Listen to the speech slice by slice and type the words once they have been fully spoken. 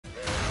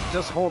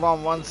just hold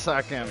on 1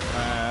 second,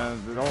 man.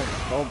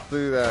 Don't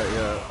do that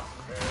yet.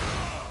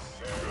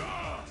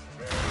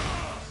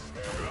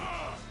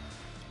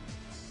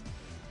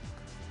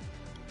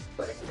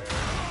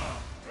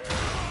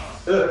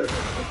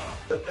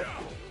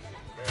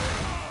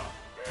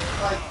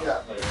 I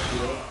got my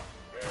shield.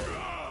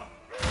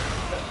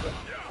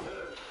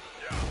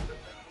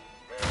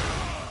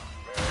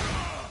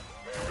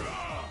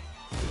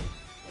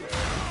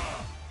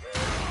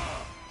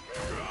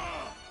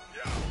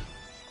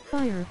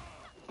 Fire.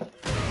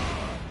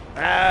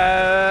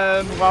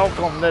 And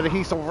welcome to the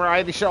Heasel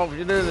Variety Show. If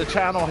you're new to the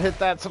channel, hit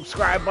that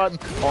subscribe button.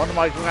 On the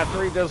mic, we got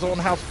 3 Dizzle in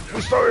the house.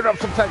 We started up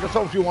some Tekken,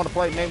 so if you want to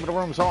play, name of the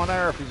room's on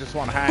there. If you just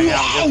want to hang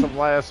out and get some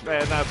laughs,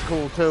 man, that's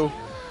cool too.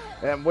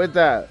 And with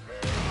that,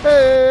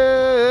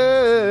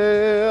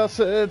 hey, I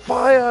said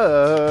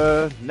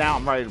fire. Now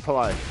I'm ready to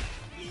play.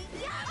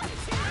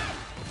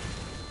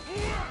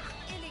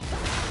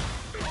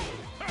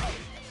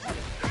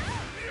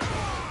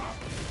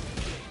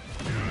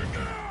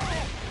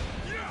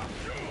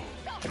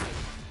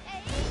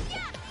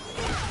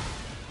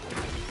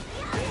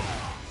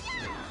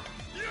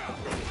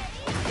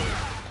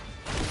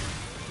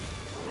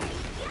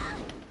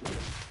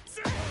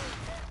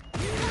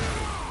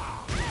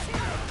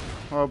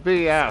 Well,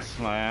 BS,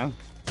 man.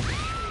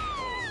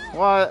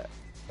 What?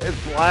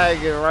 It's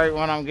lagging right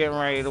when I'm getting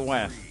ready to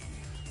win.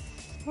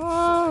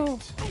 Oh.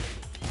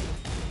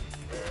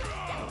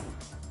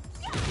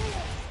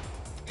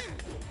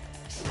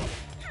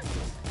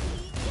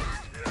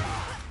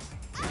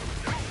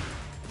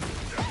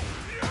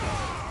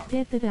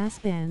 Get that ass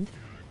band.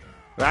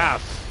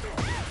 Ass.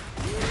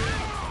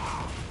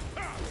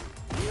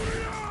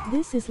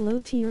 This is low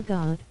tier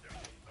god.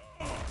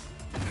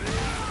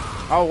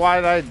 Oh, why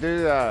did I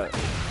do that?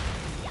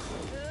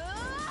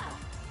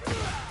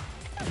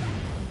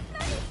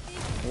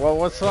 Well,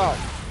 what's up?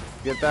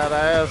 Get that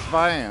ass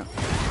banned.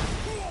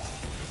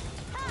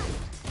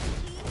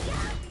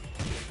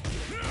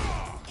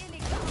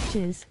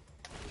 Jizz.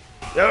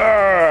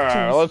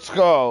 Yeah, Jizz. let's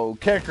go.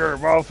 Kicker,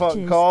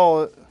 motherfucking Jizz.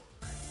 call it.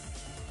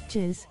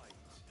 Jizz.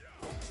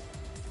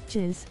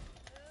 Jizz.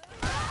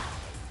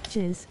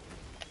 Jizz.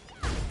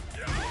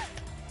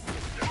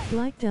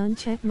 Like done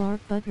check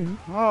mark button.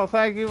 Oh,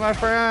 thank you, my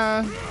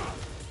friend.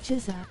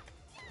 Jizza.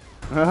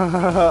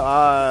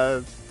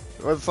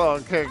 What's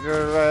up,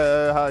 Kicker,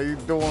 man? How you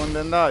doing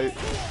tonight?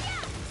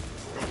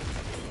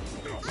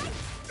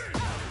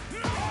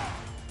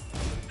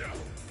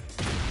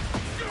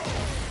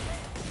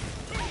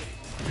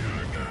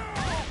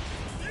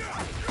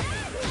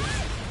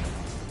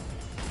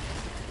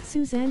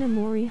 Susanna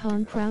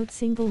Morihan, proud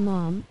single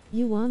mom.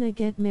 You wanna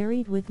get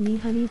married with me,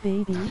 honey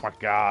baby? Oh my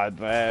God,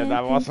 man, Hand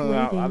I wasn't.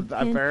 waving,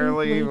 I hand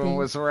barely even waving.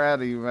 was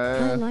ready, I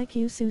man. like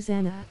you,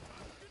 Susanna.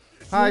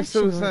 Hi, Yeah,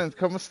 sure. Susan.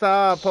 Como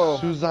está, po?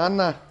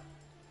 Susanna.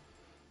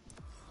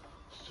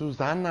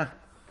 Susanna.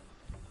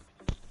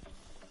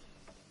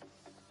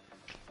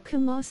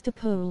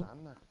 Kamastapo.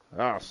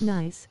 Yes.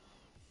 Nice.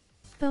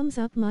 Thumbs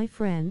up, my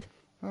friend.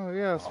 Oh,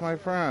 yes, my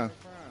friend.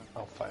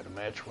 I'll fight a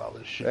match while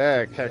this shit.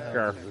 Yeah,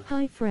 Kicker.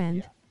 Hi,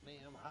 friend.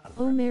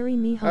 Oh, marry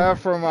me, honey.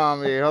 Afro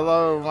mommy.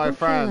 Hello, my Okay,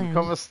 friend. Len.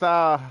 Como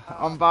está?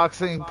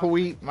 Unboxing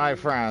Puit, my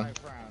friend.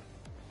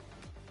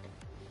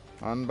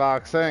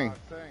 Unboxing.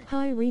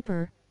 Hi,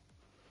 Reaper.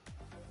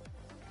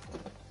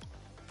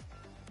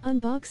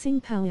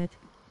 Unboxing palette.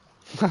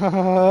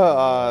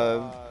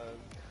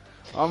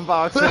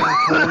 Unboxing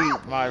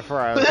Puit, my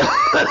friend.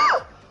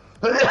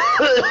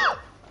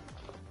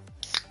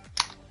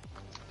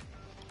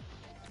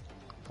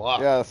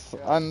 Yes,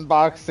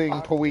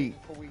 unboxing Puit.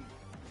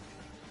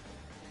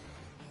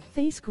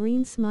 Face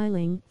green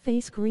smiling.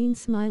 Face green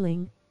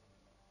smiling.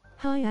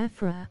 Hi,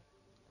 Afra.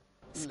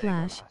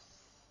 Splash.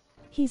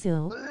 He's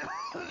ill.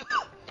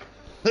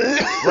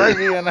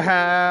 Reggie in the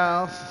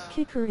house.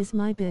 Kicker is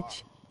my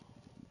bitch.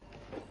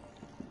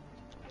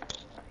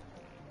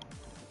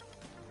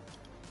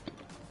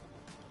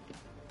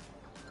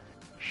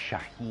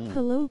 Shaheen.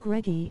 Hello,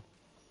 Greggy.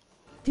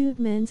 Dude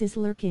Men's is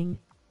lurking.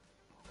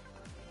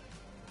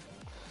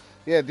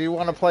 Yeah, do you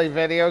want to play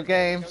video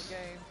games?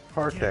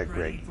 Park that,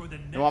 Greg.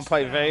 You want to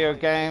play video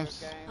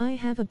games? I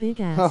have a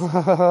big ass.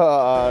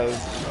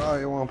 Oh,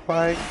 you want to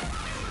play?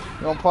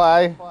 You want to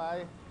play?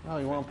 Oh,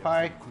 you want to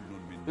play?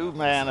 Dude,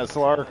 man, it's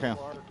lurking.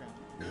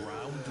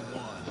 Round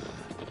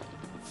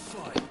 1.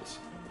 Fight.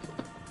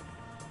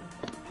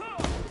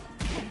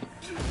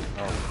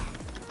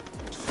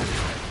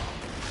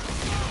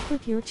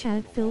 Put your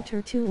chat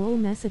filter to all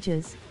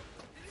messages.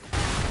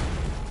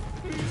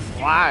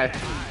 Why?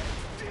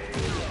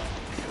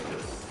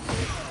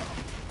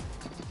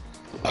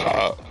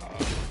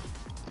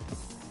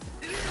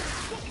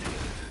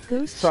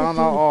 Ghost should Sana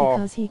do it all.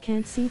 because he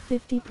can't see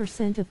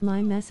 50% of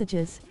my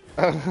messages.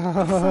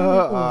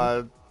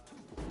 Oh,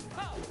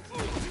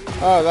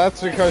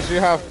 that's because you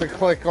have to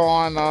click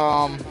on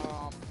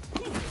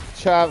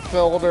chat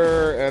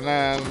filter and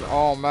then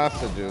all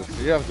messages.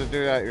 You have to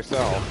do that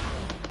yourself.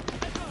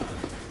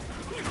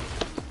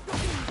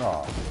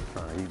 Oh,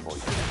 evil.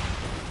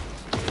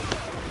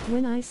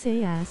 When I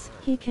say ass,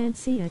 he can't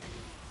see it.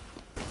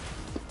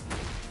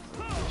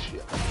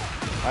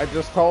 I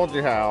just told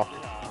you how.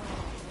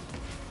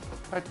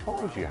 I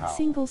told you how.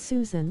 Single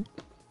Susan.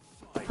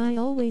 I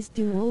always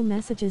do all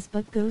messages,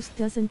 but Ghost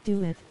doesn't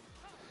do it.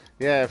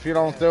 Yeah, if you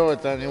don't do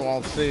it, then you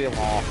won't see them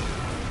all.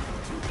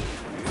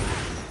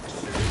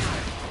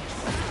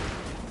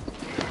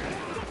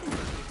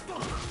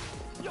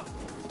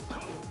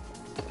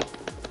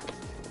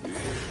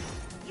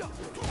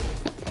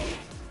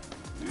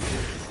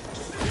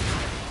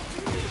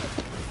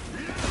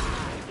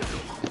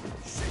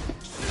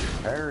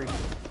 Harry.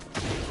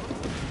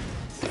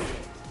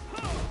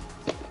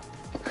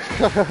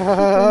 Unable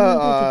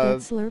to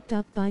get slurped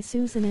up by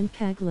Susan and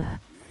Kagla.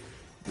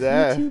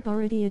 Yeah. YouTube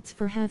are idiots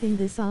for having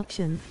this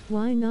option.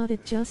 Why not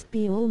it just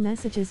be all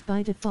messages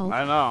by default?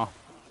 I know.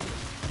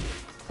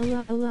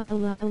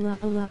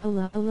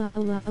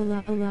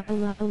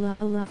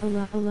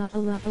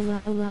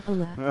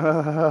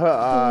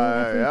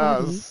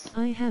 Yes.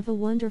 I have a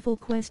wonderful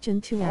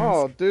question to ask.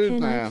 Oh, dude, Can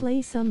man. I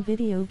play some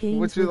video games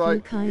Would you with like?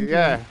 you kindly?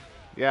 Yeah.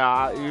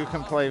 Yeah, you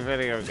can play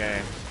video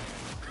games.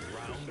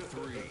 Round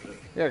 3.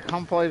 Yeah,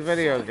 come play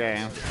video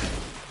games.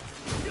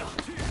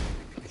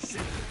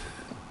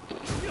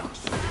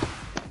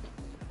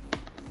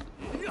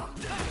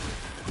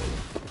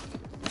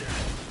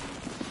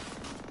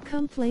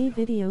 Come play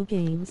video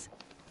games.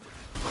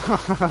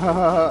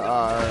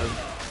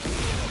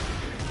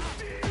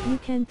 You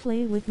can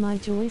play with my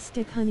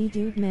joystick, honey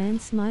dude man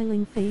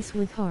smiling face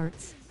with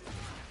hearts.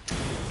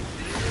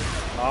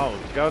 Oh,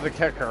 go the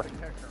kicker.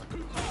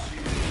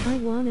 I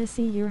wanna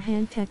see your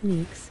hand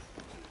techniques.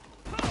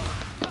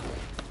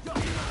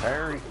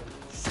 Harry.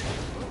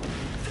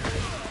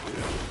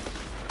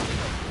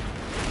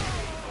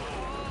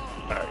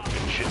 Alright,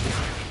 good shit.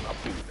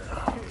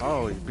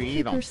 Oh, he beat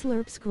Kicker him.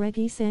 slurps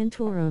Greggy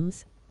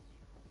Santorums.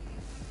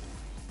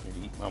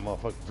 Eat my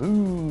motherfucking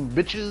food,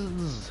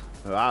 bitches.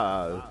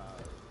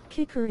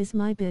 Kicker is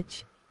my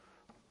bitch.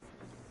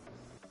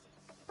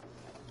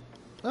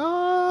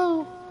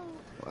 Oh,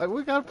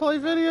 we gotta play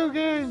video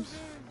games.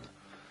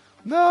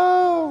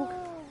 No.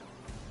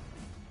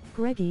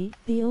 Greggy,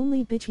 the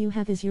only bitch you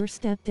have is your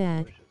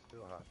stepdad.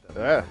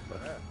 Yeah.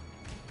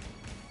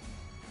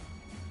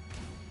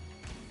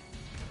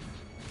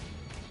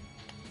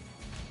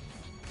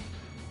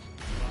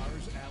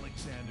 Lars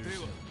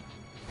Alexanderson.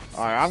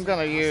 All right, I'm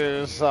gonna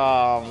use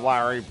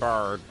Larry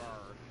Bird.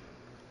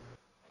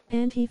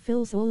 And he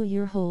fills all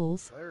your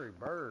holes. Larry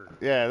Bird.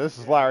 Yeah, this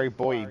is Larry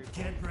Boyd.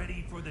 Get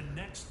ready for the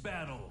next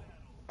battle.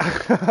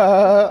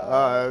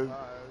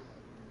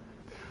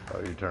 Oh,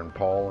 you turned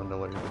Paul into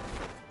Larry.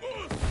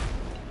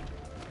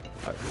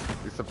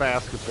 He's a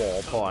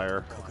basketball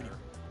player.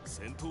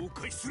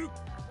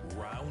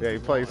 Round Yeah, he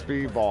plays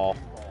speedball.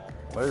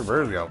 Larry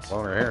Bird's got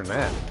longer hair than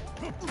that.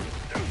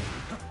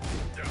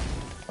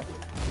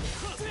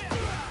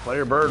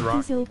 Larry Bird,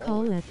 Rock. He'll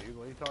call it.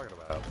 What are you talking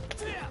about?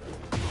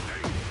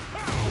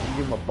 You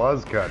give him a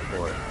buzz cut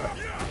for it.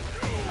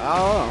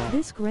 Oh.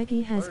 This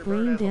Greggy has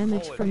brain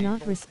damage for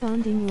not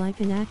responding like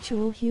an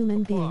actual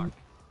human being.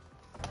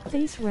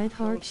 Face red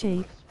heart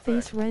shape,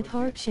 face red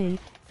heart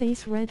shape,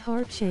 face red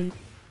heart shape.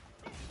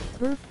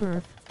 Burf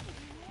burf.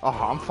 Oh,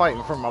 I'm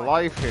fighting for my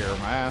life here,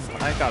 man.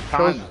 I ain't got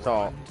time to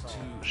talk.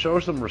 Show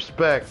some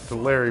respect to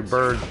Larry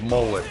Bird's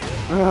mullet.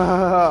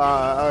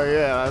 Oh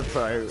yeah, that's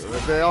right.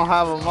 But they don't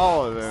have a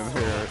mullet in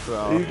here,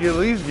 so. You can at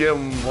least give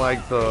him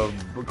like the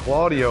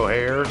Claudio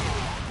hair.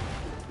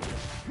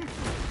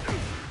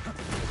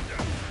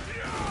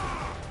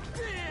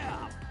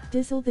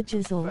 Dizzle the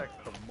jizzle.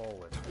 Respect the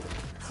mullet.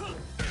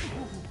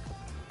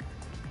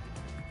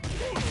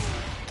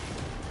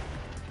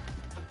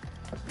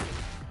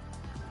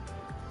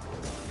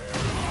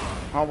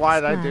 Oh,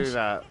 why'd I do Smash.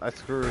 that? I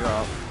screwed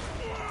up.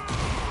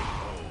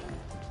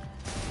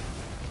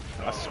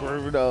 I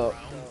screwed up.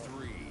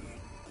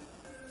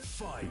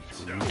 Fight.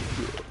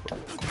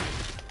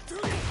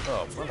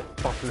 Oh,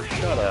 motherfucker,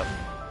 shut up.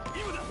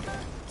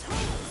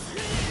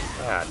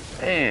 God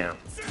damn.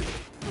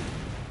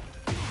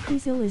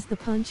 Diesel is the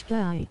punch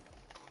guy.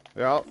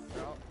 Yep.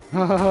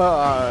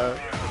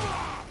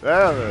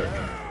 Damn it.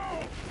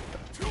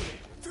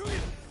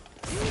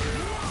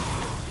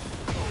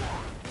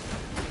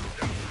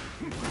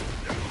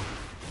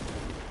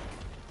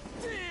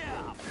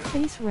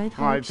 Face red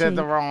Oh, I heart shape. did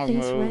the wrong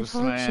face red moves,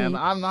 heart man. shape,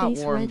 I'm not face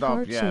warmed red up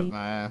heart yet, shape.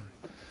 man.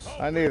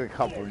 I need a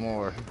couple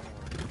more.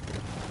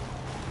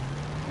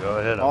 Go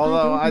ahead.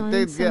 Although don't I mind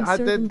did some get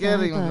certain him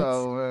guy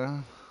though,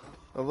 man.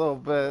 A little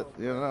bit,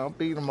 you know,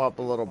 beat him up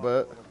a little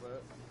bit.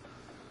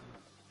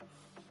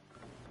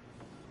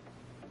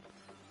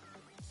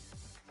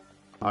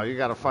 Oh, you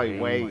gotta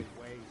fight Wade.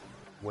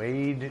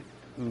 Wade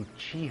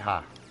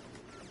Uchiha.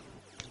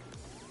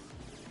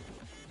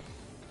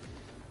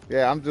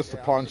 Yeah, I'm just a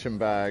punching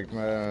bag,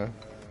 man.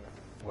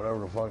 Whatever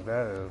the fuck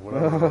that is.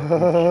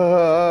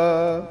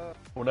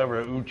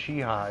 Whatever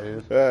Uchiha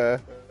is. Yeah.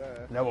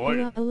 No, but wait.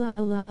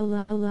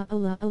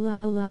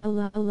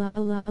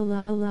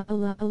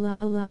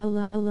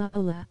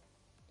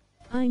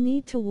 I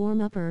need to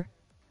warm up her.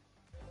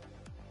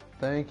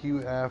 Thank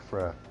you,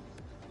 Afra.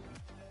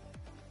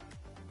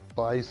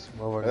 Slice,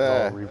 motherfucking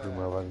Yeah. call, Reaper,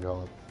 motherfucking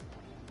call.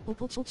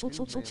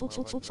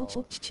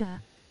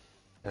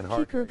 And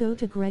heart. Kicker go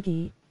to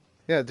Greggy.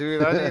 Yeah,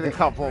 dude, I need a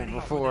couple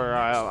before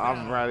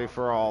I'm ready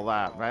for all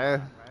that,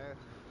 man.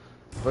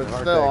 But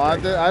Heart still, I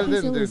attack,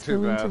 didn't Kizzle do is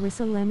too going to bad.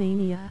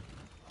 WrestleMania.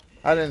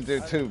 I didn't do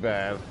too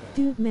bad.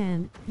 Dude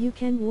man, you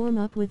can warm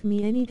up with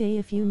me any day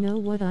if you know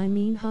what I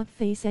mean. Hot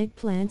face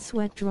eggplant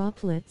sweat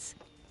droplets.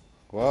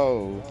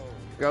 Whoa.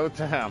 Go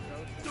to him.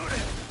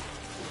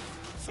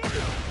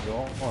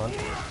 Go on.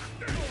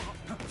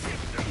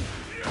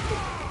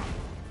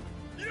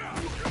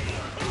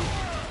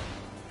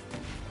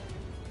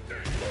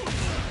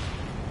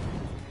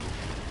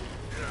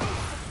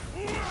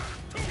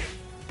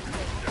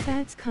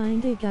 That's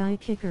kinda guy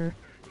kicker.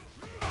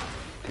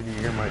 Can you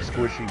hear my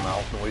squishy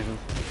mouth noises?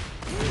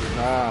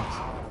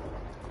 Ah.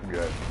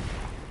 Good.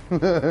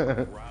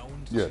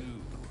 Round Yeah. 2.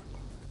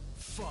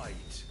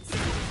 Fight.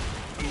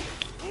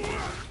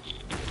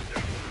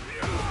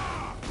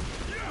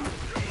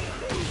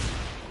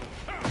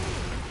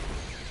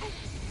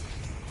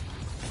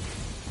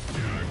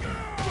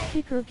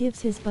 Kicker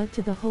gives his butt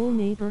to the whole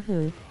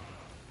neighborhood.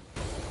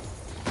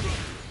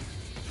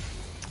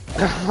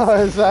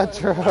 Is that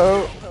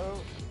true?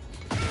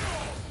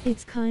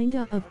 It's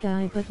kinda of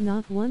guy but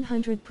not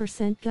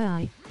 100%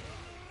 guy.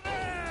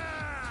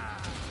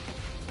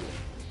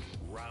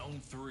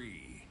 Round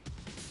 3.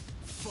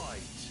 Fight.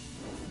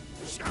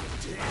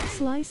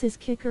 Slice is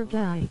kicker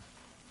guy.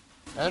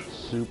 That's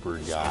super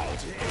guy.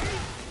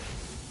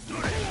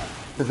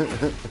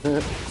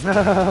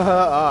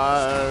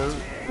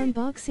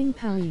 Unboxing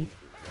Powie.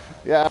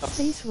 Yes.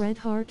 Face red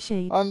heart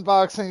shape.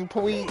 Unboxing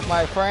Pweet,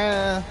 my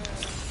friend.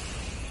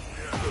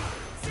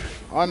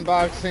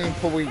 Unboxing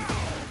Pweet.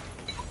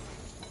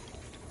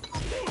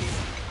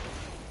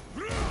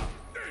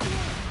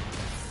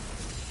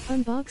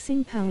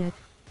 Unboxing Powie.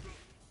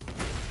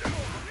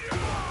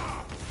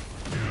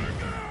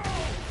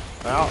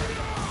 Well,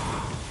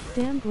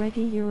 Damn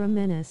Greggy, you're a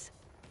menace.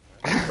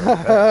 go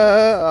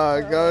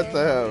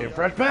to him.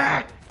 Fresh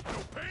back!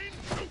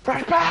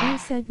 Fresh I back!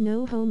 said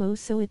no homo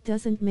so it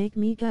doesn't make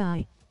me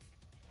guy.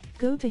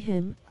 Go to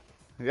him.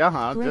 Yeah,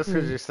 huh? Just because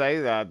Gregory. you say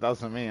that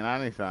doesn't mean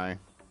anything.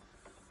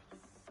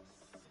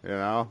 You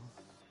know?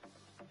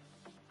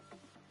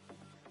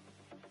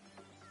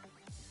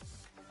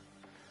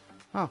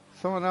 Oh,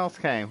 someone else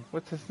came.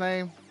 What's his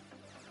name?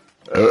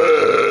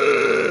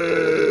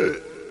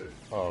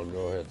 Oh,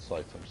 go ahead,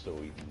 Slice. I'm still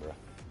eating, bro.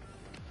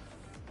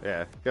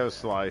 Yeah, go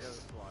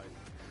Slice.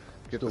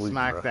 Get Still the eating,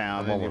 smack bro.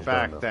 down I'm and you almost done,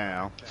 back though.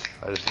 down.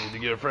 I just need to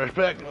get a fresh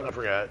back. I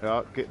forgot.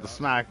 Yup, get the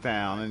smack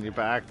down and you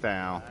back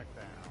down.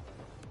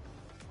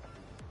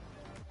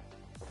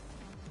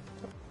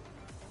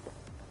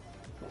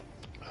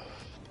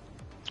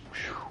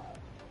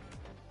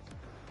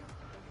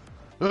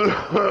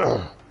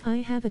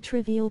 I have a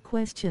trivial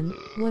question.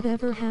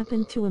 Whatever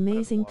happened to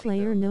amazing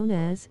player known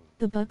as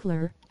the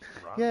Buckler?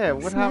 Yeah,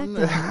 what happened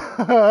to...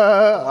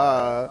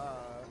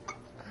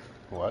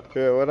 What?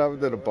 yeah, what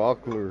happened to the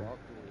buckler?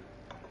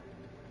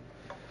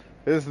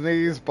 His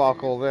knees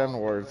buckled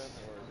inwards.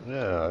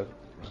 Yeah.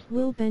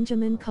 Will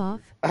Benjamin cough?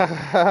 Get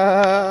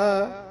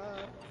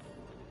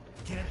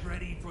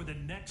ready for the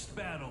next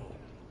battle.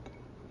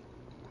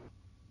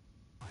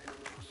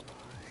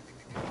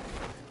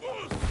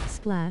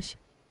 Splash.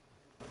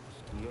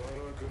 Round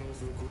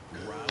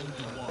 1.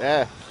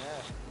 Yeah.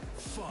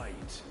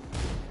 Fight.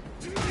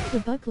 The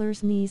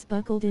Buckler's knees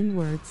buckled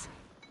inwards.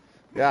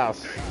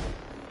 Yes. I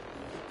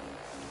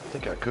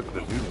think I cooked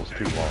the noodles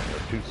too long. They're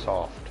too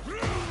soft.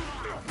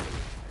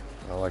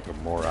 I like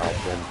them more al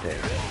dente.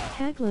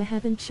 Kagla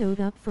haven't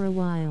showed up for a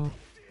while.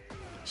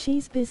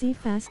 She's busy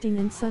fasting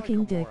and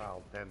sucking dick.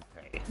 Al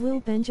dente. Will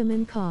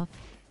Benjamin cough?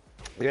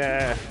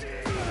 Yeah.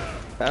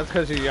 That's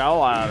because you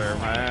yell at her,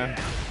 man.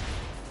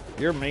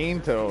 You're mean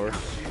to her.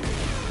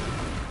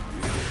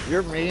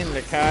 You're mean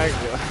to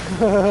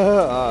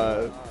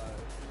Kagla.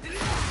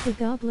 The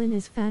goblin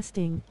is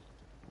fasting.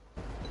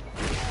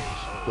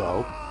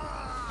 So?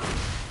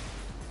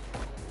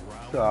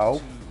 Round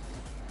So?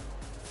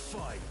 2.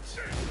 Fight.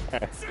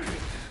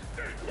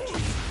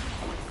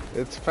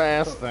 It's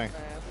fasting.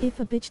 If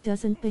a bitch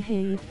doesn't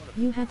behave,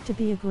 you have to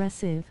be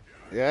aggressive.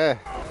 Yeah.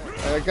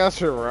 I guess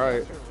you're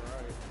right.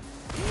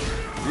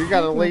 You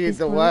gotta Kagla lead is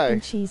the broke way.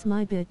 and she's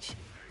my bitch.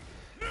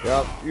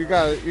 Yep. You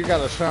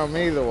gotta show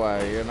me the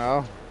way, you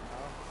know?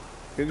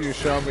 Can you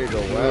show me the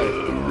way?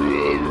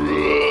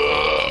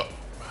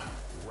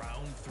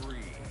 Round 3.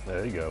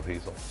 There you go,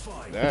 Hazel.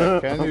 Fight. Yeah,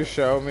 can you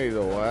show me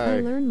the I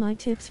way? learned my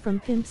tips from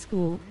pimp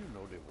school.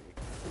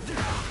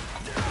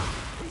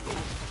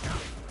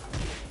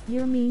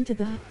 You're mean to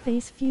the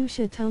face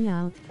fuchsia tongue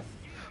out.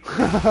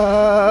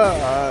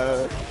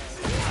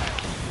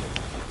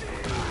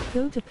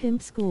 Go to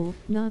pimp school,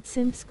 not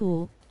simp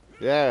school.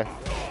 Yeah.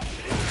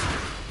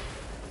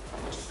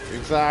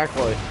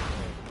 Exactly.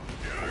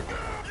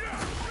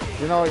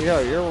 You know,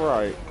 yeah, you're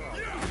right.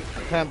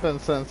 Pimpin'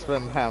 since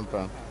been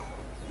pimpin'.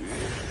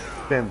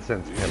 Been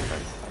since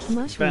pimping.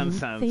 Mushroom,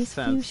 sense, face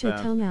sense, fuchsia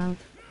sense. tongue out.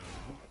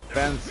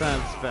 Ben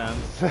Sense, Ben.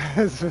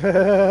 Sense, Ben,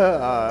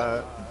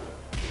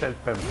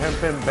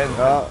 Ben,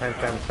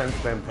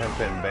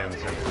 Ben,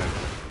 Sense.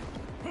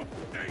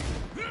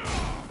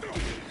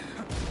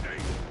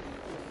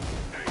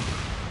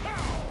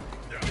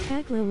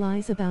 Kagla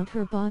lies about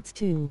her bots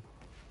too.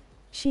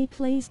 She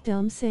plays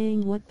dumb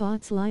saying what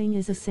bots lying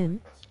is a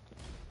sin.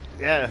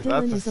 Yeah,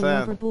 Dylan that's a is a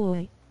lover sin.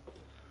 boy.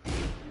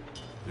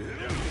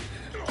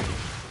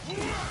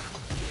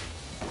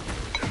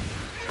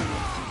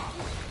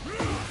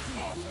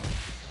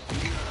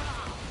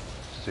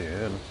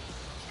 Sin.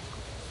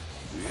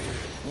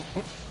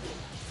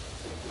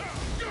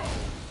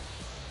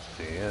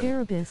 Sin.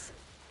 Erebus.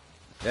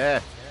 Yeah.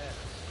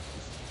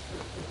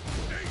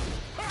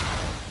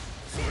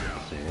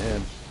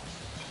 Sin.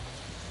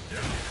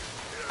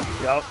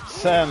 Yup,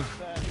 sin.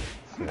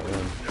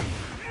 Sin.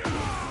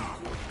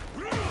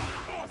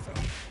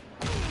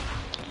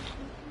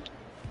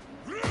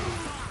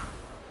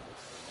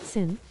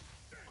 Sin.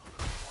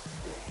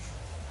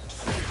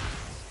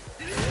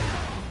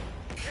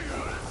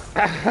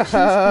 She's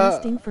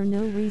fasting for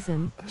no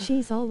reason.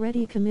 She's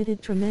already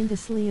committed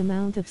tremendously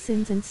amount of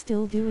sins and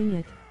still doing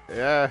it.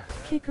 Yeah.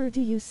 Kick her,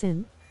 do you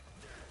sin?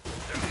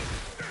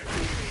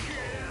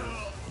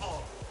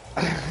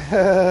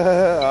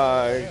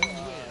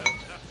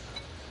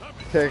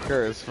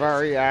 Kicker is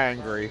very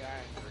angry.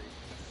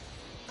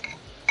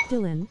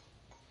 Dylan.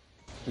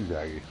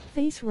 Exactly.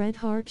 Face red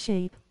heart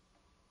shape.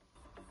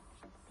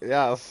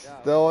 Yes,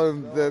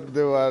 Dylan didn't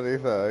do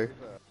anything.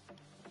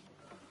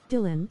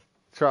 Dylan.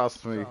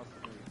 Trust me.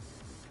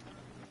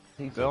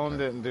 Dylan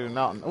didn't do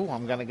nothing. Oh,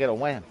 I'm gonna get a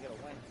win.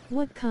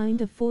 What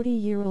kind of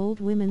 40-year-old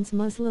women's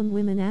Muslim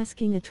women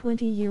asking a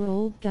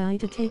 20-year-old guy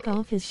to take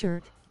off his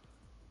shirt?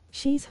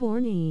 She's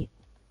horny.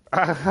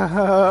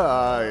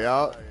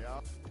 Yup.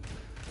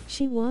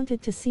 She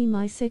wanted to see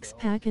my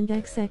six-pack and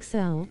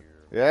XXL.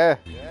 Yeah.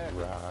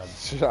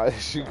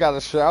 She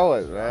gotta show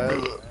it,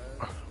 man.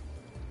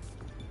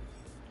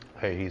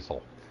 Hey,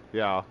 Hazel.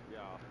 Yeah.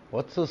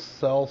 What's a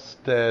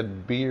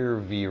Selstead beer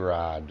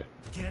V-Rod?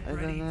 Get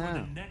ready for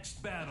the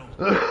next battle.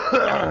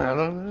 I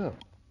don't know.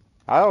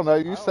 I don't know.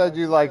 You said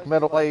you like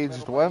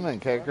middle-aged women,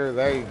 Kicker.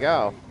 There you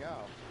go.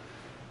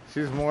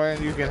 She's more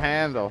than you can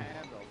handle.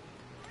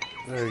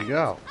 There you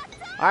go.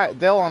 Alright,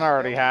 Dylan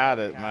already had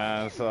it,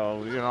 man.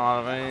 So, you know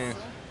what I mean?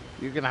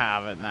 You can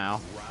have it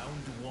now.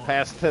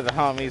 Pass to the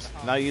homies.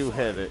 Now you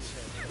hit it.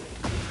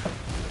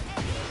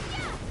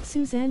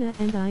 Susanna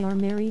and I are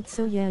married,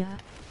 so yeah.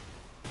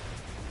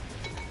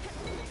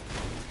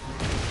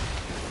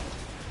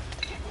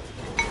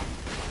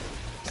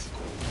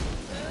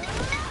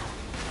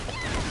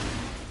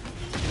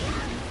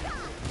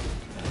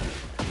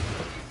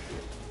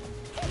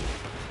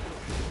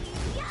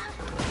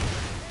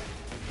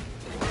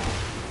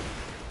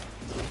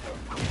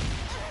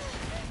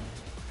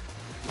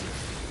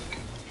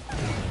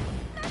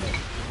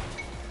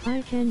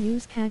 I can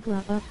use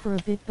Kagla up for a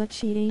bit, but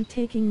she ain't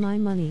taking my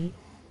money.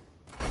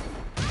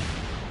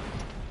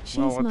 She's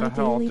Well, what my the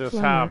hell daily just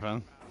plumber.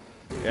 happened?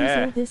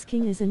 Yeah. So this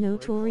king is a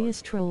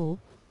notorious troll.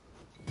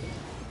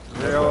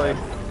 Really?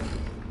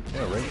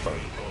 Yeah, rage fart.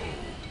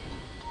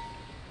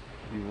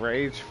 You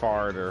rage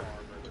farter.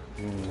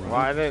 Well,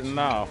 I didn't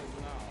know.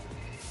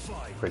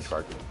 Rage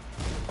fart.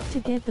 To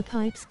get the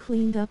pipes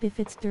cleaned up if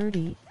it's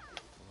dirty.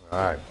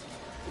 Alright.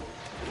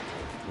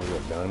 We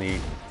got Dunny.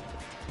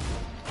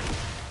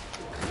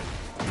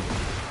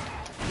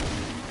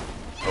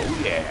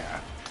 Oh yeah.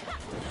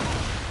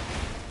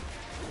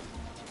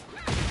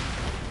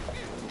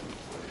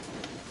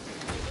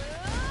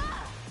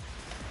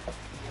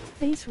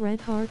 Face red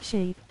heart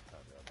shape.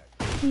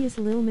 He is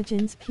Lil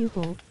Majin's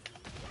pupil.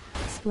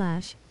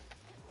 Splash.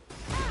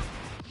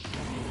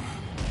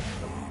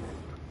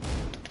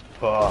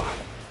 Ugh.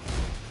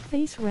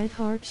 Face red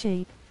heart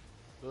shape.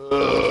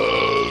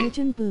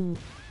 Majin boo.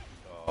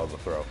 Oh, the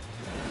throw.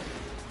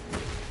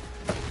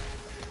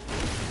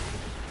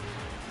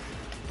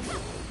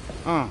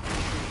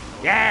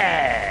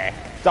 Yeah!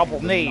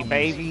 Double knee,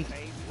 baby.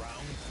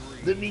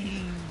 The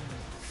knee.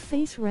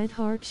 Face red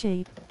heart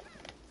shape.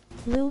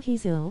 Lil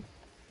he's ill.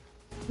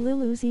 Lil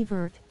Uzi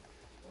Vert.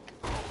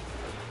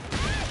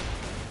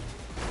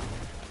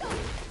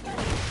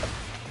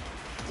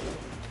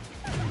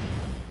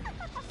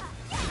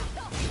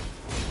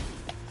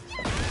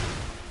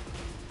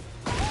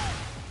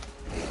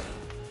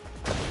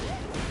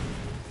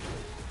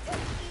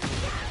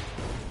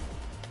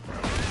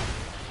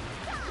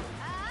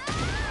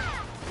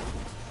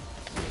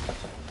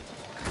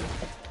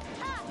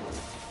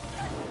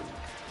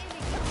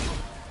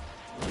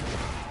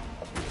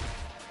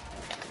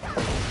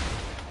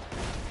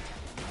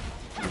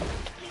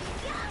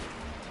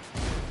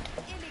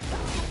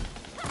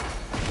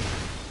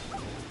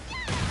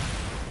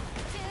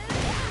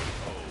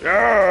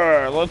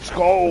 Yeah, let's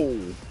go.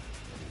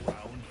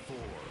 Round 4.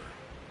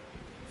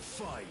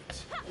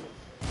 Fight.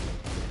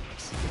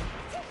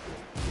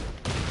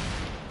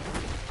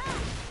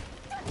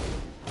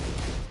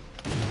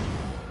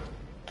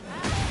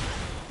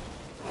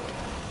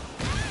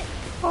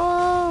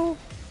 Oh.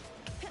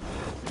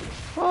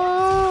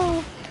 Oh.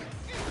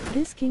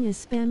 This king is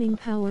spamming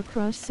power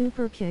crush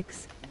super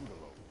kicks.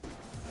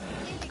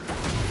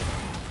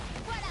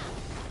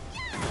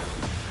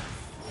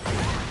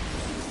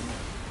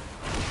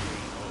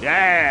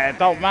 Yeah, it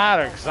don't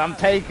matter, because I'm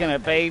taking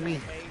it,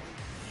 baby.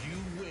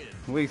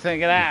 What do you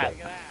think of that?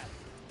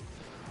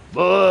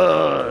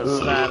 Buzz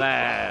that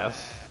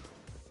ass.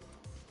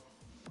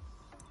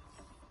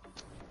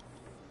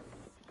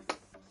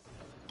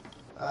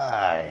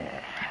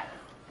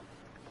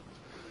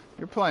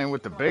 You're playing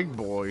with the big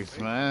boys,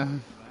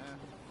 man.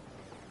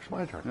 It's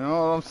my turn. You know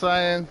what I'm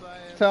saying?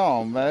 Tell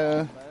them,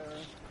 man.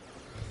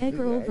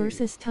 Eggroll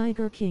versus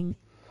Tiger King.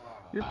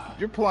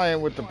 You're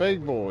playing with the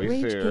big boys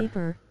Rage here.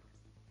 Gaper.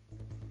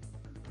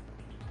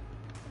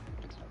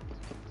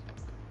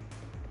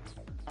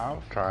 I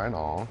was trying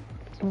on.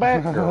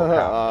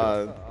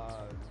 Batgirl.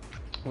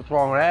 What's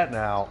wrong with that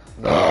now?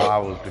 No, I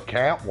was the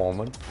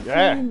Catwoman.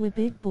 Yeah. Playing with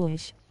big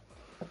boys.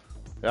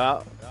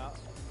 Yeah.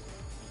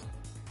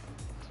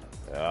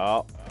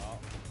 Yeah.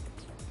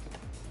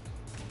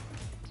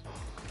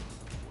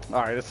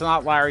 Alright, it's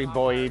not Larry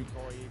Boyd.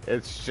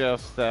 It's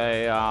just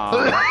a,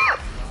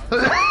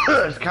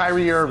 It's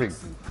Kyrie Irving.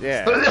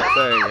 yeah,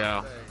 there you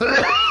go.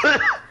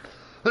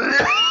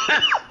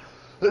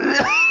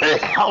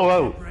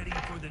 Hello. Ready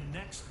for the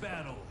next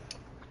battle.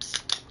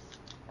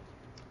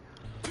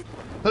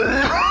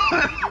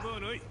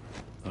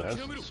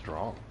 That's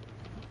strong.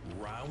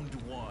 Round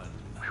one.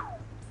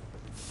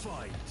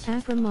 Fight.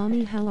 Afra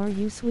mommy, how are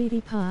you,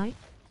 sweetie pie?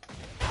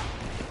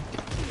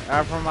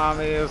 Afro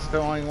Mommy is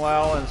doing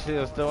well, and she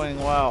is doing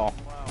well.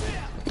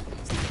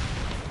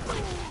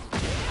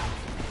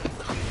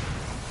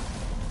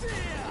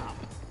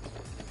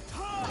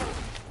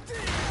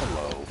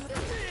 Hello.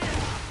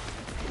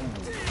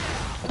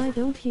 I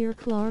don't hear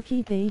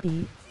Clarky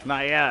baby.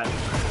 Not yet.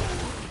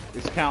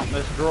 He's counting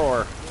this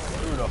drawer.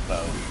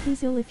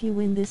 He's ill. If you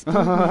win this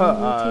battle,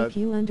 he'll take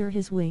you under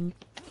his wing.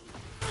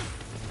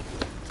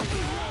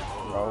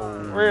 Oh,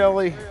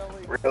 Really?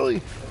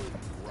 Really?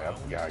 yep,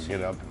 gotta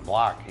get up and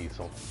block,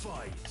 Hazel.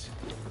 Fight.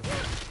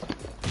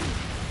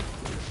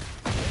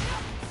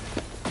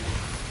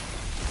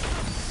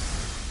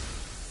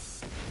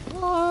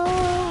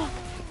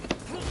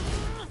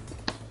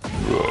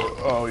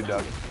 Oh, he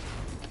does.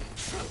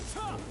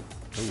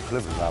 Ooh,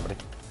 flippers, Albany.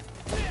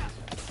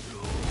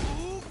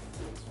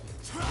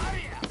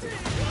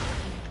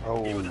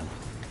 Oh.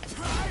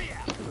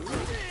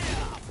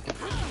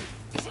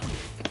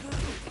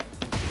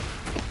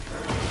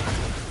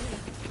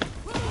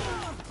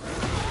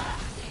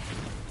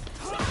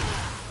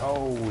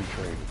 Oh, we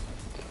traded.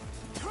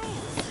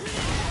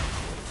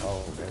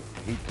 Oh, that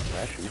heat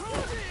smash you.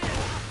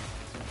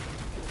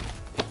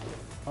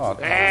 Oh,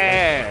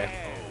 Yeah!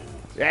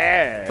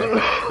 Yeah!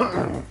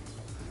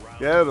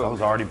 Get I him.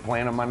 was already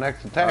planning my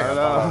next attack. I I,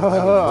 know. thought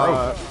that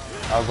was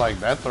broke. I was like,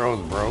 that throw's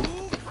broke.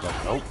 But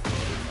nope,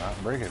 did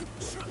not break it.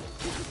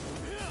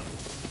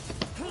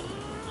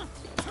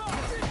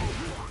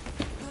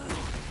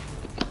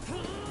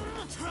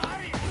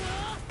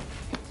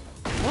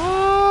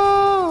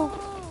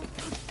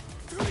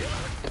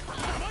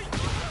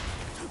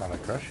 Thought I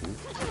crush you.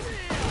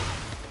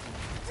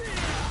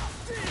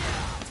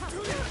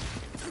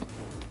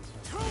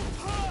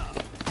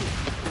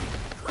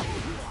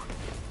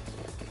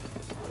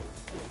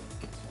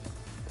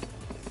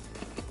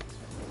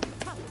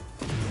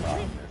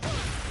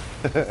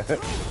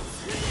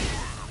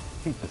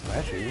 Keep the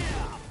smashy.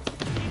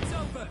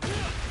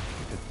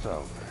 It's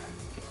over.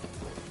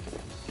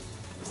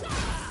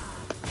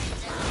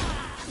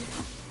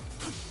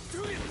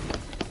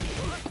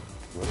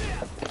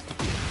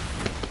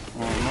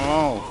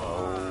 Oh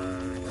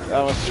no.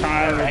 I was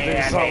trying to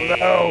do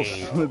something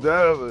else.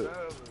 Damn it.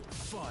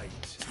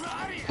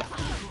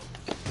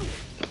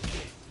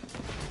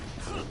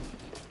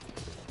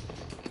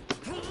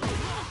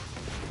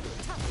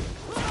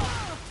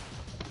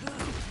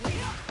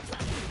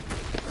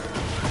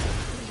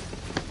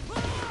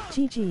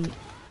 GG.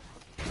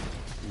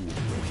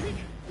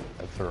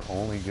 That's her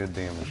only good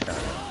damage kind.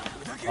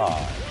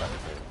 Ah,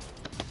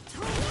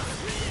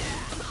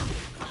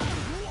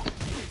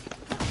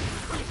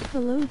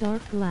 Hello,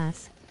 Dark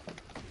Glass.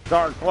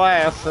 Dark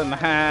glass in the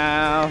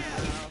house.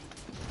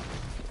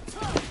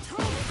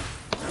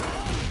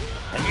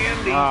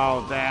 Handy.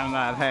 Oh, damn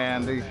that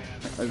handy.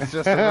 It's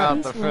just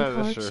about the Face red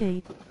heart finisher.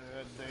 shape.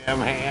 Damn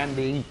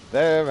handy.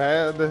 Damn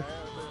handy.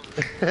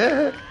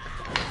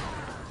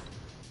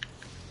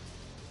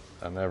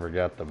 I never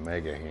got the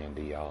mega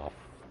handy off.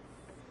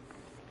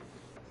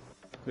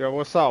 Yo,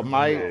 what's up,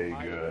 mate?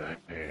 Mega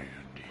handy.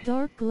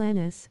 Dark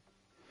Glennis.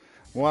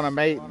 Wanna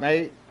mate,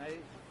 mate?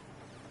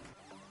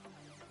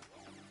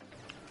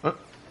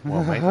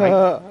 Well, mate,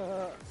 mate.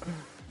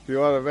 You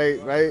wanna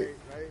mate, mate?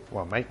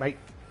 Well, mate, mate.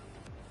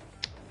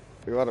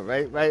 You wanna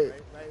mate, mate?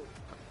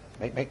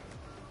 Mate, mate.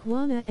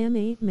 Wanna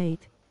M8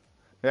 mate.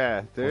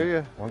 Yeah, do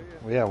you?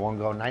 Yeah, one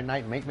go night,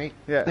 night, mate, mate.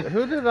 Yeah,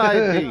 who did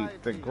I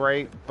beat? The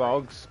Great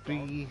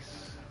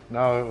Bugsby's?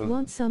 No, it was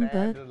Want some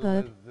bud,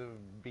 bud?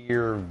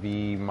 Beer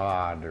V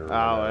mod or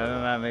Oh,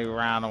 and then he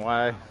ran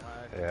away.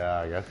 Yeah,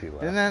 I guess he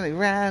left. And then he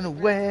ran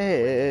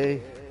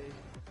away.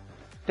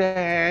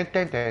 And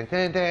And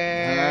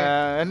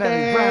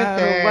then he ran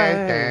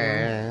away.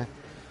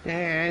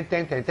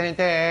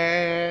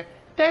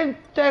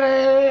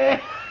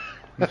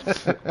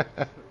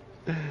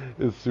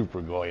 It's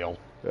super goyle.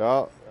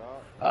 Yup.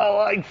 I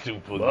like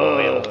super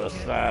goyle.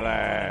 Bust that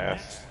ass.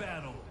 Next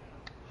battle.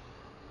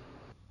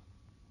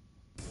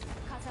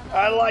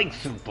 I like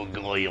super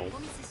goyle.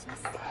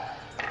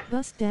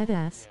 Bust that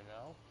ass.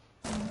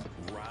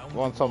 Round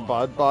Want some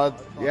bud, bud?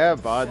 Yeah,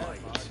 bud.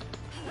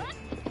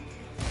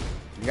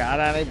 You got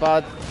any,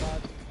 bud?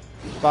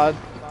 Bud?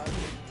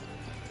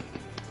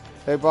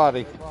 Hey,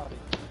 buddy.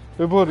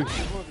 Hey, buddy.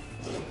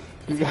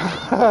 You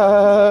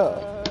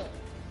got...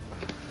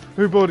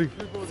 Hey, buddy.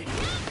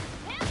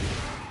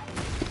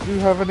 Do you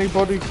have any,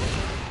 buddy?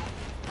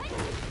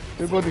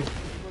 Hey, buddy.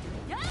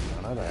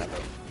 None of that.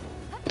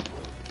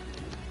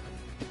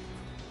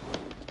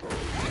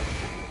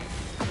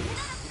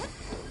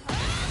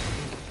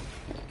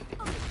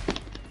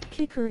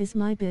 Kicker is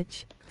my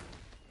bitch.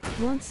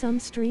 Want some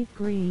street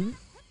green?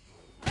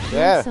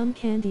 Yeah. Want some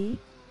candy?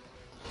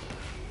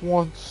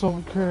 Want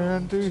some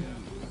candy?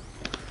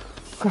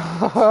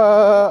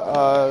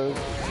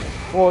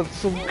 Want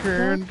some Dark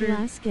candy?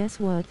 glass, guess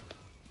what?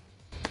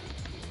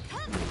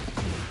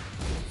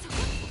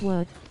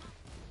 What?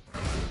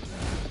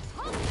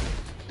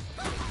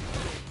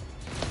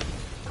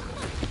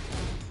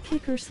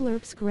 Kicker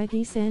slurps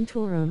Greggy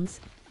Santorums.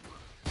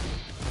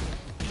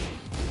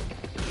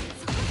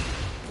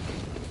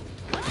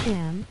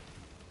 Damn.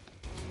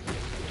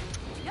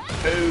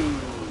 Ooh,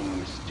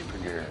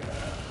 stupid girl.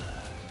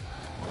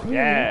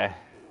 Yeah.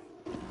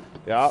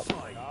 Yup.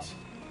 fight.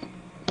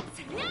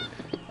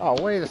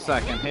 Oh, wait a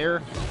second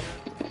here.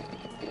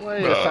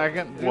 Wait a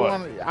second. Do you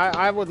what?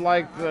 I would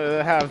like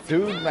to have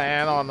Dude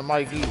Man on the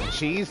mic eating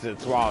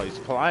Cheez-Its while he's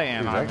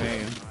playing. I Exactly.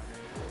 mean,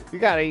 you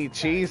gotta eat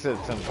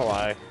Cheez-Its and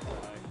play.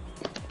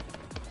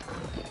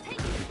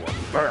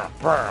 Bam,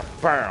 bam,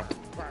 bam.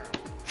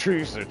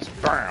 Cheez-Its,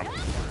 bam,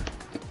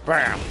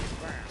 bam.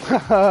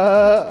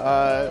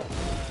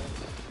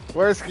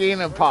 Where's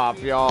Keenan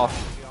Pop, y'all?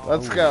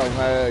 Let's go,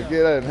 man.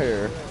 Get in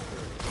here.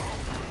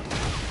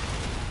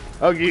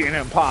 Oh,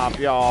 Keenan Pop,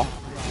 y'all.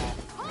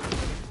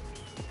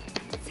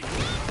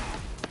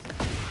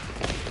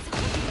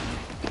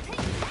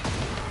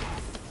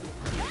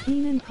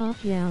 Keenan Pop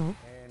Yell.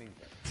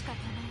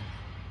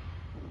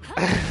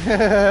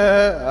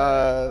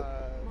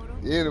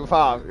 Keenan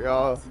Pop,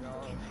 y'all.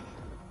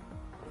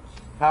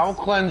 How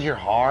cleanse your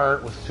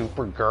heart with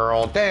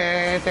Supergirl?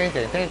 Yeah.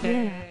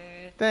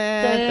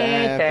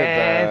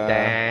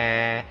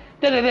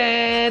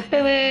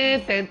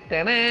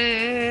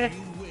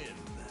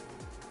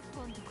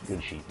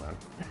 Good sheet, man.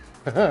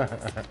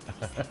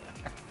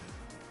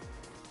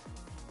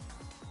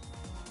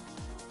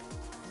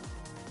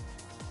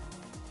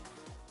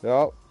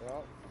 Yup.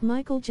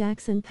 Michael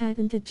Jackson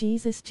patented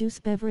Jesus Juice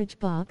beverage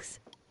box.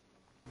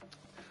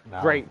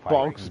 Now Great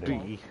I'm fighting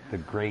Bugsby. The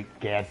Great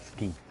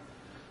Gatsby.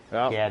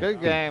 Yep. Yeah, Good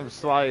dude. game,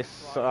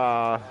 Slice.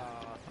 I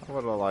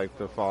would have liked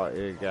to fight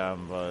you again,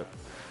 but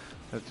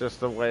it's just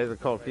the way the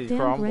cookie Damn,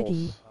 crumbles.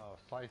 Greggy.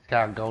 Slice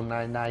cow go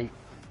night night.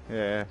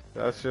 Yeah,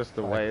 that's just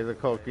the way the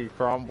cookie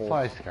crumbles.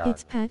 Slice cow.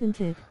 It's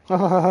patented.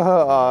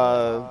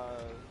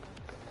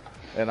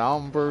 And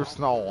I'm Bruce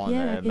Nolan,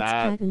 Yeah, and it's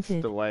that's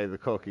patented. the way the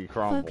cookie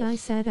crumbles. Fuck, I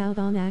sat out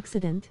on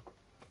accident.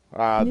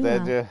 Knew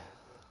Did I. you?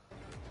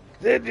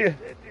 Did you?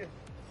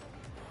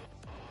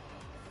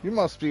 You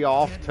must be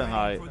off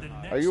tonight.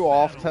 Are you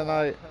off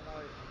tonight?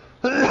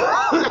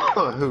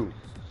 Who?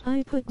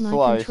 I put my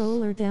Slice.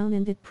 controller down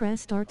and it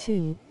pressed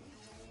R2.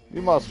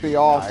 You must be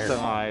off Tired.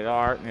 tonight,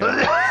 aren't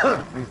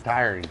you? He's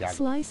tired. He got.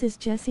 Slice is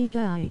Jesse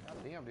Guy.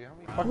 Damn, dude,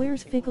 how many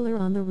Where's Figgler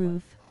on the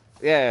roof?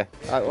 Yeah,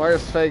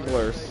 where's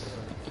Figlers?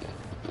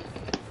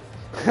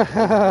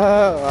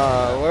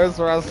 Where's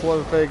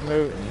Wrestler Fig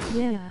Newton?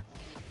 Yeah.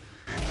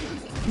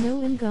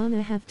 No, I'm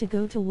gonna have to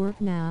go to work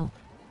now.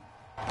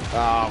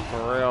 Oh,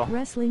 for real?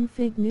 Wrestling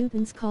Fig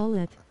Newtons call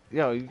it.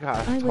 Yo, you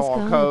got I was Hulk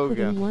gonna put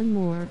in Hogan. one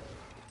more.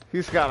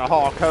 He's got a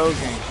Hulk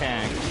Hogan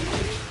kink.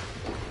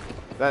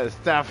 That is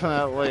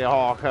definitely a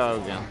Hulk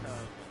Hogan.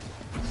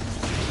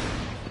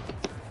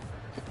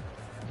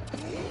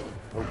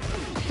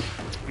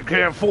 You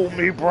can't fool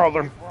me,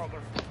 brother.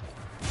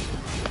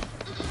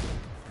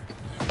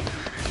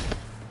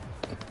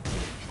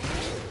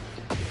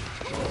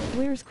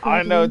 Where's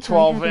I know Craig Lynch? I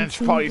haven't 12-inch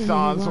seen him in a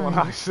pythons when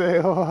while. I say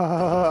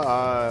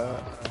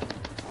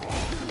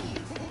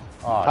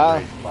Oh, Huh?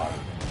 great spot.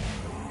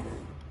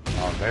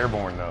 Oh, they're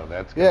born though.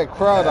 That's good. Yeah,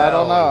 crud, I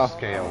don't Hell, know.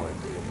 Scale it.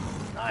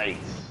 Nice.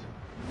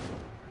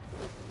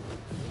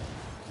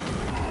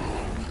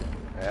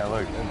 Yeah,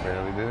 look, that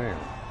barely did anything.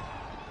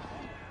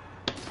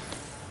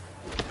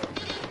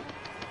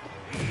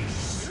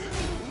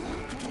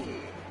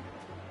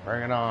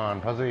 Bring it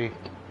on, pussy.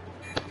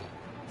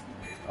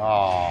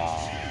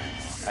 Aw,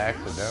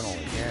 accidental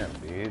again,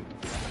 dude.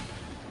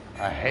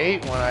 I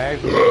hate when I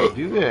actually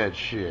do that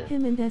shit.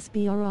 Him and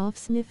SB are off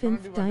sniffing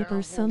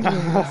diapers somewhere.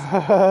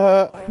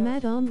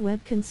 Mad on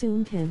web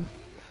consumed him.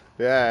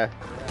 Yeah.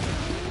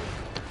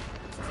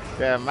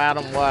 Yeah,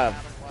 Madam Web.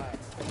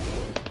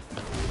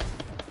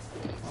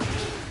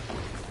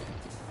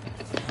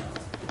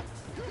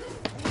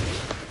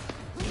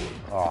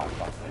 Oh,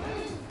 fuck.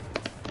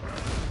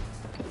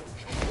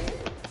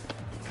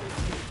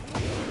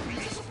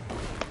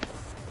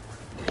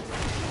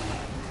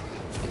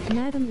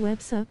 Madam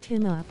Web sucked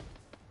him up.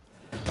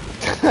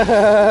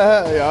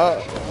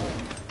 Yeah.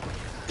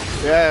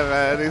 Yeah,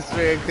 man, he's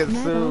being Madam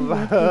consumed.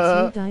 Web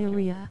gives you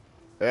diarrhea.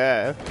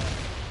 Yeah.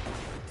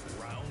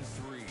 Round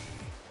 3.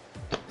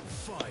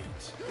 Fight.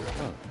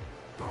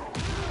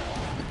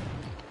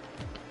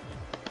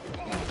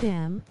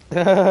 Damn.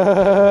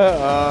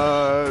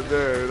 Oh,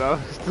 dude,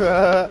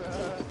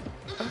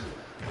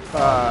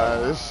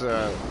 this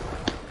shit.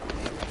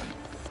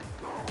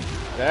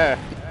 Yeah.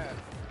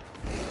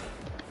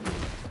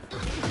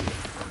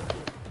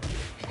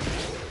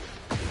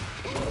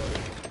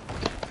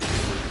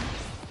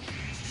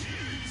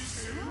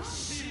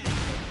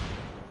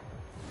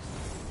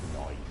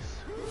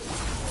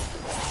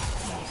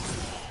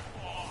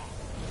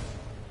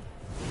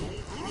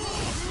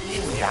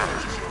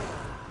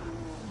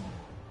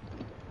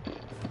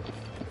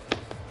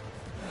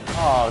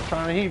 Oh,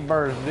 trying to heat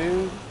burst,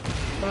 dude.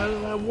 How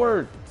did that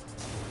work?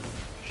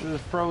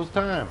 Should've froze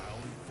time.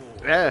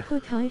 Yeah.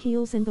 Put high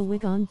heels and the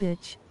wig on,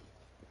 bitch.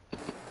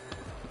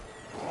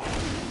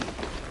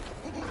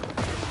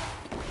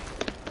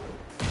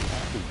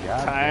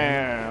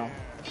 Damn.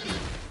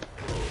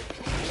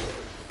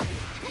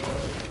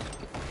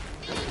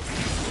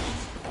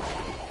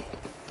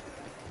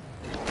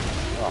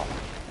 Oh.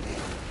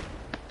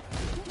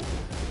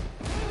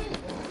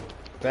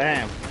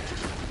 Damn.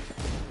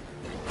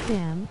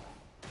 Damn.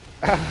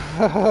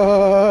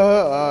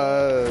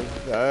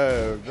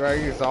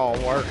 Greggy's all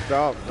worked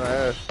up,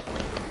 man.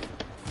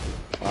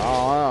 I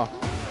don't know.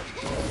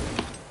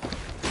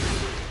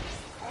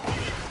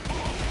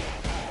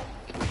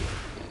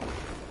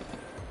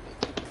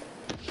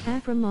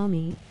 Afra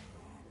mommy.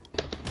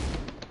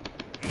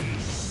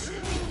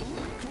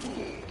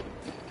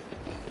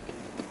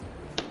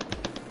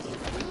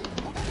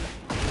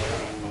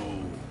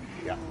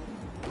 Yeah.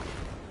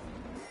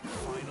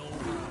 Final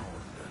round.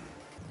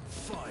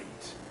 Fight.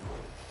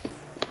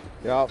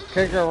 Yup,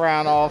 Kicker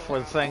ran off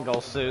with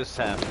single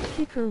Susan.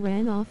 Kicker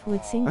ran off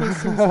with single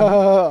Susan.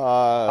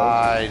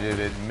 I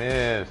didn't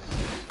miss.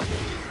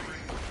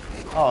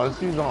 Oh, this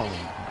dude's on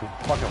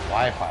fucking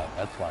Wi-Fi.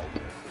 That's why.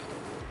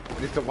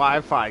 He's the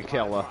Wi-Fi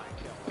killer.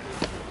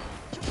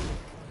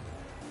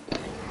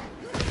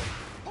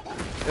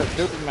 Yeah,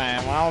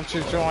 Superman, why don't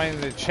you join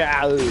the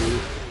chat?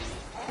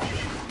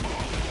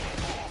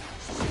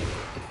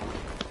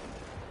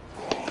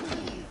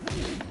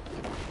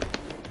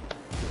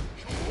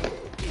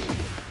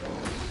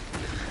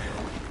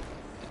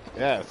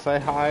 Yeah, say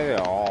hi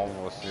to all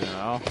of us, you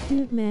know.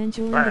 Dude man,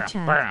 join the Bam,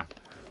 chat. bam,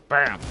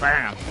 bam,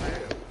 bam.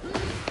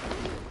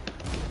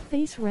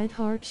 Face red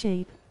heart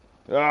shape.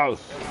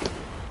 Yes.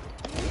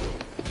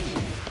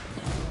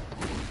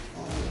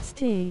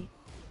 Stay.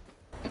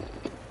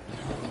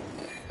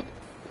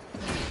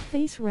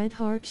 Face red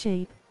heart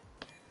shape.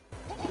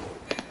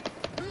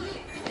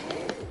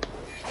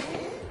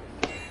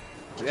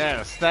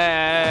 Yeah,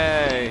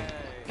 stay.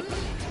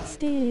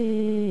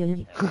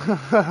 Stay.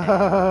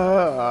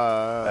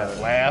 That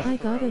laugh. I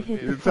gotta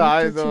hit You the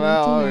tied them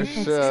out, oh X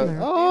shit. slur.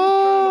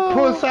 Oh,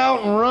 Puss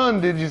out and run.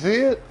 Did you see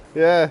it?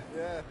 yeah.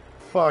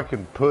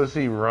 Fucking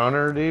pussy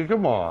runner, dude.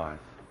 Come on.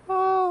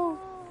 Oh.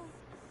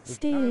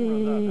 Stay.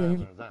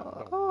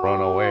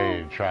 Run away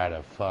and try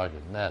to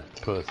fucking. That's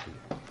pussy.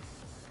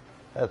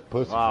 That's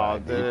pussy. Wow,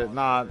 fight, did dude. it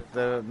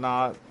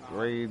not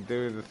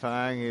redo the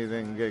thing? You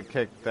didn't get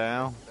kicked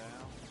down?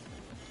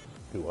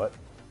 Do what?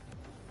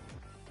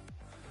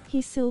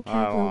 He still Oh,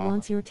 Kapler well.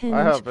 wants your I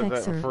 10-inch hope it didn't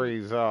pexer.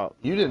 freeze up.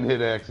 You didn't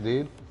hit X,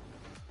 dude.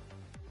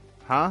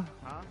 Huh?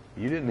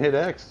 You didn't hit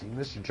X. You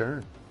missed your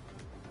turn.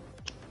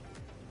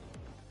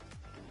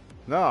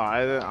 No,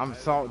 I'm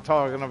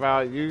talking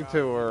about you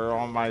two are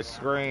on my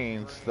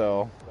screen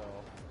still.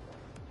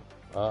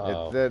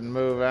 Uh-oh. It didn't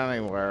move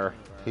anywhere.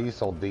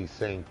 Diesel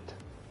desynced.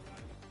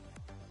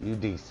 You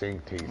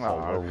desynced, Diesel.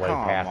 Oh, We're way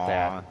come past on.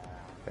 that.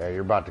 Yeah,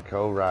 you're about to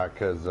co-rock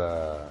because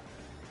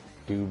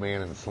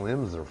Dude-Man and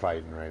Slims are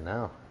fighting right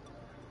now.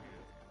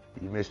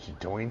 You missed your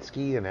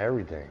Joinski and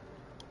everything.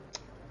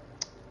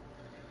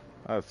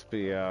 That's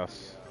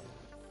BS.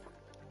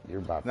 You're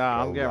about No, to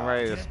I'm getting co-rock.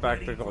 ready to Get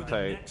ready spectacle for the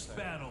tape. next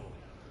battle.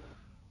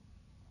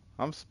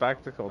 I'm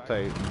spectacle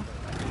tape.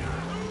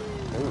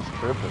 It was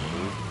tripping,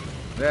 dude.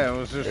 Yeah, it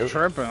was just It-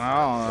 tripping.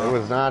 I don't It know.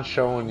 was not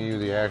showing you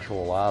the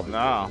actual lobby.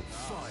 No.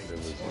 It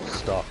was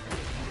stuck.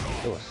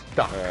 It was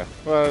stuck. Yeah,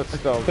 but it's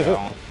still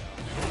going.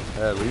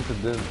 At least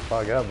it didn't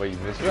fuck up, but you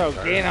missed Yo, your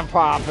turn. gain and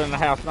pop in the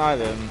house. No, I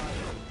didn't.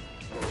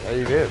 Yeah,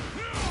 you did.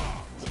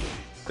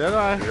 Did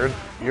I?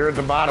 You're at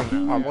the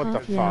bottom now. Oh, what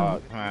the Yeah.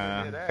 fuck,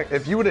 man?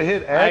 If you would have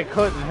hit I X,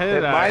 couldn't hit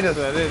it X. might have.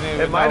 I didn't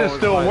even It might know have was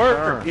still my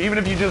worked. turn. Even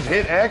if you just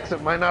hit X,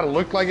 it might not have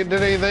looked like it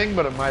did anything,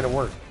 but it might have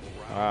worked.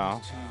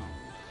 Wow.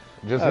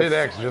 Just That's hit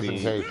X just in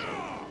speed. case.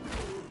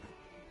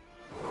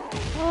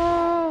 Oh,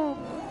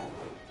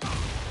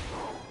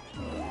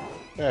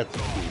 That's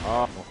cute.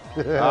 Oh.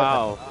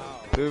 Oh.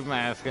 Dude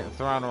man's getting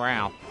thrown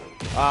around.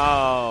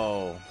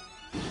 Oh.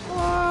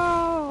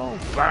 Oh.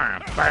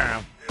 Bam,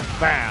 bam,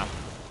 bam.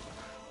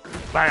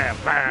 Bam,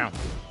 bam.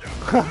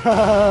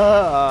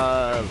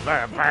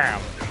 Bam,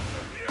 bam.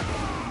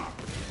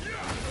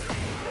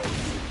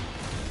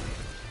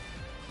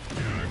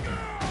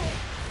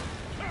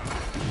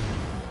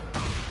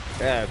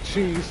 Yeah,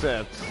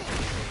 Cheez-Its.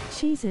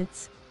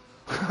 Cheez-Its.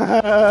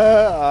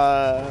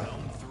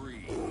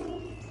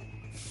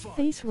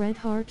 Face red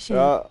heart shape.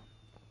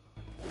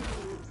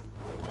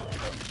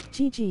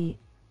 GG.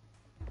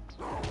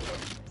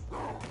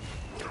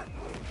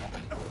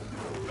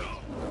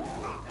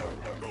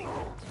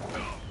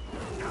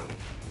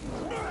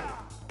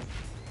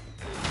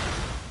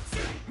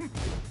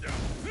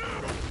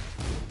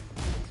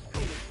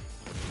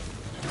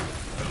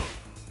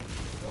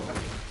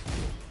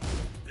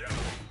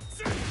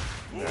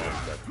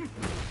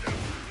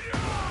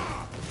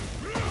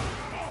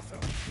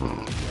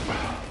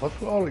 What's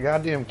with all the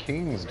goddamn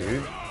kings,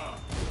 dude?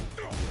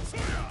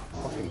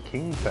 Fucking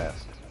king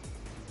fest.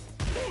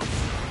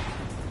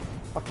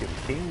 Fucking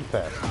king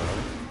fest,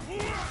 man.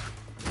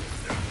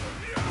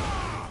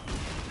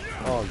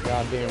 Oh,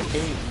 goddamn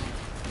king.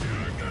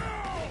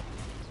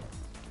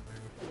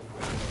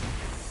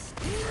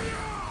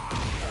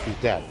 He's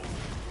dead.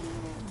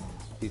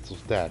 He's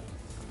just dead.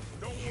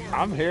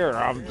 I'm here,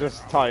 I'm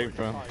just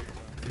typing.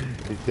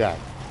 He's dead.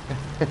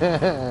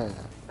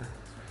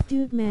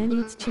 Dude man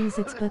eats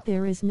Cheez-Its, but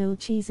there is no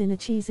cheese in a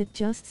Cheez-It,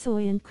 just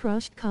soy and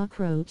crushed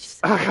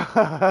cockroaches.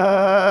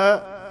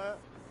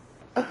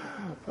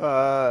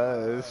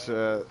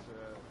 Shit.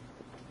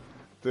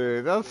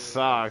 Dude, that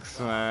sucks,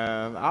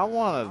 man. I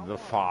wanted to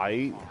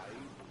fight.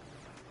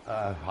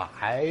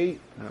 Hi.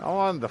 I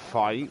wanted to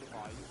fight.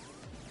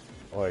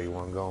 Oh, you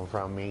want going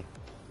from me?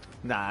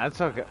 Nah, it's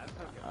okay.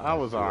 I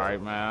was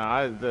alright,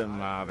 man. It didn't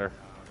matter.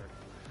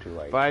 Too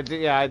late. But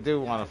I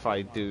do want to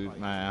fight dude,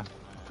 man.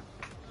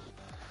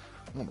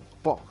 I'm gonna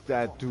fuck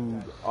that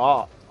dude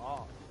up.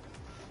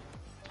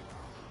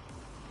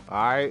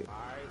 Alright.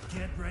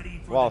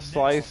 While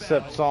Slice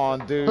sips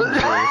on dude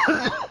juice.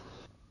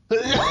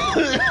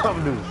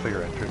 I'm doing a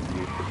cigarette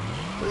tribute.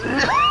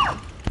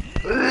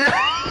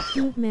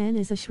 Dude man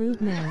is a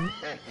shrewd man.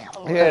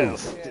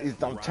 Yes,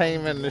 I'm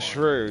taming the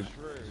shrew.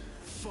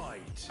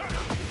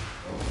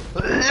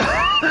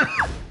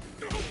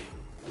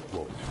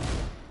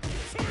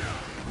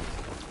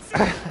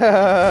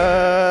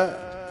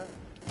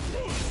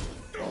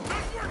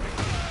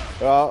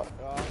 Oh.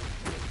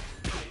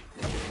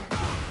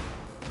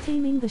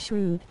 Taming the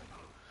shrewd.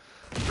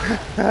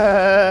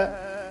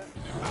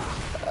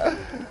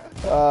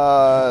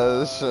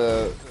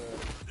 Shit.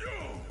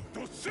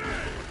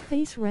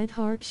 Face red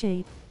heart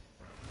shape.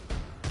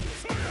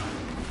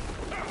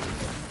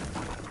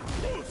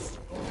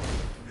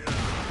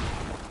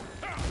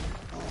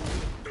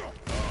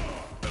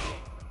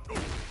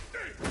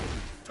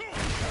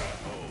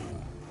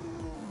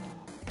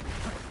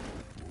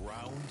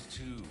 Round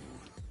 2.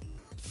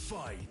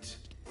 Fight.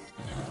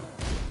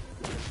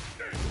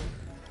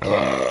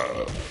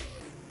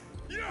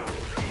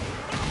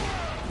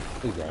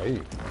 He's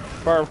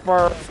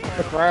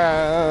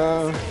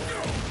right.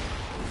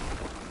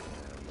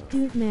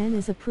 Dude man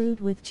is a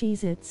prude with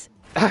Cheez-Its.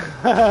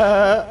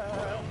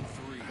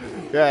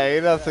 Yeah, he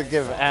doesn't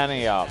give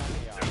any up.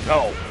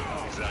 No.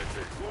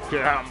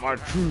 Get out of my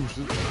truth.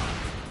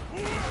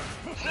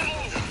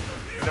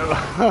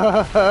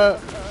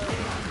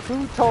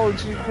 Who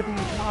told you could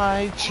eat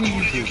my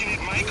cheeses?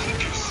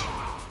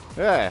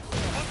 Yeah.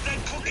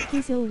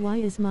 Hazel, why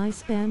is my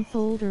spam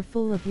folder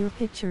full of your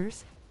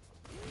pictures?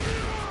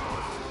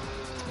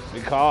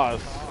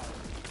 Because.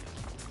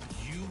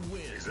 You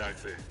win.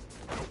 Exactly.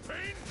 No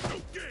pain, no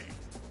gain.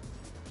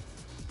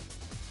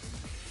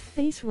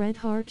 Face red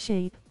heart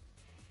shape.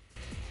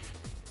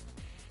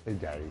 Hey,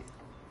 Daddy.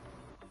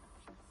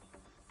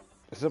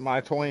 Is it my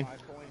toy?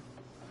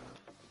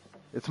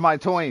 It's my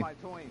toy.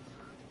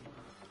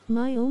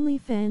 My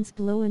OnlyFans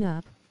blowing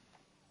up.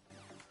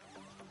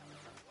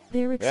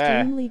 They're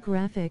extremely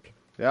graphic.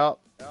 Yep.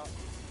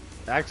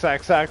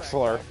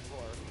 XXXler.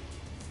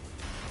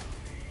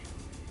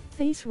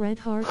 Face red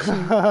heart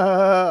shape.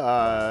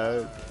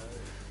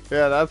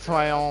 Yeah, that's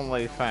my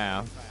only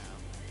fan.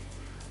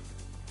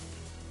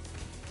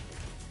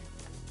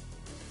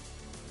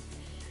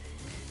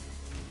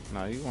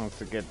 No, he wants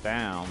to get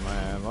down,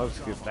 man. Let's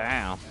get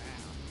down.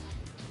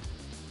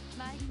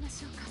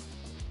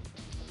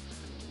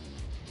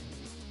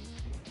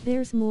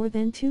 There's more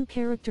than 2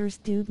 characters,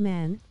 dude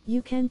man.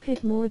 You can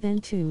pick more than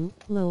 2.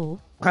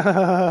 Lol.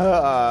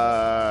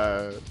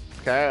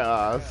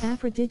 Chaos.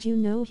 Afra, did you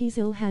know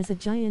Hazel has a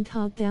giant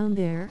hog down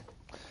there?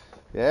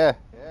 Yeah.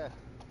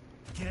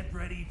 Get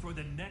ready for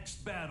the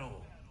next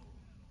battle.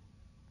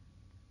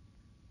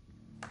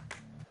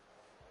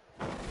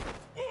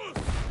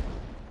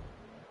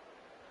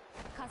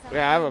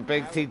 Yeah, I have a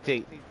big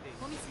TT.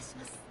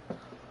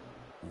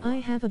 I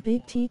have a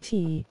big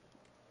TT.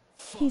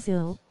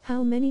 Hazel,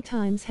 how many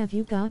times have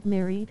you got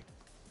married?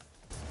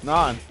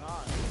 None.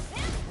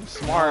 I'm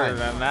smarter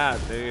than that,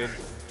 dude.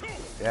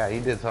 Yeah, he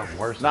did something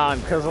worse. Nah,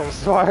 because I'm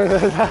smarter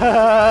than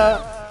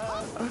that.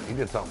 He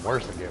did something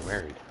worse than get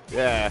married.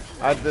 Yeah,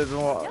 I did a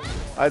worse.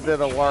 I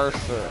did a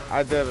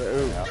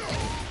oops.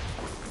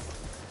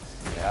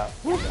 Yeah.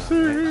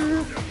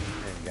 Whoopsie.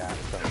 And got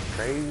some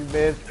crazy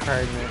bitch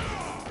pregnant.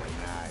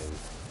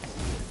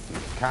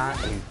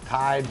 He's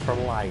tied for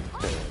life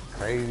to a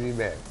crazy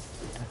bitch.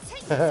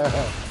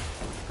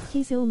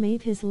 He's ill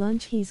made his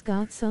lunch. He's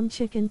got some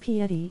chicken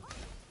piety.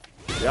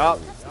 Yup.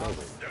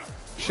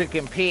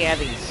 Chicken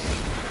patties.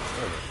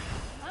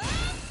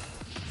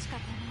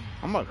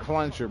 I'm gonna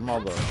cleanse your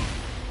mother.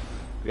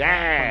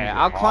 Yeah,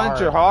 I'll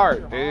cleanse your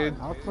heart, dude.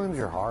 I'll cleanse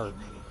your heart.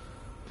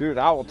 Dude,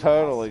 I will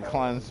totally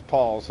cleanse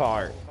Paul's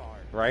heart.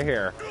 Right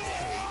here.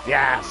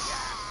 Yes!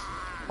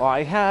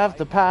 I have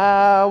the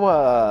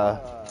power.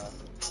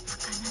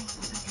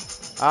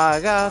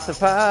 I got the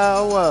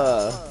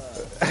power.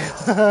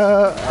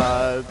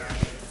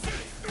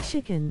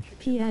 Chicken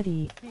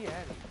piety.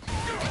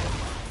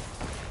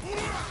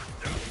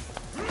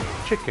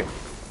 Chicken.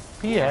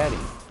 Piatti.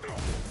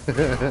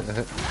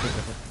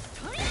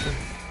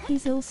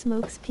 Hazel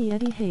smokes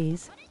piety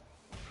haze.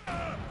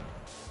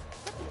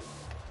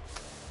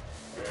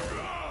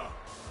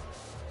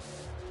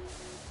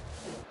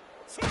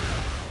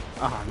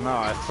 Oh no,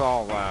 I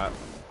saw that.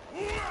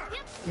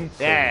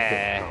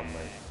 Yeah.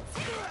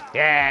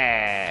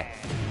 Yeah.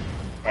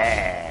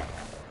 Yeah.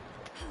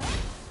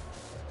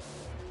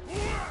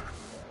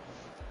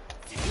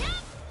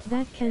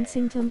 That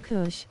Kensington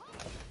Kush.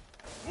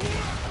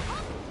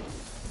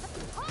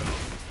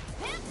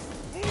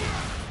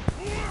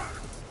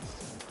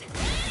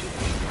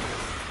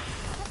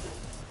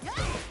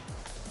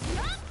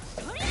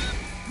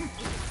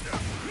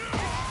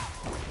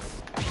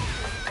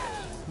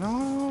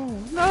 No,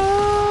 no.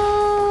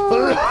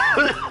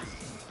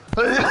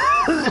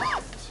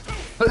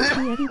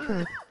 Piety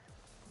perk.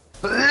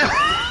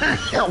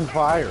 On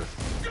fire.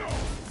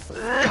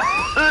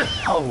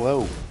 Oh,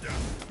 whoa.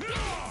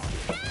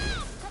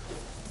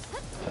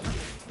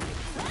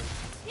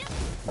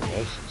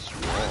 This is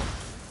wrong.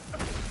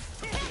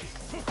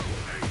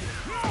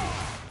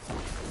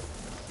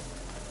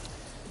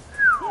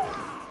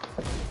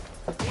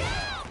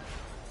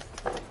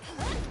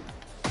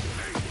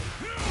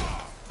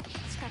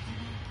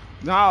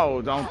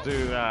 No, don't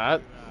do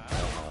that.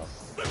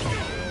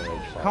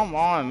 Come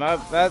on,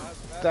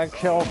 that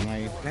killed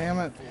me. Damn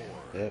it.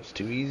 Yeah, it's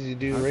too easy to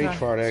do rage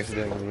fart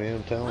accidentally, man.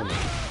 I'm telling you.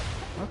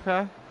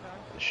 Okay.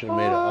 Should have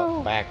made an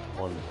up back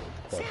 1+2.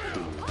 It would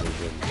have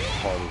been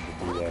harder to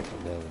do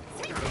accidentally.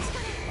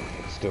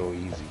 It's still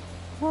easy.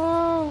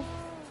 Whoa.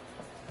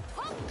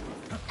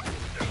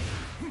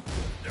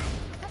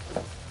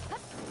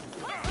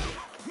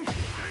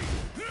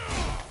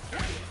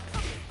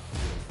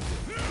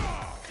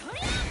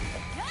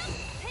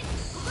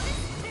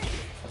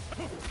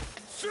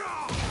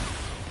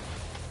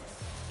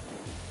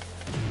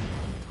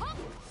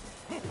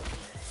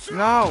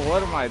 No,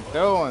 what am I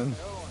doing?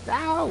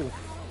 No!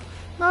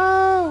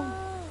 No!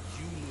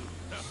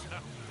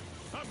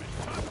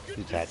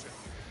 You tack.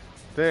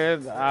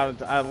 Dude, I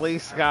at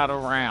least got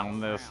around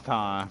this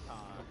time.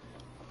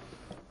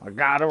 I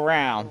got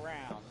around.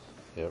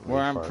 Yep,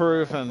 We're rage fart.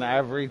 improving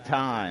every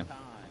time.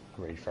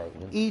 Rage fart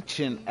win. Each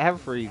and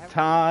every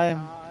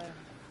time.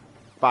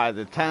 By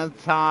the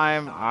 10th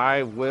time,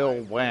 I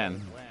will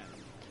win.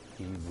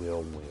 He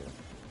will win.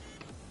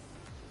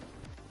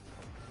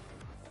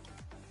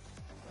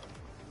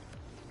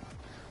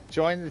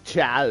 Join the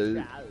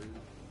chat.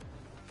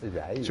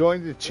 Right.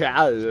 Join the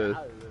chat.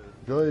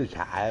 Join the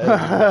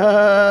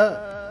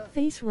chat.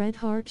 Face red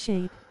heart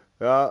shape.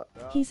 Yeah,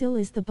 Hazel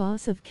is the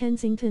boss of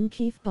Kensington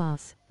Keefe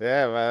boss.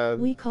 yeah, man.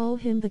 We call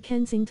him the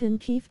Kensington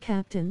Keefe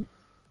captain.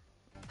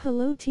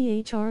 Hello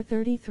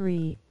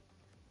THR33.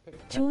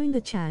 Join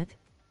the chat.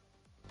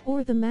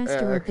 Or the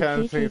master of the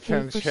Kensington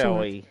KKK for short.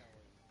 Chili.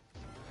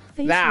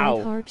 Face Now.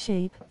 red heart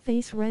shape.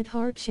 Face red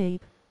heart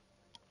shape.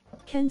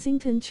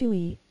 Kensington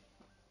Chewy.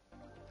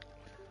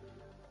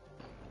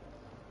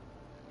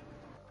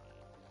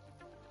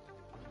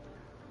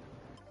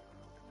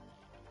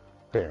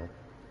 Fair.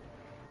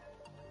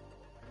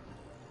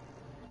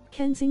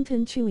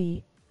 Kensington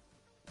Chewy.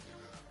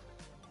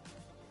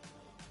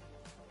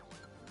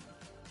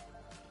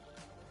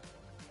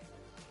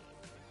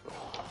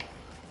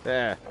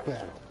 Yeah.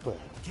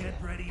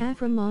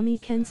 Afra Mommy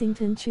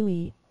Kensington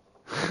Chewy.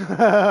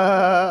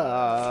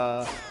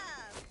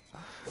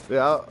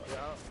 Yeah.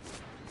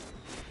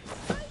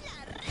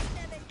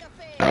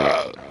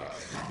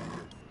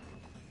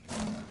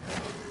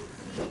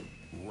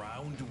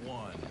 Round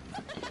one.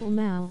 Well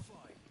now.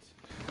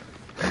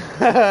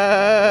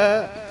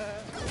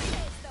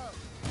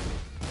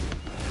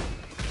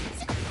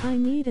 I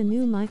need a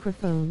new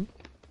microphone.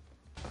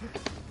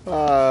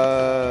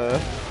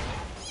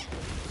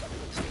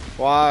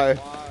 Why?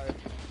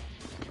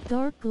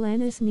 Dark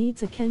Glennis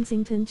needs a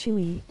Kensington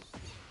Chewy.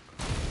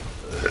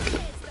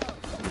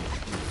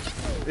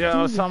 You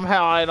know,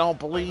 somehow I don't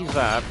believe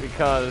that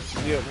because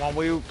when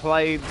we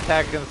played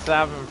Tekken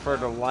 7 for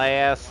the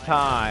last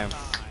time,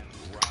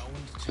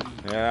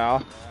 You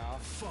know?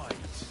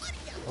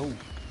 Oh.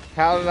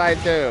 How did I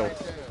do?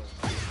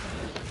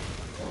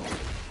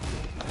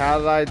 How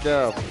did I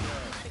do?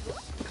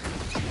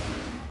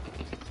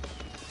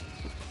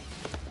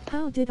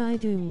 How did I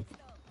do?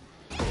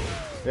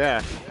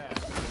 Yeah.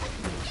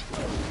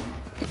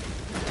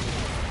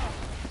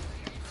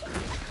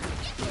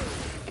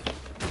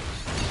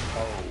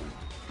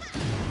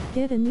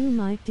 Get a new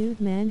mic,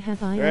 dude, man.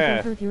 Have I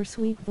ever heard your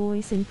sweet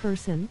voice in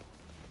person?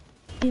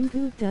 In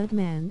good dud,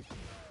 man.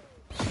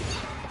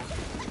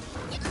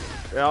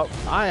 Yep,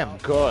 I am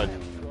good.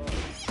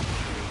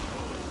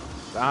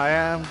 I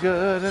am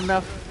good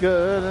enough,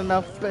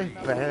 baby.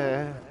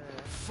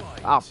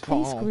 I'll Face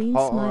pump green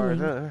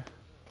harder.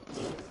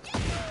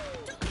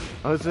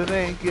 Cause it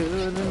ain't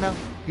good enough,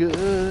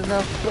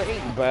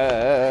 baby.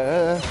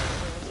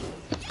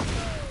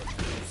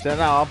 Then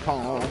I'll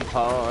pump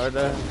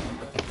harder.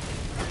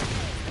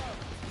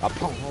 I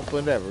pump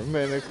in every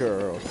minute,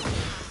 girl.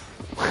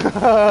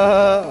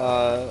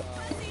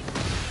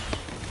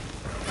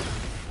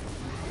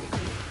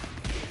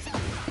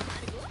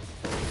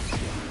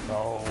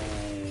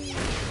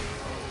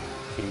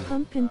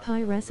 Pumpkin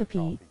pie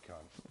recipe.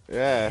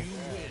 Yeah.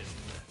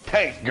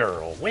 Tank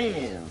girl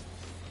win.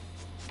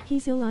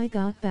 He's ill. I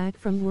got back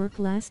from work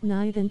last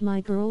night and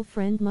my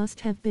girlfriend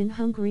must have been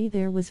hungry.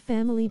 There was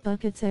family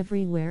buckets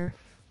everywhere.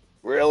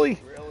 Really?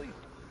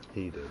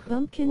 He did.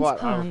 Bumpkins What?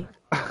 pie.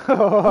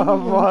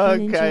 What?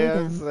 Anyone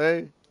can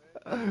enjoy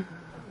them.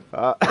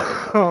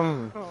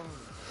 KFC?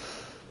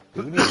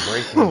 We need to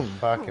break these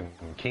fucking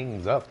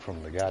kings up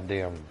from the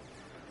goddamn.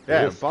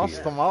 Yeah, list bust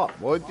here. them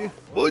up, would you?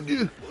 Would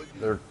you?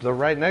 They're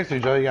right next to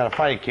each other. You gotta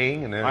fight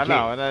king and then I king.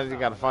 know, and then you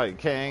gotta fight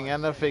king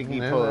and the figgy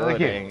And then another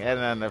king. pudding, and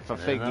then if a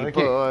And another figgy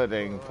king.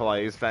 pudding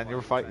plays, then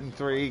you're fighting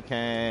 3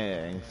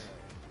 kings.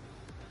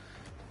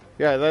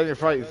 Yeah, then you're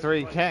fighting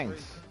 3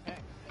 kings.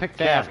 Pick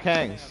Half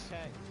Cam. kings.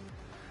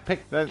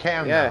 Pick Then,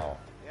 Cam yeah. now.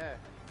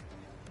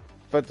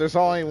 But there's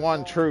only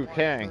one true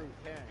king.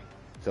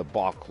 The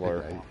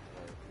buckler. Right.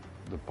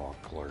 The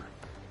buckler.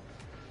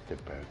 The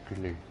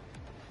buckler.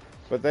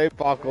 But they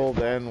buckled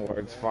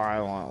inwards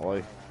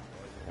violently.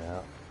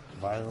 Yeah.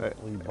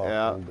 Violently Yeah,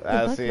 buckled.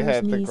 as he Buckler's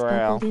hit the knees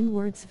ground. buckled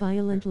inwards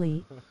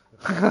violently.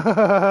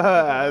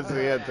 As he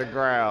hit the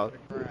ground.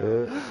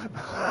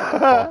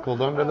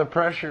 Buckled under the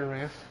pressure,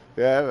 man.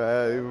 Yeah,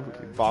 man,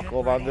 he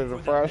buckled under the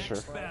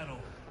pressure.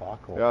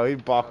 Buckled. Yo, he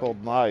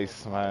buckled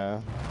nice,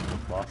 man.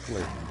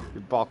 Buckled. He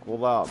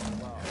buckled up.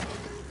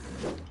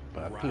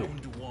 Buckled.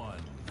 Round 1.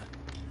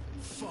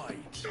 Fight.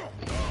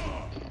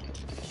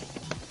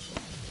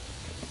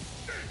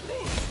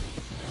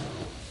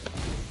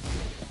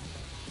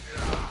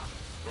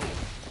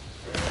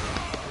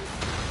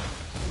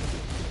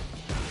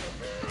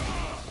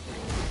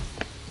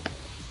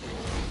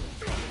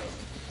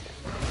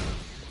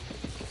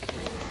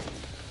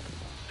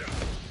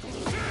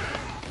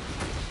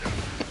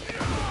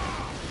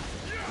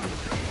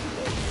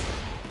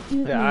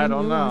 Dude, Yeah, man, I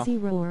don't will know.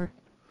 Aussie roar.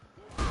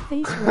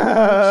 Face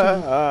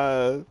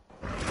red.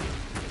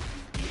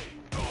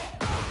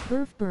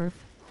 Burf burf.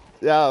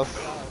 Yes.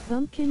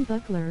 Bumpkin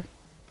buckler.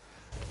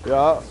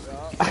 Yeah.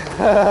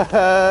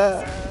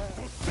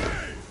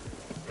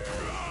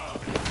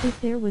 If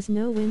there was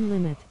no win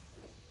limit,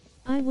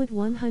 I would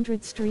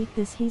 100 streak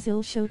this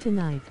Hezel show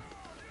tonight.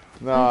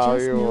 I No,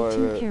 just you know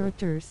 2 wouldn't.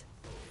 characters.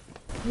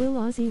 Will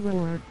Aussie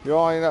roar. You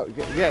only know,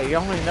 yeah, you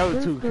only know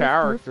Burf, 2 burf,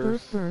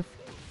 characters. Burf, burf, burf.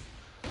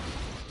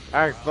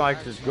 Act like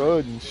you're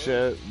good and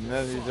shit, and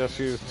then you just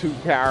use 2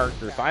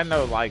 characters. I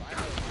know, like,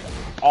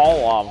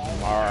 all of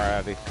them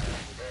already.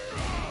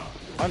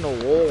 I know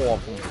all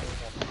of them.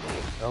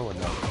 Oh,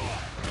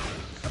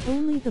 no.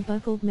 Only the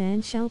buckled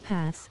man shall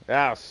pass.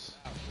 Yes.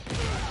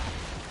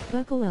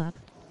 Buckle up.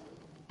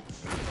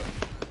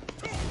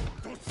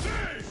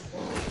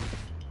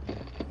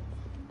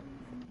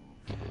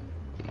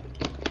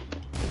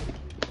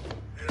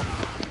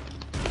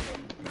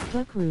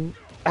 Buckaroo.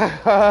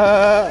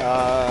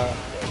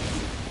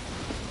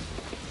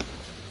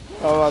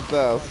 How about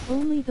this?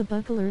 Only the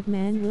bucklered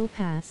man will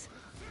pass.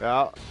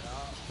 Yeah.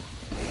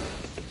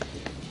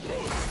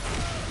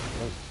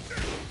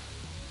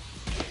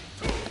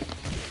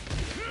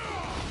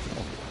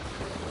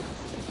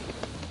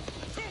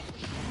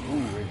 Ooh,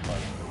 rage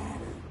fight.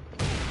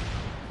 I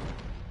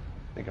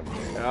think I'm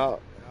dead. Yeah.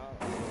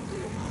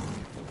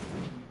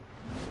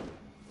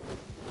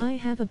 I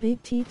have a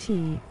big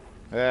TT.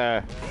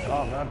 Yeah. Oh,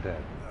 I'm not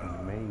dead.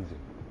 Amazing.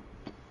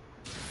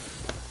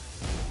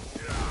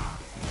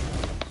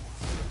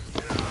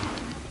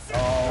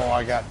 Oh,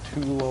 I got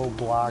 2 low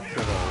blocks in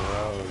a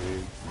row,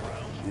 dude.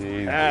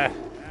 Jesus. Yeah.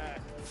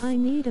 I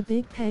need a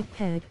big peg.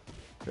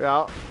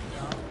 Yeah.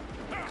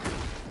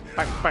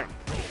 Bang, bang.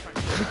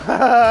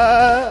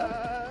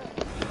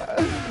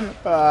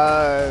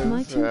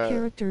 My 2 shit.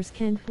 characters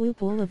can't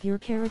whoop all of your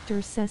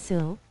characters,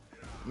 Cecil.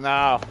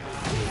 No, I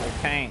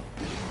can't.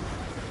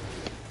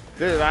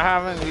 Dude, I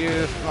haven't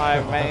used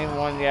my main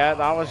one yet.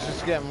 I was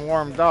just getting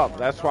warmed up.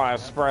 That's why I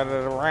spread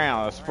it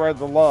around. I spread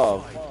the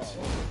love.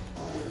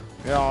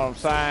 You know what I'm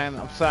saying?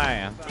 I'm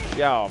saying.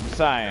 Yo, I'm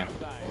saying.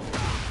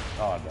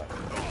 Oh,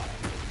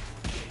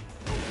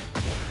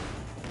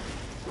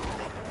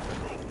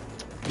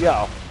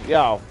 no.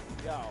 Yo.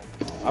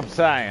 I'm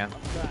saying.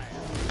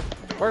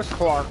 Where's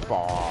Clark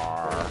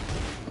Bar?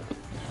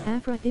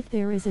 Afra, if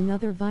there is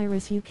another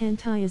virus you can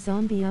tie a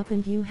zombie up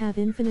and you have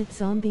infinite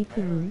zombie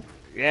poo.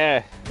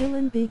 Yeah.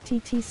 Dylan Big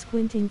TT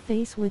squinting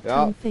face with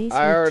tongue face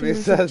I with already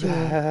tears said of joy.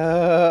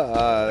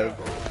 that.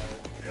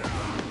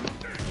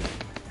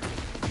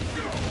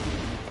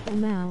 Oh,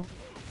 now.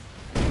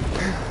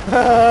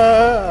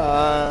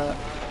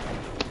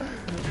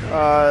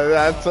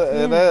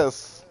 It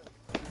is.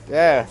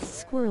 Yeah.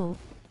 Squirrel.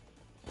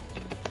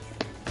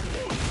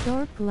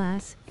 Dark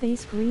glass,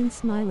 face green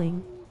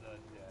smiling.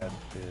 That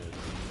is.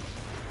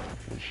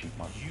 Sheep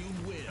monkey.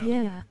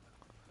 Yeah.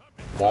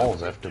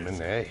 Balls left him in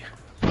the A.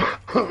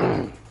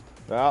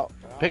 Well,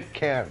 Pick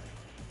Ken.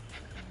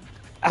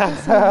 Also,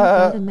 you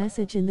got a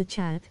message in the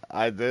chat.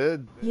 I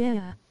did.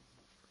 Yeah.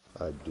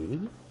 I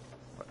did?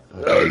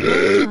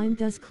 What time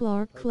does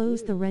Clark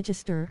close the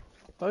register?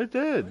 I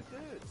did.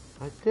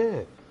 I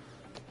did.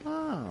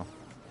 Oh.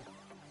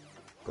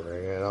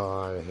 Bring it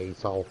on,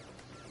 Hazel.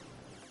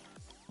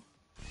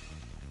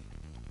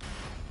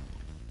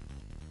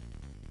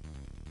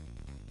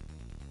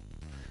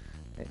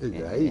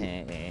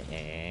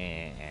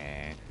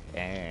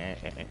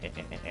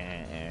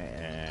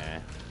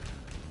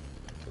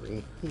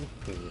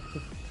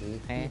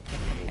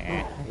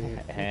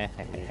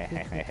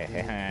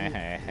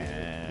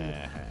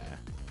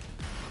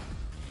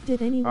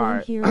 Did anyone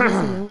Alright. hear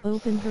Lucille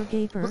open her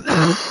gaper?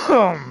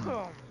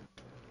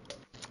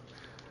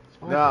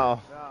 No.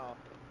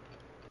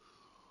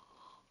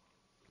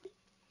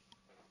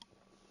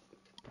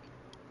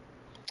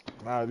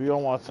 No, you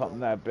don't want something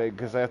that big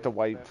because they have to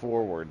wipe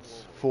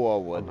forwards.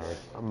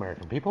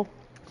 American people?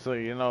 So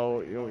you know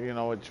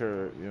what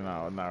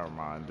never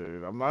mind,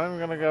 dude. I'm not even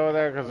gonna go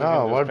there because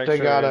No, what what they they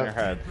got in your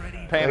head.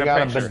 Paint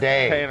got a picture.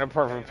 bidet. Paint a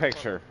perfect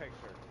picture.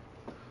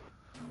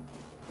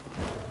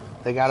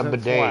 They got a Since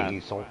bidet, when?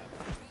 Hazel.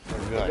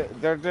 They're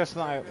good. They're just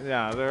not.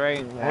 Yeah, there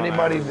ain't one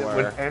Anybody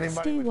everywhere.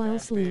 Stay while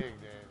asleep.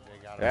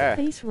 Yeah.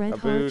 Face red A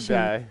boo heart shape.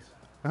 day.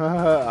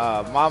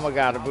 Mama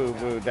got a boo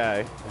boo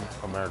day.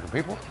 American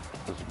people?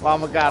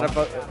 Mama got a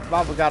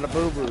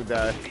boo boo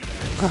day.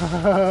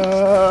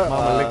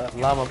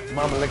 Mama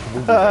lick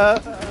boo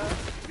boo.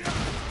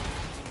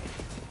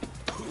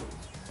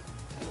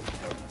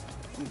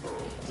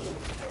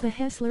 The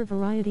Hessler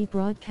Variety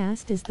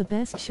broadcast is the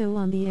best show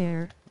on the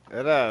air.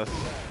 It is.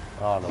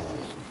 Oh, no.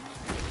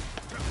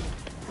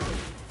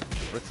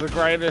 It's the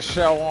greatest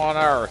show on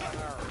earth.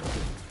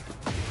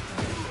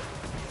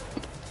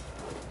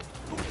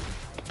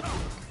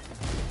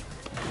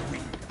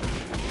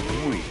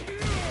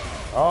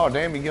 Oh,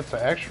 damn, he gets an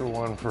extra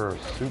one for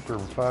super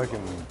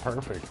fucking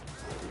perfect.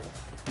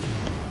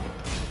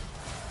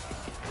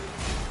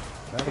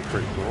 That was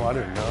pretty cool. I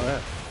didn't know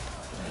that.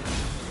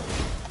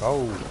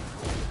 Oh.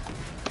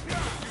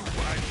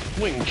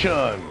 Wing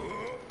Chun.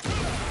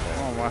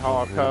 Oh, my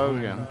Hulk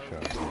Hogan.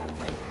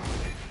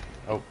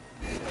 Oh.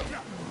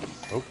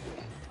 Oh.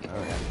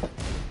 Okay.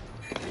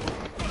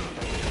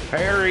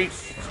 Parry.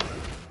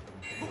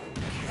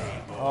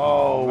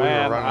 Oh,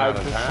 Man, we I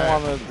just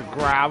wanted to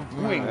grab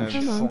him and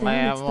Come on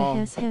slam down,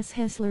 it's him. the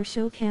Hessler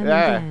show. Count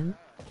Yeah. them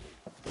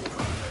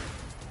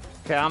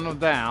Count him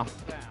down.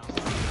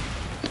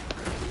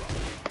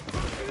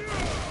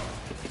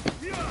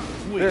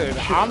 Dude,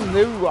 I'm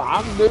new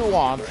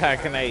on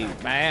Tekken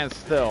 8, man,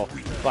 still.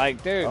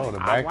 Like, dude,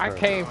 I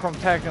came from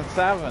Tekken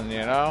 7, you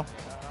know?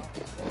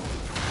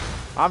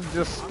 I'm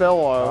just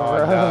still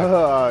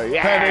a...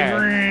 yeah.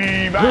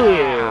 Pedigree!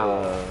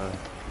 Bow.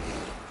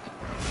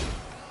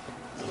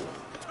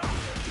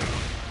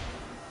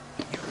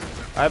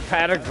 I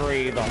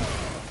pedigreed him.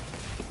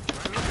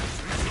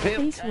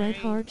 Face red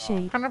heart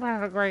shape.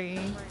 Pedigree.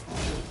 Face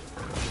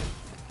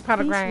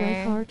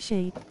red heart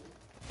shape.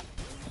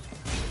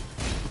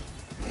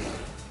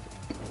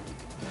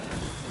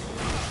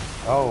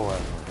 Oh, I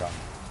forgot.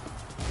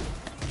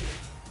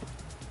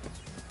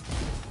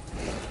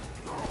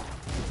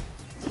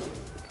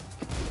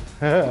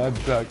 I'm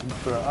ducking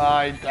through.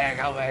 Oh, he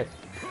tackled me.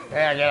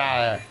 Yeah, get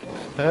out of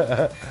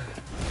there.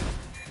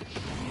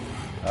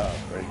 Oh,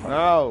 pretty funny.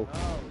 No.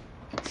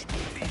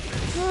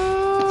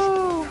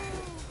 Oh,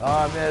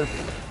 I missed.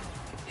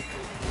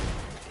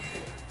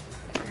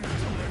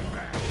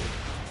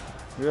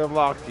 You're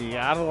lucky.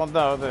 I don't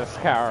know this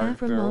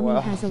character Afra-Mommy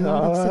well. has a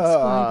lot of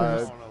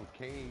subscribers.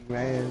 Okay,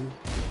 man.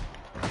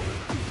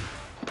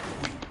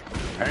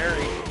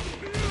 Parry.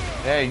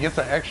 Yeah, he gets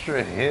an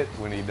extra hit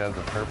when he does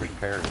a perfect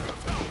parry.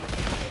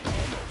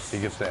 He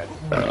gets that.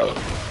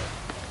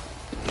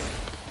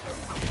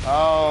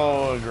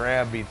 Oh,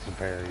 grab beats the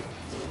parry.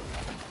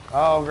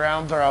 Oh,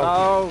 ground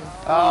throw.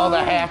 Oh, the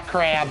half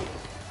crab.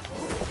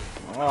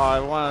 Oh, I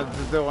wanted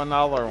to do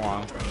another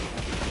one.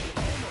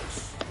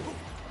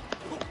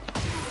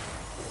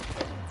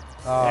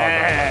 Oh,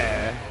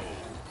 Yeah.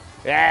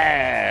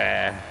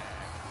 Yeah.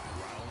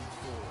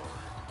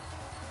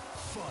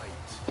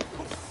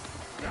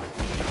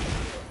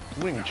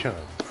 Wing Chun.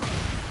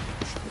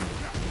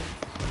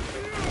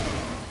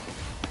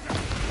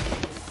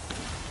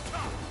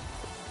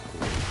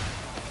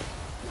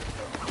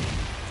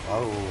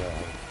 Oh.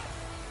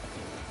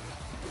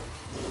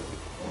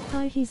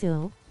 Hi, he's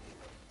ill.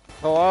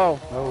 Hello.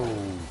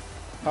 Oh.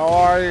 How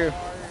are you?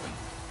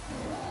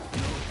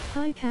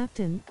 Hi,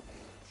 Captain.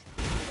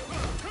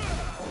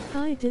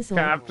 Hi, Dizzle.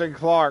 Captain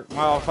Clark,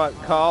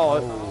 motherfucker, call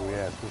it. Oh,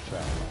 yeah, switch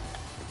that.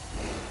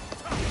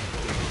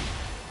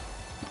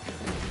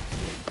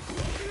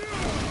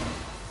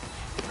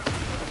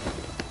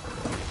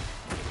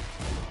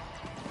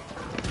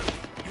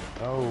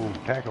 Oh,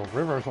 tackle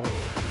reversal.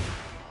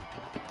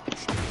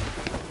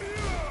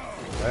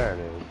 There it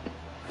is.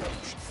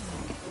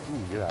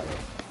 Ooh, get out of it.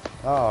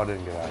 Oh,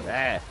 didn't get out of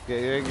it. You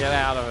didn't get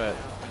out of it.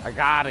 I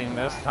got him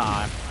this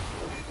time.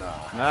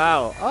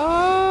 No.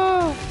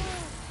 Oh!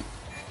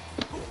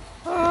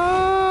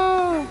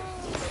 Oh!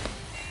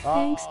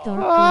 Thanks, Dark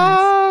Glass.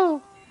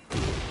 Oh!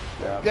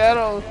 Yeah. Get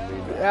him!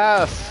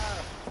 Yes!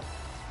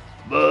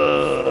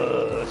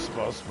 Buzz,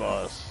 buzz,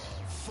 buzz.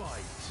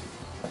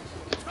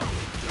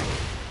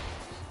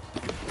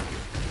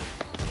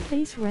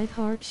 Face red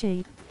heart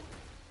shape.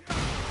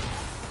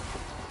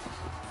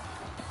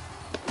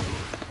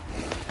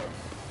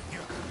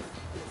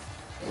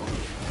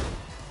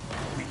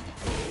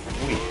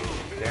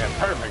 Yeah,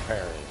 perfect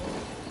parry.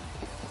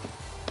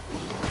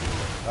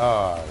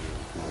 Oh,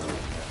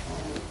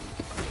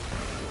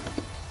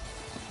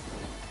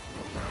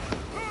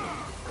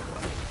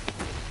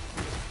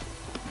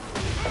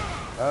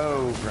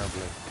 oh, grumpy.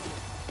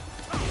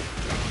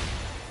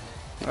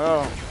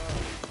 Oh.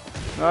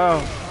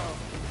 Oh.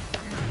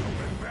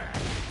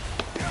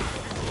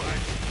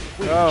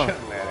 Oh.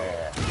 Chutting that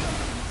ass.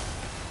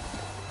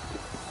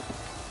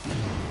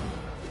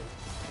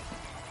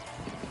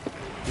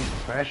 He can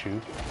smash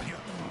you.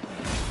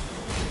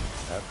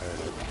 That there it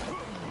is.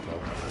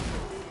 Nope.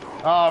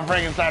 Oh,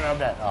 Frankenstein on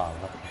that. Oh,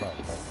 no.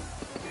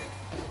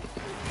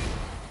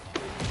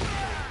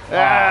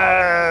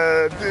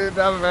 Ah, dude,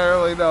 I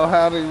barely know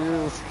how to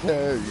use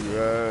King,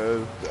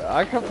 man.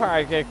 I could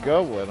probably get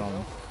good with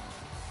him.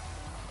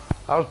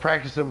 I was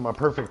practicing my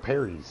perfect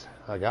parries.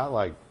 I got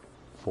like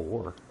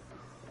 4.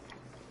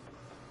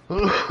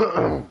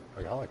 I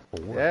got like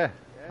 4. Yeah,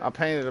 I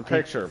painted a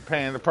picture,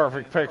 painted the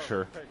perfect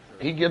picture.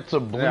 He gets a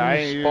blue Yeah, I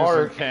ain't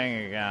spark. using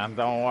King again.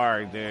 Don't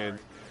worry, dude.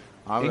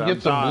 He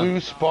gets a blue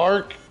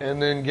spark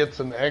and then gets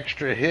an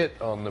extra hit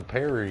on the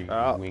parry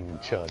Wing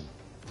Chun.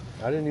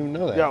 I didn't even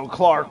know that. Yo,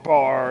 Clark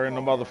Bar in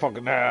the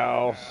motherfucking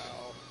house.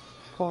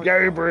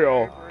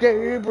 Gabriel,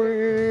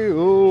 baby.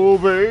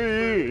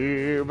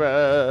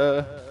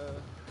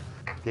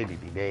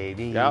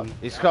 Baby. Yep,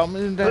 he's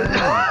coming down.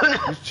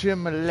 He's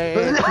chimney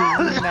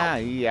tonight.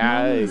 Money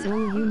is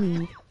all you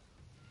need.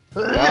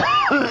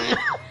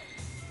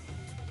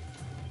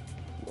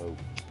 Whoa.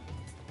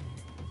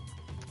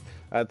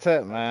 That's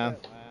it, man.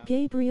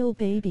 Gabriel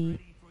baby.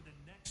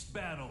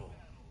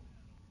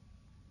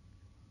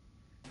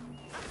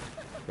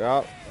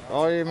 Yep,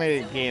 all you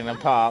need, Geen and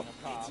Pop.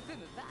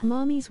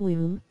 Mommy's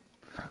womb.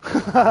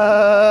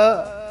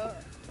 That's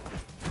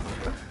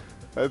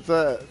it.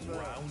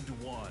 Round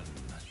 1.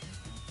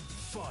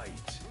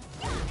 Fight.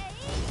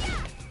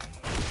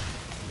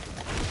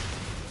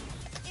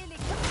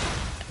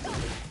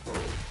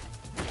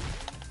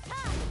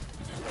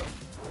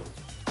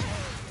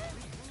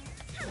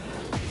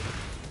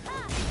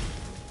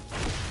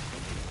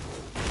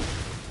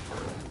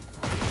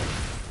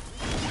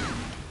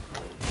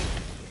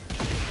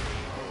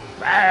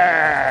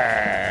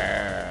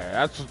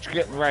 That's what you're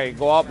getting ready to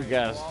go up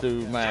against,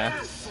 dude, man.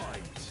 Yes!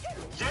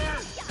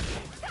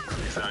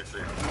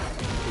 Exactly.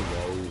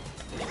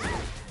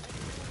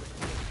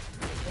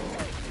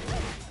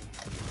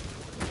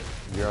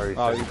 You already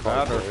Oh, said you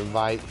call better. for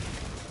invite.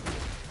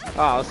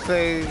 Oh,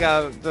 see, you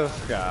got this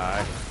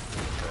guy.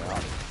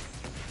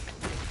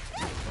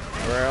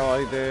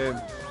 Really,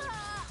 dude?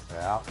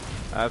 Yeah.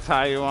 That's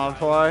how you want to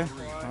play?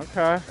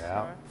 Okay.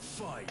 Yeah.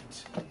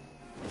 Fight.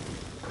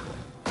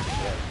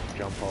 Yeah.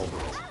 Jump over.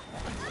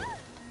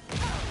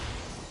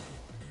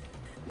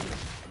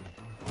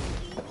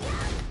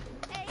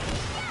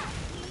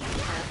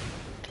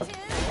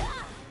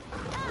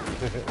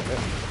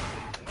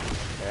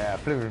 Yeah,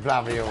 flippy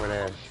floppy over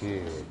that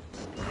shit.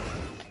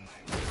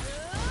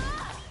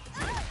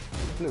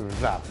 Flippy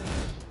floppy.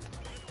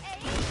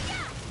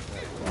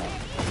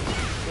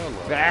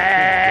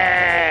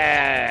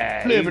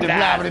 Flippity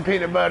floppity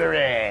peanut butter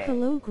ass.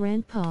 Hello,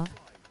 Grandpa.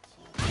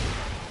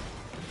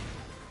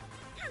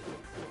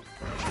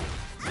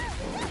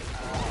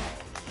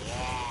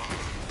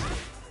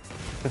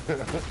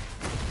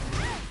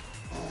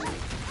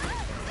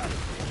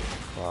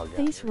 Oh, God.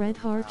 Face red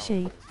heart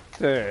shape.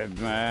 Dude,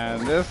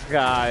 man, this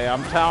guy,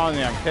 I'm telling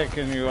you, I'm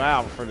kicking you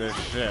out for this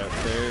shit,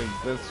 dude.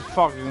 This is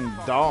fucking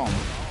dumb.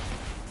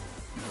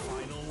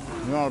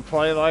 You wanna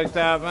play like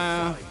that,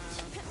 man?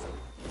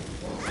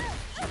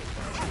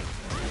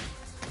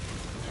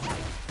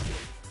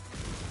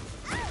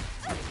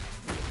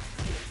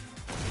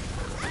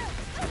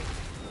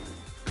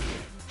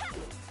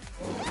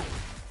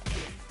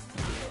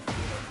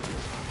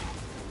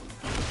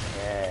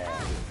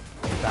 Yeah.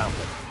 Down.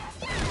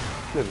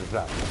 Flippity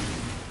floppy.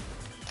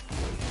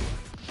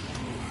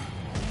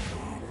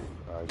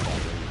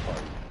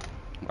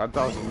 That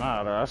doesn't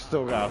matter. I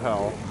still got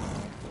health.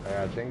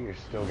 Yeah, I think you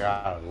still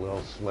got a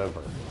little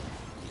sliver.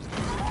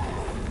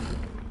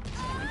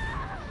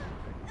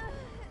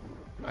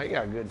 I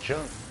got a good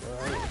chunk.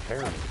 Well,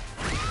 terrible.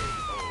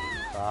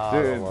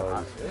 Dude,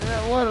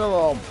 yeah, what a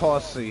little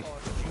pussy.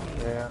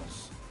 Yeah.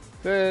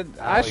 Dude,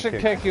 I should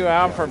kick you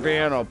out for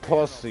being a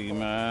pussy,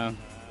 man.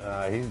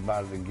 He's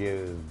about to get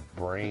his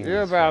brain.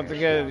 You're about to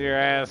get your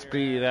ass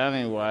beat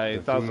anyway.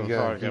 It doesn't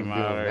fucking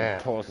matter,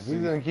 pussy. If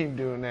he's gonna keep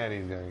doing that,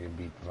 he's gonna get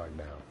beat the fuck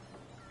down.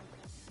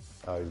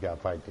 Oh, he's gotta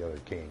fight the other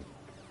king.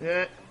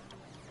 Yeah.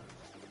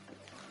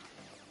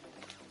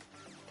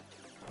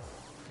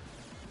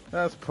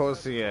 That's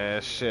pussy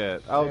ass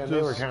shit. I'll Yeah, just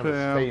they were kind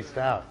of spaced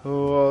out.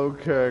 Oh,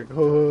 okay.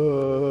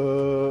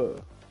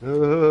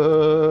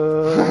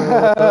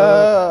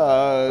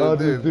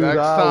 Dude, next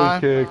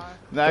time, dude,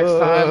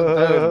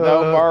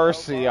 no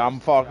mercy. I'm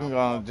fucking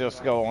gonna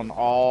just go on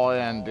all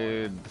in,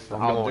 dude.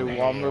 I'll do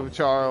one move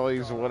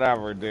Charlie's,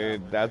 whatever,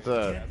 dude. That's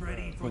it.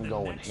 I'm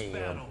going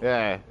ham.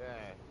 Yeah.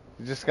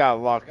 You just got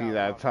lucky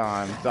that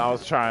time. I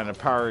was trying to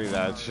parry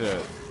that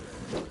shit.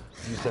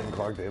 You sent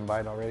Clark the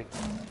invite already?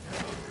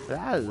 No.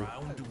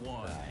 Round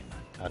one.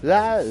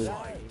 No.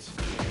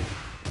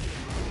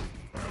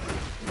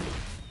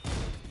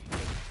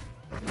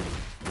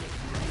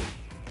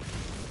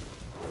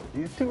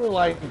 These two are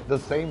like the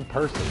same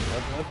person.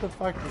 What the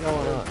fuck is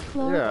going on?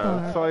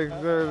 Yeah, it's like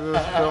they're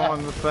just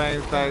doing the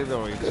same thing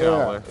to each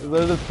other.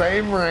 They're the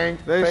same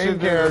rank, They same should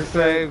do the character,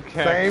 same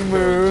character same to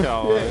move. each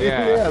other,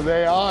 yeah. Yeah,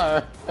 they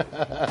are.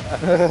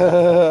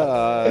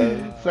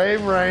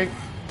 Same rank,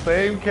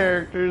 same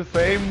characters,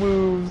 same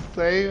moves,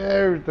 same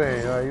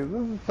everything. Like,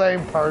 this is the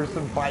same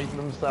person fighting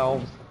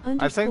themselves.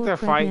 I think they're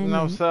fighting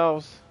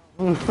themselves.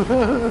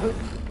 Because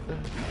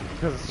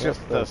it's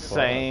just the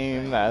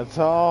same, that's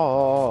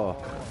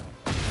all.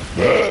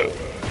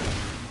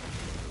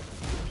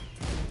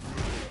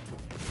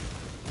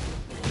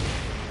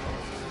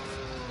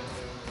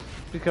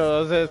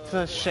 Because it's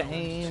a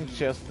shame,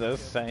 just the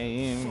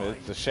same.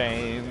 It's a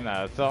shame,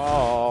 that's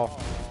all.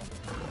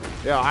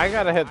 Yeah, I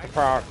gotta hit the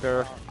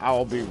proctor. I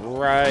will be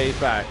right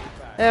back.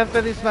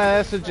 After these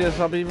messages,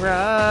 I'll be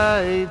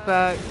right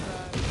back.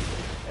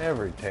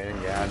 Every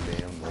 10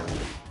 goddamn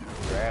minutes.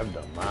 Grab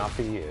the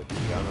moppy, it's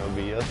gonna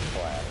be a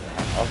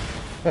splatterhouse.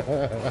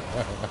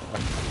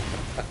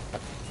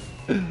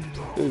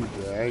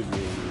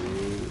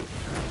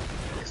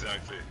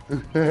 Exactly.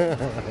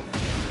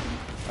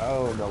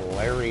 Oh, the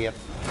lariat.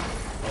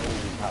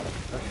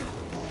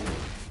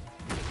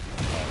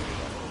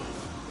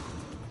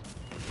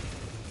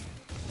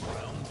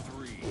 Round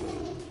three.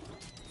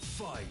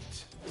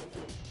 Fight.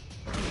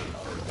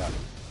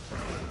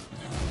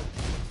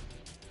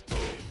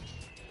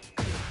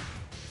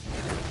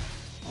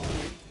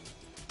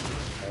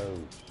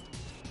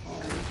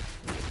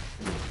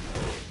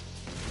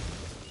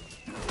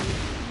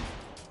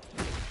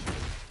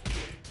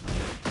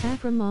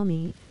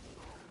 Acrimami.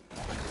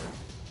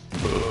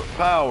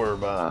 Power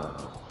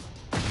bomb.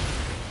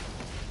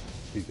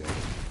 He's dead.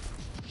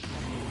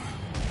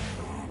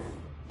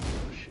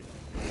 Oh, shit.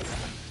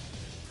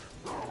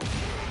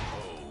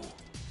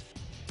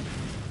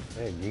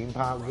 Hey, Game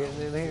Pop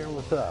getting in here?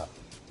 What's up?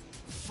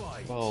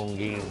 Fight. Come on,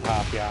 Game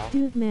Pop, y'all.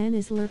 Dude man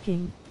is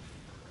lurking.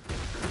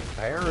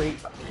 Harry.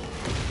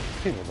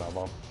 Give me my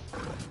mom.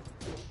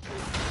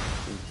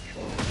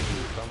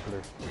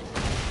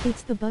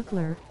 It's the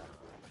buckler.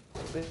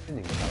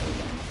 Spinning power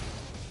bomb.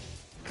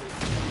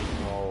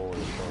 Oh,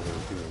 it's over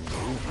doing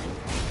movie.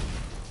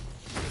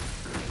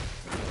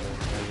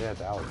 Imagine that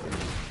to allocate.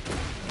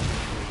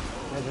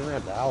 Imagine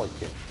that to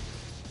allocate.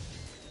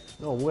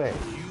 No way.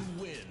 You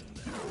win.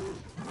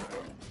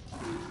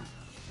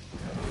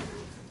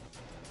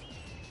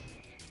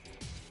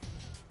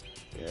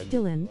 Yeah,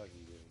 Dylan.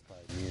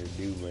 me or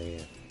do,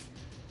 man.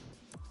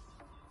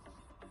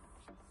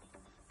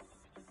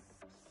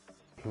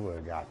 He would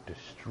have got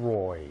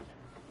destroyed.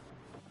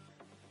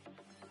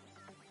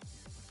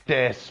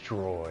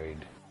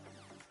 Destroyed.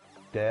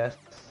 Death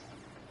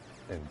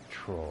and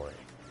Troy.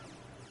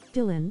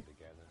 Dylan.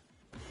 Together,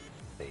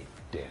 they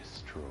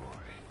destroy.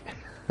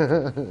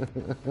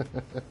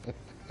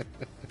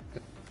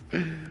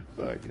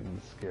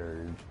 Fucking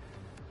scared.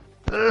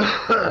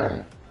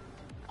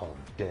 On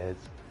Des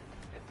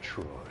and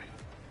Troy.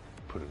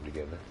 Put them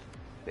together,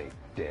 they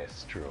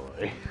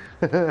destroy.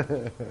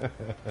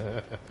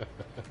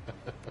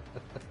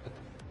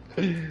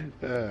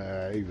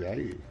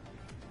 Exactly.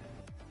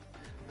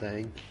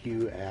 Thank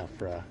you,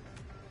 Afra.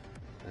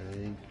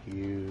 Thank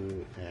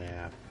you,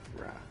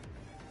 Afra.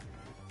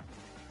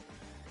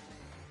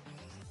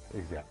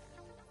 Exactly.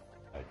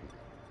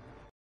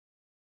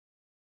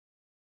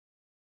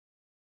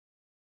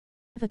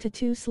 The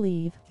tattoo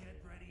sleeve.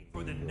 Get ready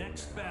for the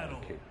next battle.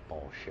 Okay,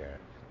 bullshit.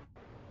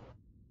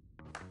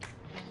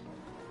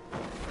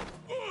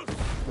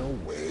 No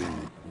way.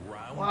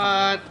 Round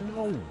What?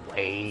 No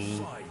way.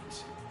 fight.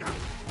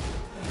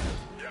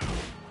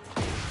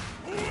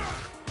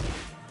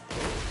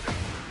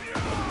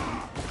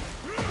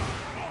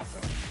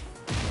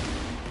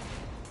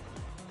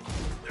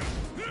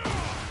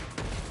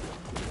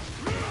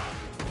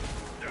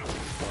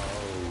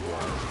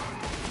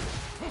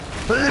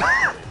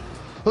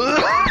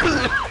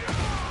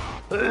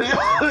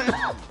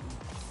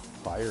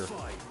 Fire.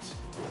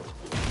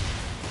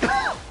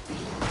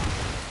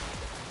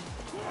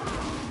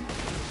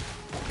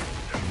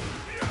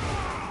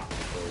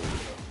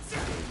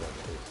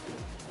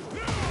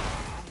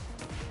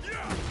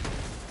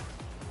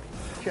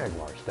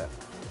 Jaguar step.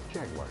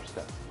 Jaguar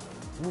step.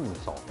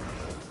 Moonsault.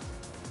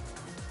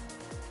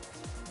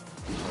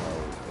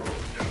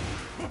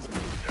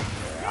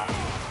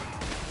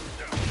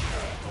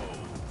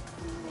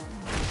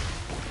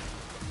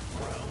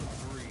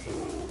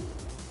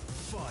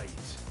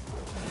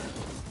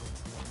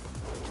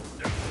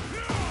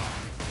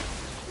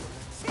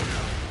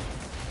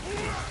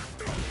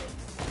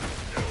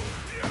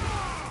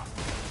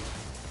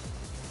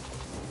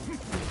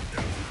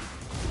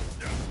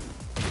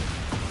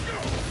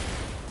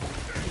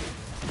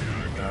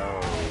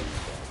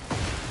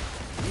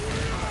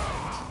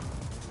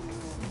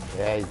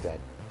 Yeah, he's dead.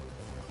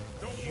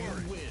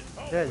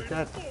 Yeah, he's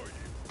dead.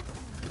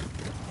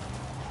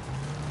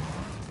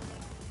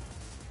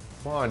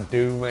 Come on,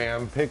 dude,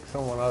 man. Pick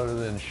someone other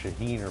than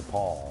Shaheen or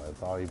Paul.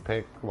 That's all you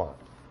pick. Come on.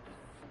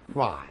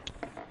 Come on.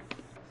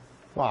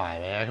 Come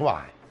on, man. Come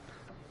on.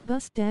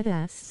 Bust dead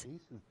ass.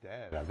 He's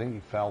dead. I think he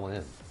fell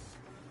in.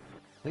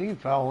 I think he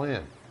fell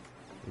in.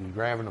 He's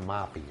grabbing a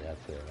moppy.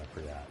 That's it. I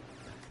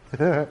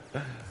forgot.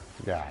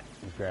 Forgot.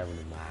 He's grabbing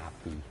a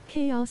moppy.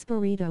 Chaos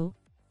burrito.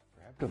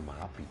 Grabbed a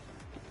moppy.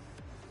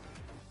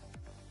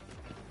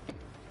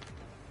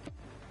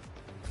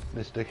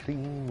 Mr.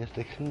 Clean,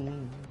 Mr.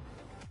 Clean.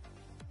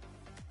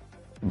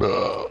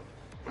 Buh.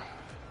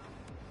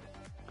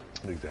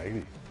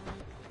 Exactly.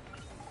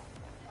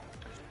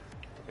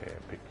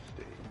 Epic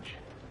stage.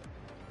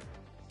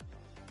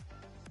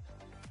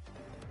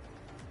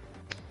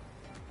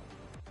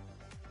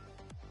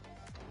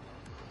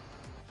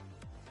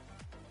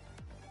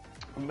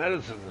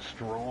 Medicine is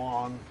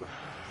strong.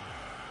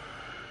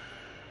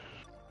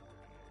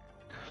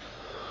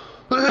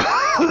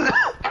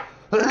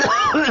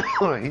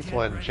 He's the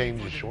one who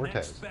changed his short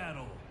head.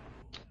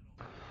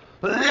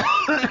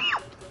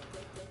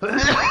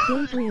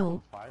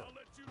 Gabriel.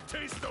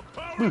 Taste the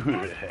power of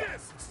my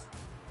fists.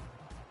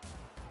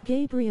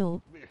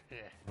 Gabriel.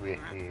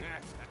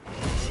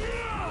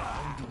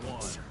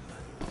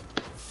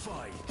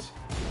 Fight.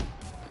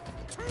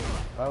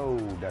 Oh,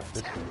 that's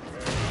this one.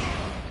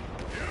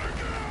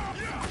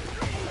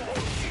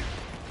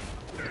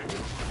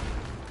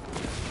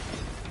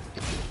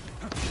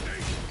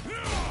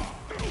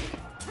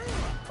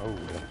 Oh,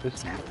 that's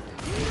this one.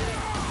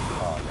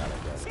 Oh, I got it.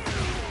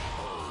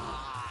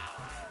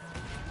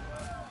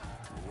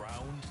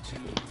 Round 2.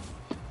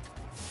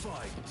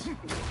 Fight.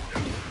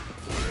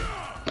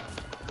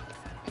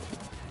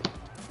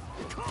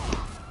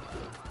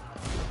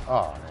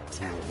 Oh,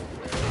 man.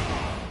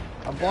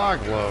 I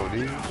blocked low,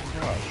 dude.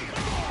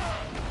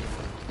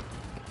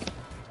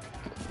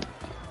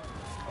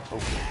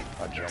 Oh,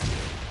 I jumped.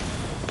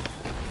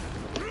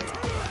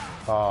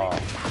 Oh.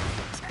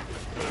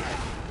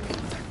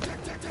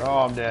 Oh,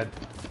 I'm dead.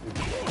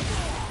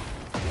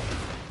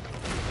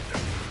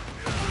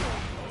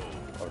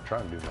 I'm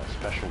trying to do my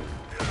special.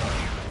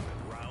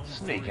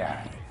 Snake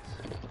eyes.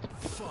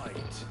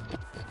 Fight.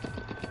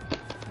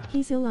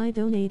 He's ill. I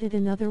donated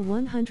another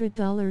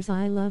 $100.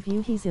 I love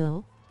you. He's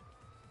ill.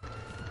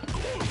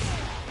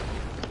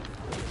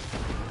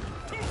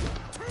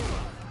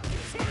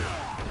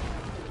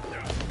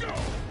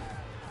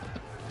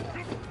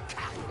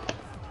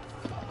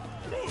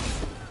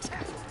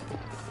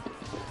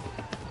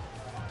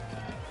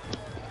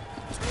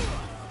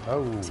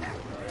 Oh.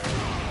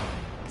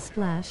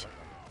 Splash.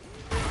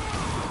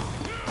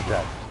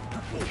 Dead.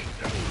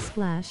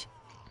 Splash.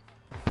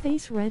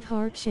 Face red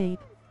heart shape.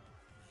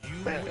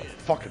 Man, I'm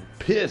fucking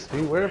pissed,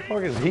 dude. Where the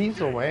fuck is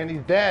Hazel, man?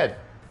 He's dead.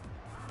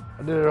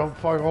 I did a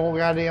fucking whole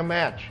goddamn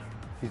match.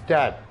 He's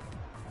dead.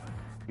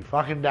 He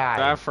fucking died.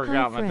 I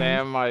forgot my friend.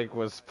 damn mic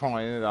was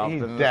pointed up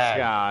He's in the dead.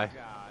 sky.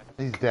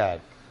 He's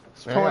dead.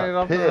 It's Man, I pointed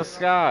got up in the pissed.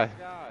 sky.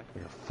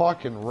 Like a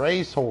fucking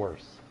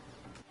racehorse.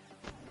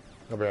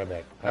 I'll be right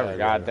back. Every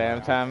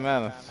goddamn 10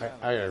 minutes.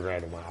 I gotta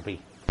grab a moppy.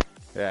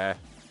 Yeah,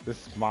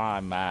 this is my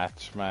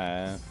match,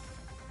 man.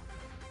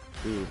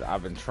 Dude,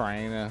 I've been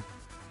training.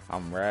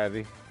 I'm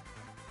ready.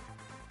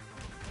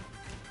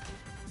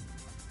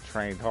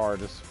 Trained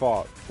hard as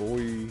fuck,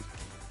 boy.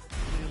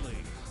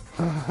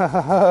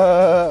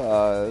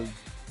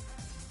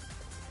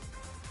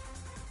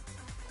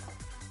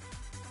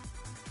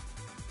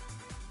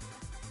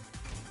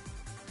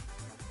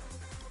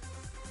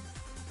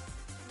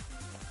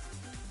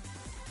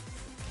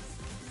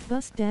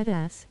 Bust dead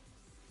ass.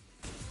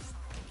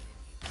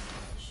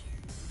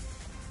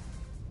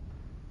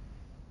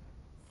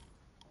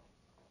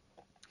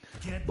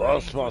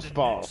 Boss, boss,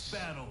 boss.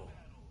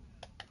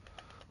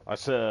 I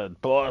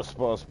said, boss,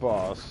 boss,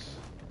 boss.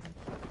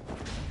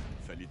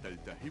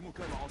 فلتلتهمك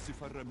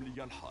العاصفة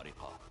الرملية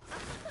الحارقة.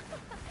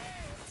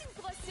 Tu ne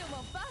crois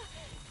sûrement pas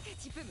que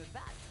tu peux me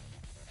battre.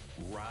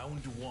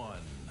 Round 1.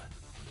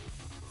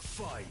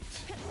 Fight.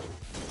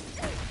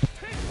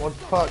 What the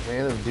fuck,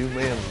 man? Is Dude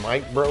Man's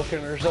mic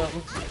broken or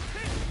something?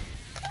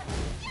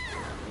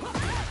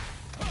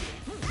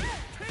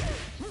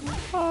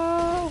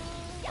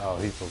 Oh,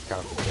 he's so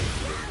concentrated.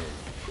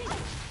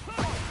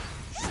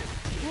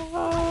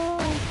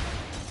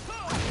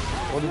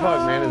 What the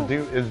fuck, man?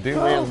 Is Dude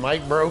Man's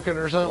mic broken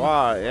or something?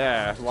 Why?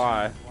 Yeah,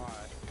 why?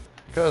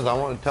 Because I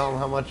want to tell him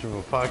how much of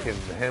a fucking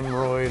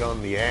hemorrhoid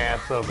on the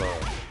ass of a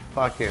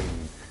fucking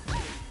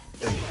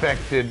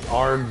infected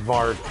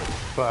aardvark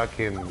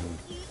fucking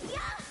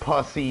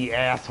pussy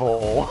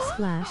asshole.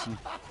 Splash.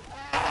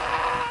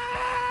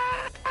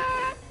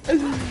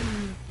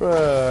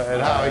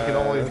 And how he can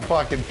only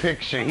fucking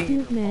pick shit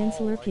Dude Man's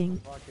lurking.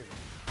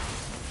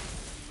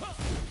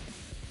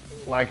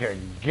 like a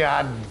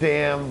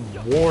goddamn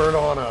wart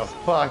on a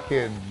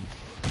fucking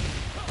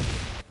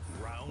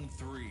Round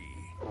 3.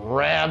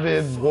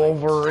 rabid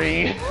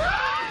Wolverine.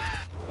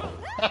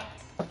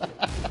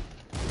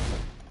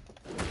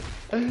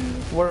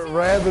 What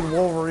rabid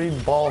Wolverine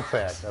ball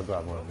sack. That's what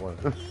I want.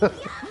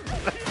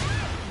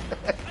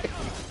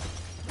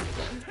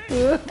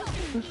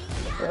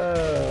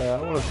 I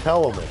want to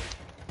tell him it.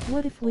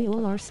 What if we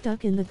all are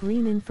stuck in the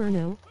green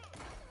inferno?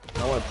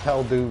 I want to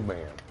tell Dude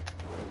Man.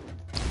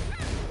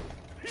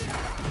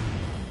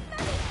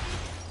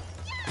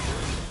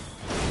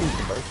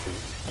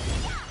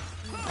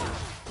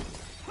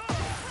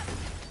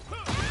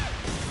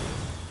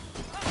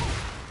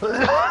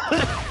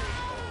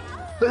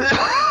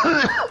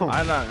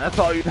 I know, that's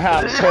all you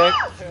have to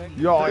pick.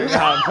 You all you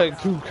have to pick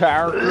 2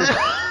 characters.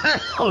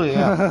 Oh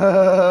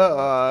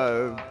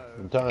yeah.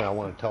 I'm telling you, I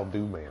want to tell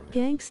Dude Man.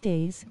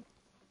 Gangstays.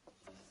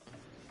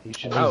 He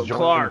should just Oh, join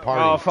Clark. the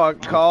party. Oh,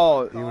 fuck,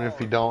 call it. Even if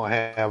you don't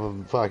have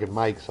a fucking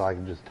mic, so I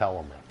can just tell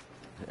him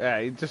it.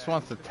 Yeah, he just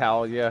wants to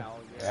tell you.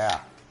 Yeah.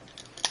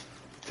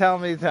 Tell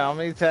me how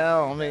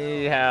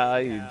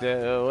you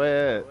do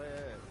it.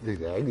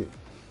 Exactly.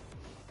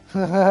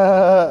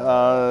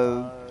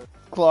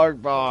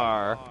 Clark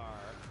Bar.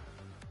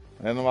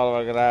 In the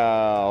motherfucking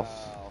house.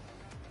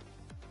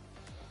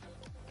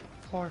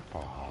 Clark.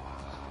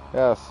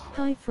 Yes.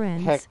 Hi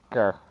friends.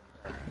 Kicker.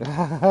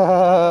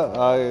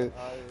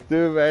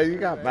 Dude, man, you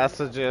got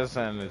messages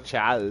in the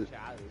chat.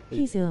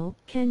 He's ill.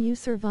 Can you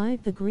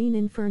survive the green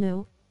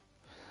inferno?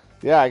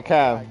 Yeah, I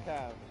can.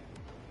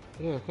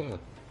 Yeah.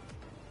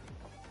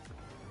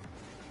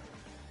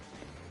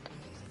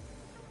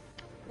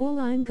 All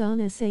I'm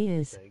gonna say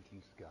is,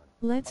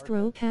 let's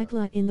throw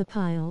Kagla in the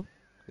pile.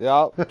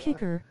 Yup.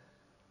 Kicker.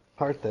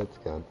 Heart that's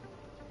gone.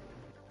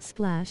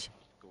 Splash.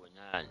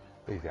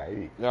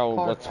 Exactly. Yo,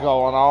 what's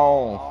going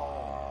on?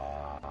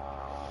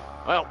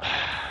 Well,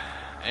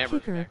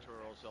 Amber's Kicker. back to her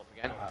old self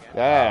again.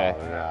 Yeah.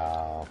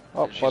 Yeah.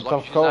 Oh, She's but lucky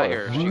of she's not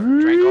here. course. She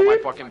drank all my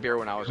fucking beer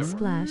when I was over.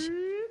 Splash.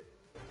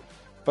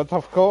 But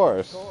of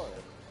course.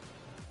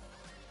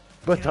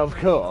 But of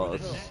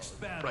course.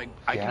 Like,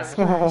 I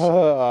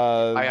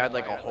had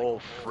like a whole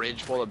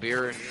fridge full of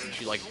beer, and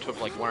she like took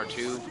like 1 or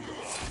 2,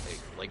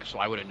 like so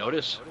I wouldn't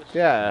notice,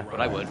 Yeah.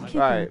 but I would.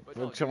 Right.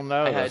 But you'll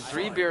know. I had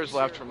 3 beers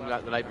left from the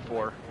night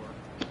before,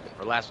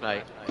 or last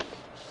night.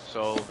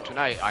 So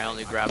tonight I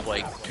only grabbed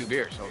like 2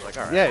 beers. So I was like,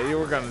 all right. Yeah, you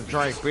were gonna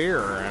drink beer,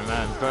 and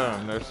then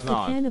boom, there's The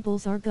not.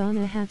 cannibals are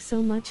gonna have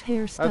so much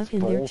hair stuck That's in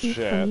their teeth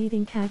bullshit. from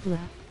eating Kagla.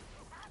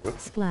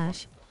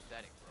 Splash.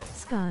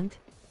 Skunt.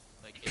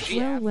 Like, if she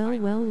had my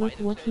Look items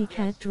what he in,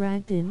 cat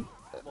dragged in.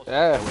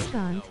 Yeah.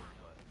 Skunt.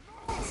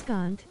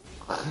 Skunt.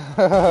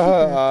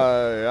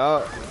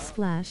 Yeah.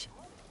 Splash.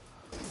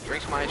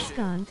 drinks my shit,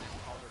 Skunt.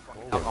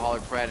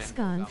 alcoholic friend, and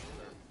Skunt.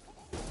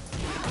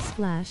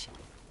 Splash.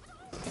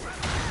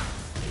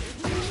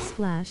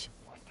 Splash.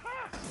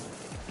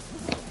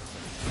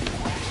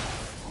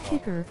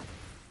 Kicker.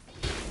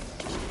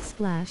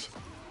 Splash.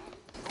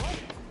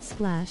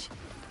 Splash.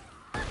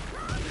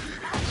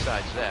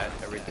 besides that,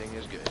 everything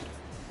is good.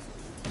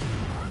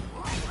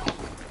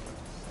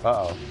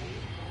 Uh-oh.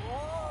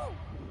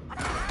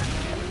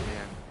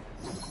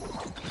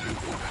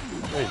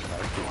 Man,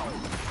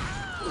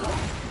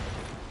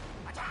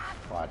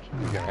 Watch.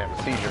 He's gonna have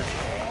a seizure.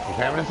 He's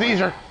having a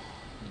seizure.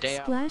 day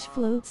out, Splash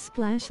floats.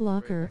 Splash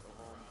locker.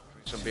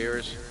 drink some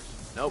beers.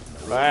 Nope.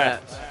 ruined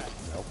That. that.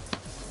 Nope.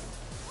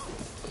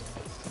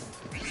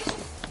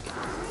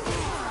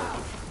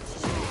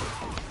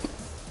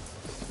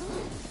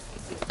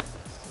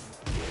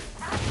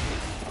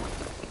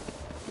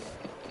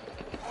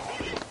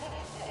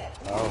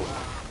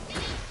 Oh.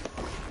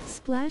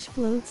 Splash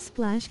floats.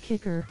 Splash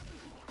kicker.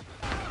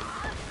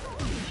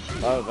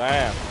 Oh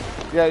damn.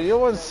 Yeah,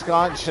 you and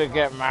Scott should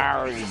get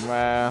married,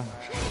 man.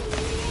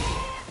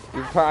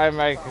 You probably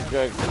make a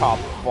good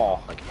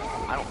couple. Like,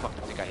 I don't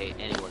fucking think I hate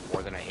anyone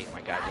more than I hate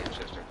my goddamn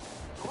sister.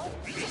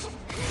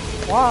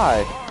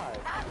 Why?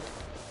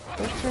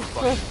 It's your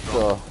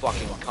sister.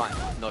 Fucking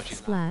cunt. No,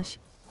 she's not. Splash.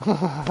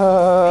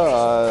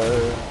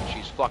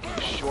 She's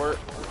fucking short.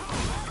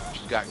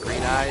 She's got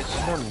green eyes.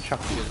 Morning,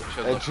 Chuck. She doesn't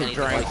And look she anything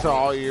drinks like me.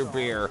 all your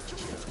beer.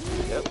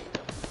 Yep.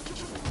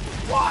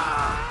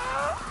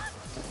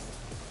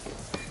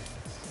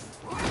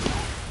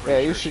 Yeah,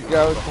 you should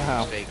go to him.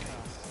 Mistake.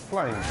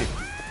 Flying kick.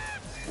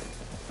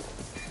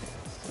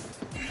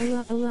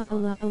 Oh.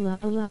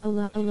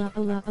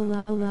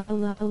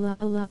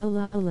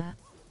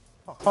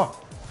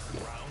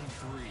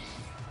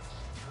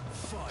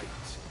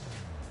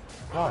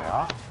 Oh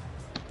yeah.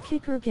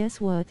 Kicker, guess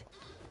what?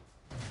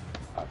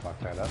 I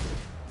fucked that up.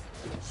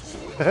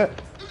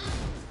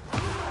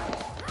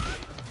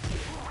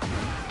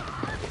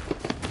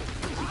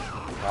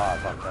 Oh, I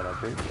fucked that up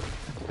too.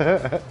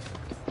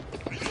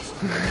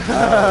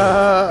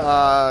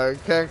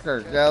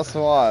 Kicker, guess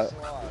what?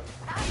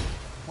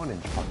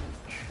 1-inch punch.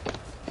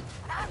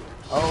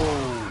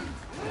 Oh.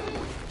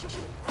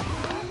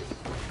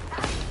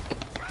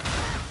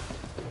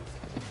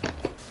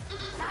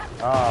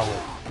 Oh,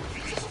 wait.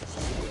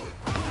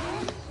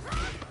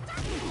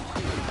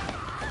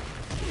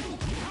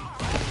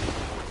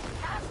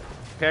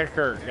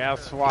 Kicker,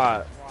 guess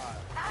what?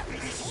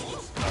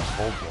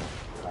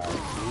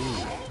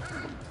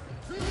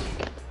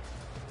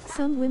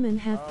 Some women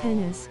have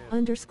penis,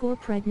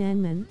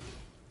 _pregnant.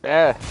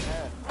 Yeah.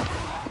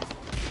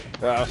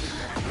 That's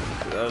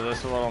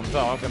what I'm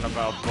talking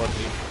about,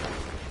 buddy.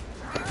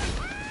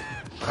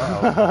 I'm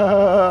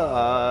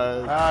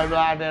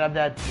dead. I'm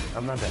dead.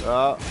 I'm not dead.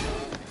 Oh,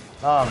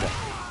 I'm dead.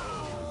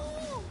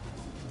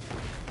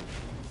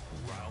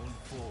 Round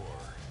 4.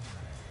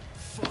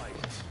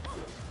 Fight.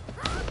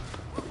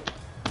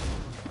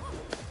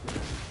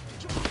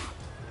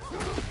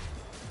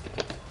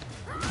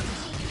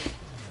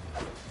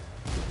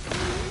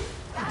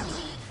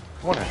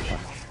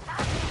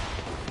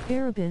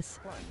 Erebus.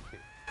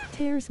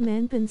 Tears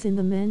manpins in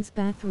the men's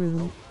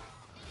bathroom.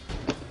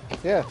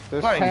 Yeah,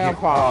 there's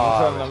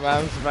tampons in the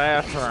men's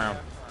bathroom.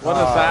 What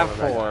is that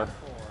for?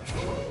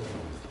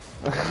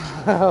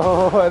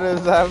 What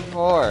is that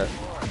for?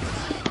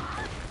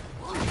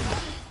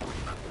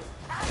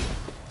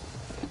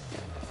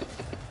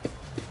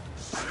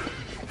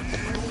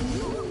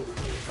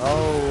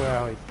 Oh,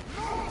 well.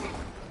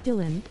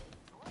 Dylan.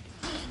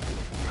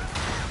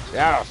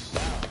 Yes.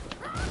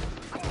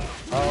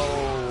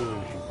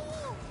 Oh.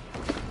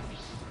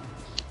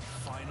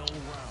 Final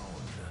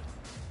round.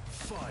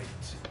 Fight.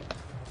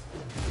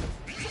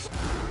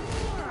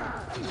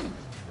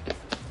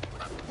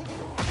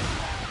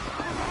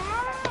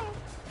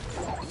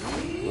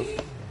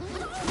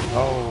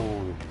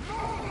 Oh.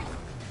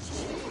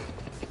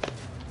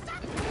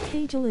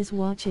 Kajal is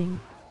watching.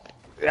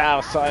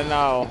 Yes, I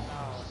know.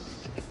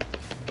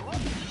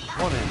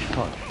 1-inch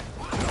punch.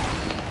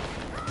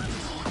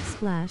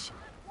 Splash.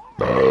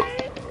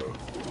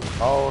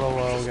 Oh,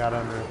 no, got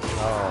under.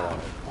 Oh.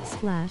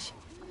 Splash.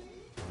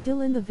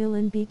 Dylan the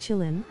villain be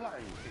chillin'.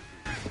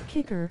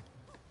 Kicker.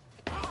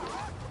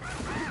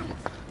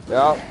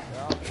 Yep.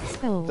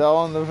 Spell.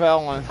 Dylan the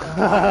villain.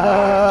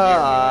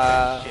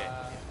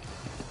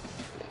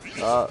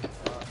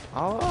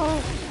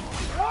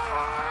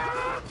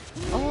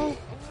 Oh,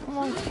 come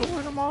on,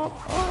 sword him up.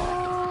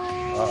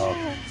 Uh-oh.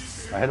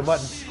 I hit a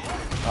button.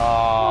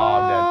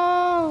 Oh, I'm dead.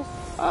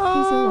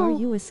 Hazel, are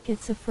you a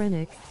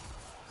schizophrenic?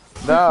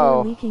 Before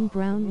No. leaking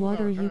brown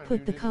water, you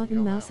put the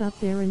cotton mouse up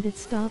there and it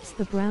stops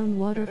the brown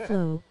water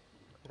flow.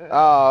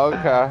 Oh,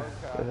 okay.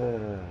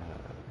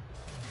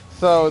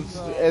 So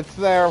it's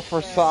there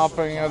for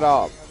sopping it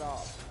up.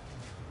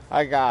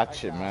 I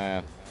got you,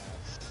 man.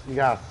 You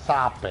gotta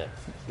stop it.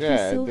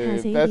 Yeah, still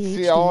has dude. That's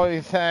the ADHD.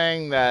 only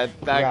thing that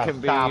gotta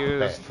can be stop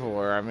used it.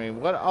 for. I mean,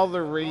 what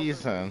other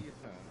reason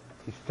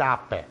You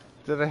stop it.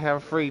 do they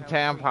have free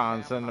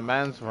tampons in the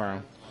men's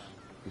room?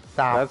 You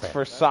stop That's it.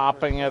 for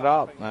sopping it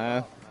up,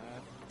 man.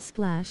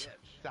 Splash.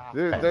 Stop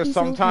Dude, it. there's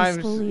Hazel has sometimes,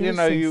 you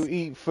know, you scoliosis.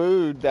 eat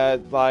food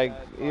that, like,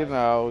 you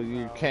know,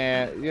 you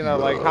can't, you know,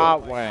 like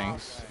hot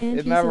wings. And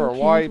It never Hazel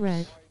can't wipes.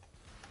 read.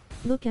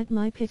 Look at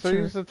my So picture.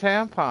 use a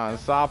tampon,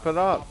 sop it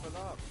up.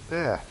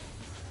 Yeah.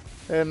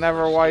 It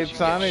never You wipes get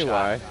shot.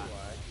 anyway.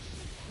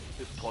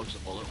 It plugs the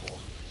bullet hole.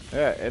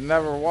 Yeah, it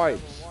never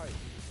wipes.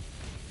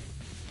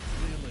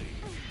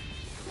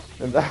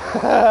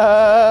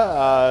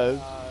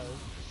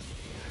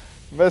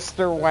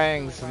 Mr.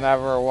 Wang's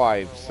never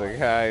wipes,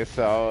 okay?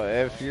 So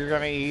if you're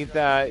gonna eat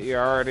that, you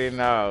already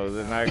know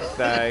the next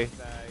day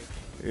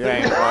you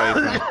ain't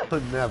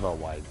wiping. Never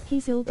wipe.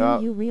 Hazel, do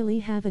you really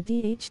have a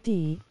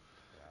DHD?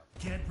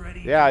 Get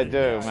ready. Yeah, I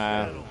do,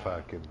 man.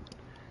 Fucking.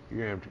 You're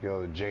gonna have to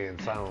go the Jay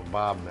and Silent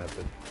Bob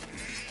method.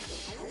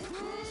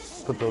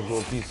 Put those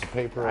little pieces of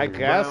paper over I your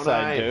guess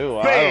brown I eye, do.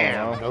 I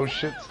Bam! don't know. No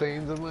shit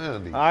stains in my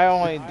undies. I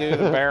only do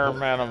the bare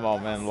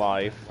minimum in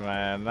life,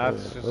 man.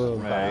 That's just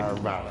me.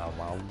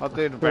 I'll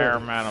do the bare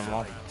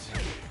minimum.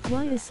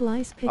 Why is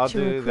Slice I'll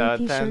picture do a the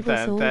creepy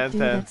shirtless old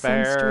dude at some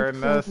bare strip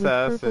club with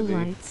purple necessity.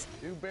 lights?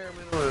 Do bare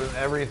minimum in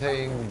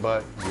everything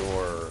but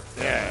your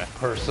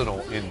personal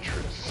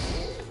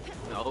interests.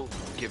 No,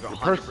 give it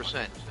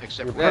 100%,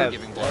 except for Yeah,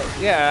 giving blood.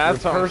 yeah,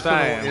 that's Your what I'm personal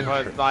saying. But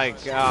interest.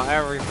 like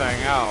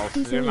everything else,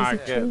 Hazel, you're is not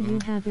it true you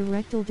getting. have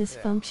erectile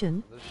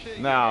dysfunction?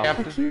 No,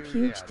 Acute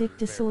huge dick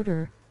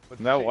disorder.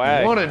 no You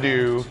way. want to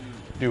do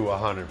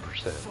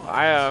 100%.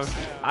 I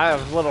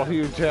have little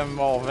huge Jim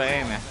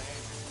Mulvaney.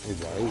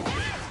 He's right.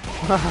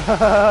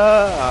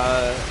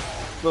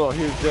 Little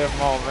huge Jim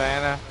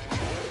Mulvaney.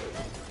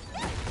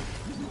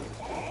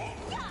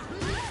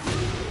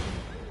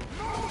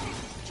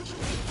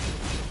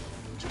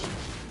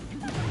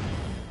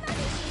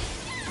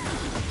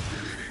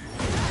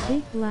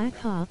 Big Black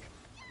Hawk.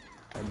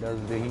 It does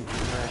the heat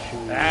smash you.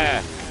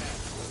 Ah.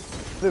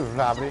 Super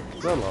zombie.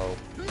 So low.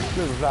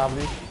 Super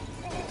zombie.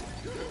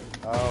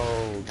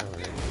 Oh, no,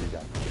 he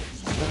got it.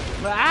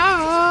 No!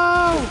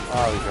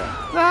 Oh, he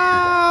got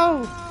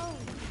No! it.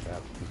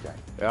 Yep, he got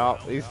it.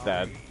 Yep, he's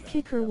dead.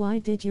 Kicker, why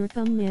did your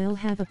thumbnail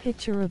have a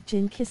picture of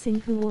Jin kissing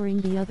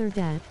Huoring the other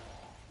dad?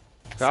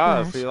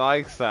 Cause Splash. he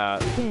likes that.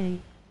 Gay.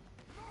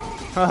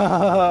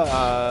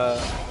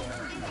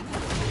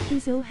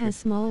 Kizo has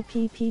small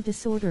PP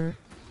disorder.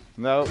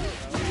 Nope.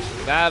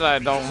 That I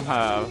don't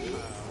have.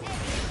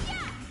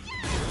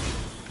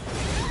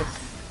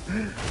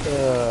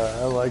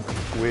 I like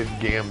Squid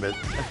Gambit.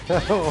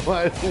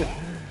 What?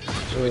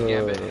 Squid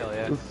Gambit, hell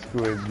yeah.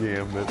 Squid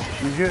Gambit.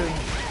 You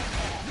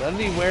can. Doesn't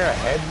he wear a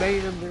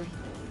headband or?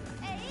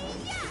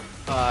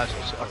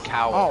 It's a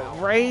cowl. Oh,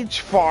 rage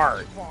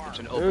fart. It's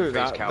an open Dude,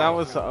 face that cowl.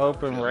 was the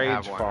open Doesn't rage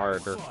have one.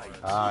 farter.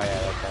 Oh yeah,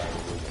 that's how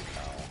it is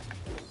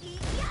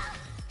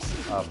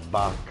a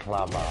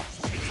baklava.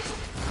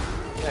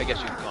 Yeah, I guess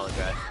you can call it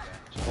that.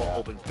 It's a whole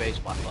open face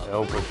baklava.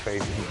 Open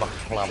face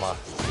baklava.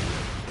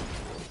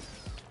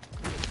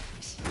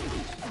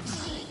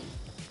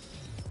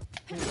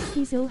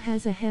 Kizo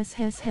has a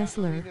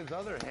Hessler. His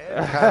other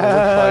head kind of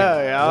looks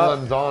like Yeah.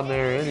 one's on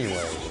there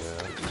anyway.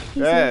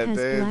 Kizo Yeah, has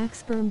dude. black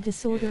sperm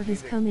disorder.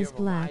 His cum is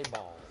black.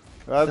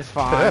 That's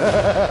fine.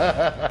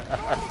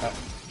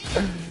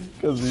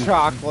 Because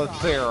Chocolate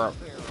syrup.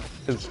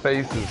 his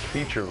face is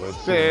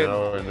featureless, Dude. you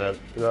know, and that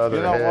the other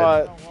You know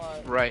head. what?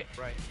 Right.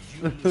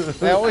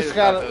 They always just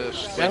thought gotta,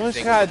 those they always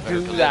things gotta were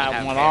do better that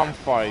than when have I'm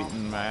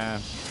fighting,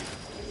 man.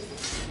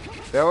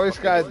 They always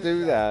gotta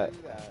do that.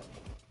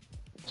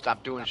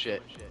 Stop doing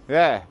shit.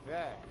 Yeah.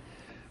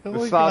 We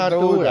Let's not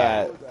cannot do do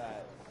that.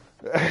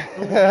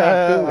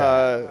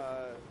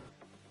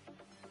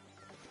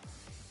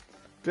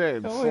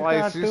 Dude, No, we Slice,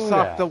 cannot you do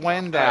suck that. the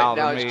wind Alright, out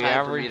now of it's me time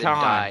for every me to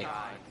time. die.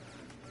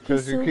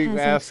 Because you Kizo keep has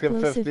asking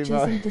explosive 50 jizzing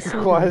million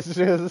disorder.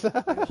 questions.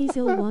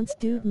 Kizo wants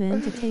Dude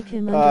Man to take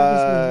him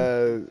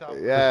under his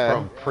wing. Yeah.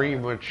 From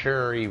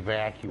premature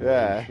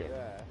evacuation.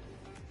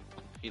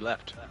 He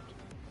left.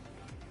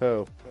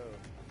 Who?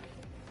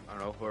 I don't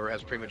know, whoever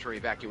has premature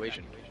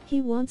evacuation. He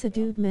wants a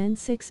Dude Man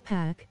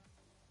six-pack.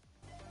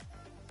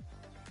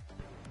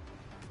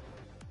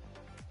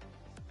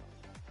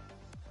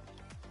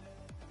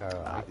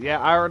 Yeah,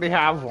 I already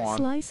have one.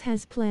 Slice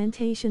has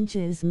plantation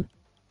jism.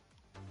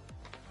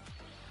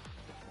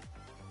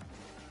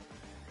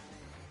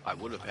 I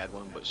would have had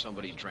one, but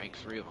somebody drank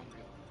 3 of them.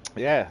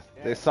 Yeah,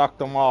 they sucked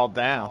them all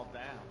down.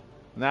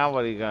 Now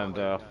what are you gonna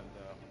do?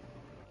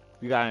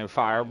 You got any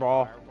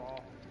fireball?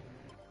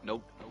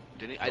 Nope.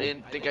 I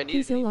didn't think I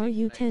needed Kizo, are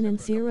you 10 and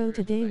 0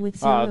 today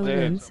with Oh, 0 dude.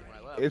 wins?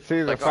 It's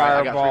either Like, alright,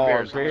 I got 3 fireball or beers,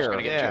 I'm just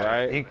gonna beer, get two.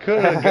 right? He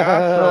could have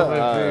got some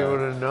if he would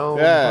have known.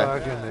 Yeah,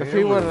 fucking if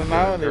he would have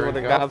known, he would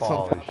drink have got up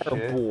all some his shit.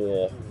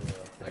 fireball.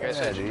 Like I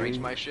said, Yeah, she drinks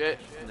dude. my shit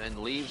and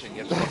then leaves and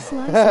gets Slice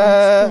likes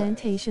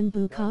plantation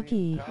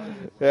bukkake.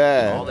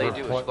 Yeah. all they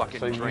do is fucking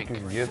so drink. you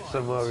can get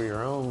some of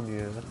your own,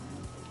 yeah.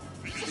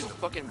 She's the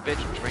fucking bitch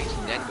who drinks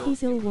and then goes.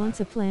 Kizo wants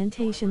a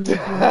plantation with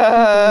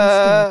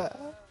black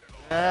people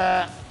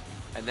instead.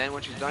 And then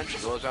when she's done, she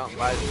goes out and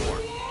buys more.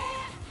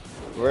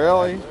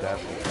 Really?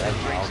 That's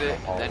Drinks it,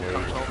 alcohol, and then dude.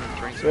 comes home and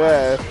drinks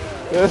Yeah.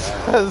 This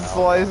is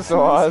Slice Slice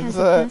wants has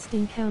a it.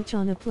 casting couch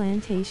on a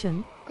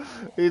plantation.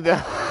 He does.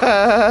 You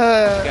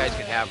guys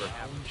can have her.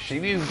 She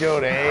needs to go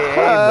to AA,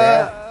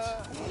 man.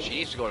 She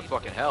needs to go to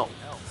fucking hell.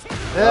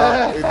 He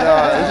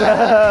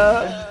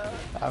does.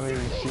 I mean,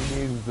 she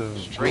needs to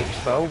Straight. get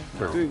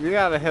sober. Dude, you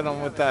gotta hit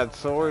him with that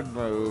sword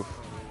move.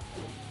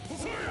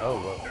 Oh,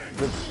 well,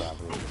 good stuff.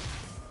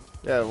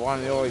 Yeah, the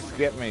one you always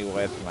get me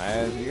with,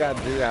 man. You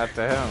gotta do that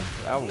to him.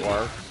 That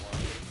works.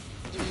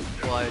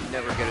 Well, I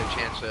never get a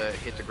chance to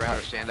hit the ground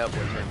or stand up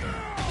with her.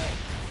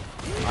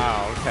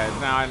 Oh, okay.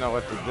 Now I know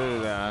what to do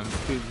then.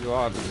 Keep you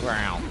on the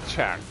ground.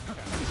 Check.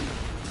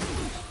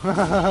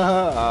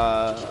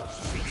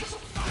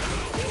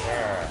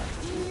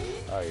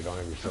 Oh, you don't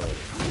have your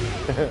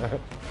sword.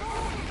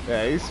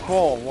 Yeah, he's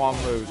full of one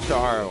move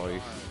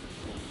Charlie.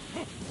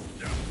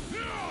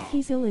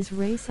 Kizo is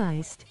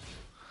racist.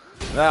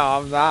 No,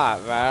 I'm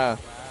not, man.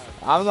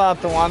 I'm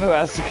not the one who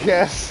has to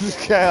cast the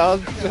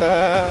couch.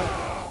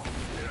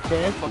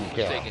 Fucking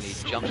mistaken,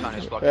 he jumps on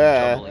his fucking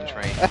Yeah. juggling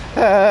train.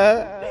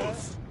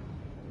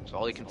 So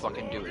all he can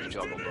fucking do is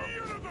juggle, bro.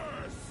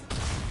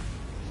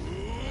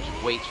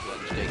 Just waits for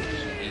that mistake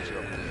because he needs it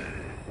over there.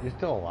 You're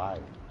still alive.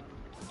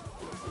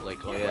 Like,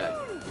 oh yeah,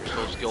 you're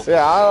so skillful.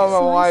 Yeah, I don't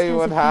know why Slice you has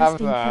would a have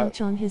casting that.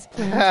 couch on his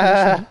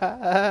plantation.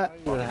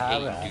 You would have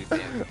Hate you, that.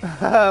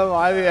 dude,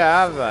 Why do you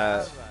have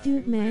that?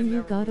 Dude man,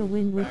 you gotta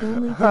win with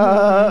only Demon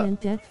Man and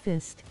Death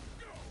Fist.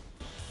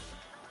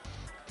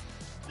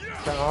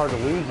 It's kind of hard to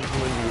lose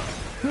when you...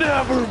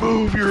 Never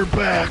move your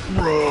back,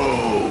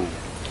 bro.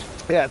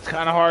 Yeah, it's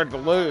kind of hard to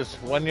lose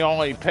when you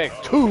only pick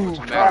two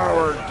Say,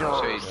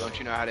 characters. don't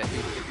you know how to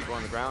hit people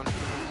on the ground?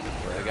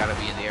 They gotta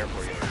be in the air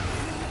for you.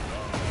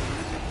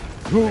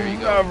 Who There you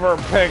go. never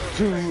picked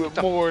two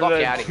the more fuck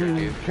than outta here, two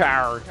dude.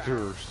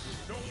 characters?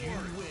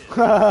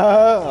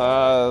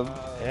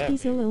 Yeah.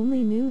 He's ill,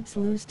 only noobs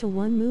lose to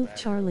one move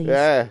Charlie's.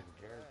 Yeah.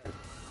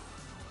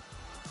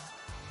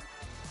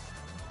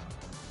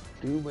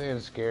 Dude,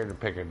 man's scared to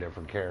pick a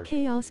different character.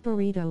 Chaos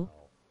Burrito.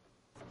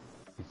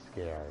 He's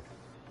scared.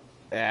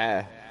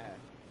 Yeah.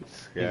 He's He's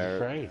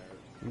scared. afraid.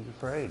 He's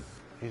afraid.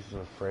 He's an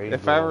afraid.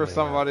 If little ever man.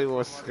 somebody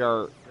was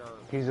scared.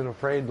 He's an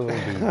afraid little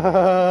dude.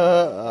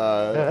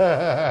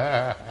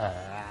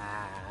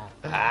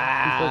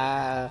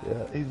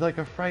 He's like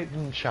a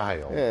frightened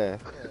child. Yeah.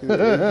 He's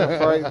a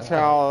frightened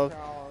child.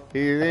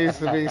 He needs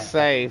to be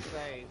safe.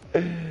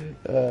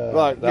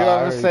 Look, you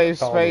have a safe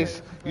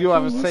space. You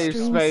have a Can you safe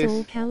stream space.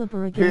 Soul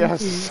Calibur again, Yes.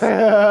 please?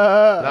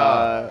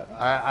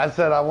 I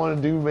said I want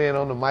to do man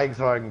on the mic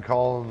so I can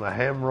call him the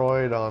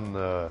hemorrhoid on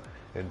the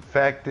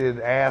infected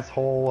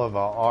asshole of a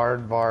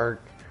aardvark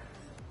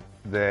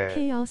that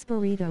Chaos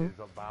Burrito. is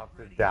about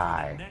to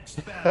die.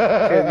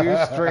 Can you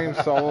stream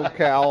Soul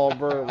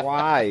Calibur?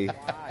 Why?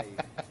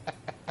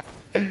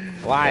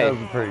 Why? That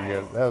was pretty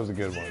good. That was a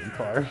good one,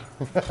 Clark.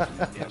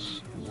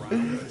 Yes.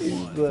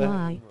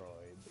 Why?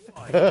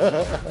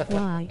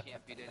 Why?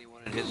 Can't beat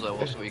anyone at his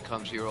level, so he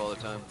comes here all the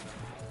time.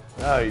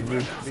 No, he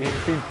just he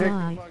picked a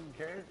Why? fucking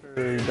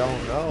character you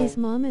don't know. His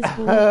mom is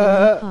full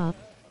of pop.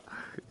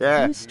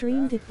 Yeah. You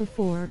streamed it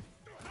before.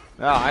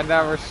 No, I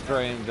never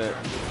streamed it.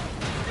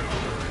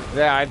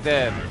 Yeah, I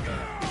did.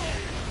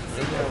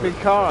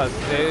 Because,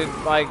 dude,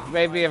 like,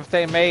 maybe if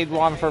they made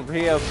one for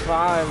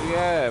PS5,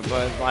 yeah,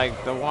 but,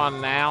 like, the one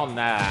now,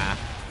 nah.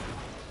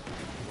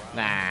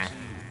 Nah.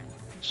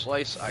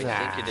 Slice, I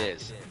think it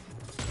is.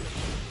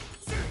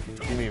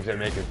 You mean if they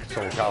make a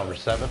Soul Calibur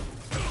 7?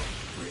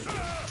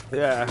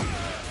 Yeah.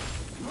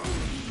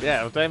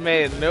 Yeah, if they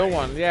made a new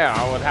one, yeah,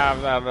 I would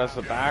have that as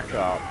a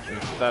backup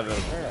instead of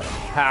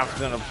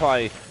having to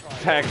play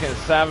Tekken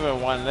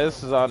 7 when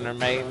this is under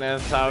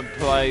maintenance. I would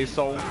play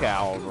Soul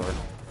Calibur.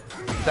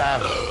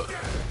 7.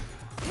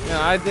 You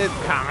know, I did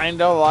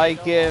kind of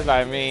like it.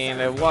 I mean,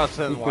 it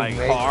wasn't like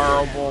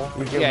horrible.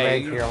 You can Yeah,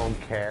 make your own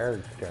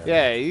character.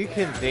 yeah, you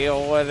can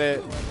deal with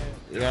it.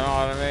 You know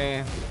what I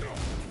mean?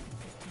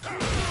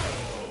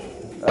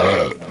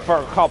 For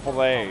a couple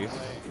days.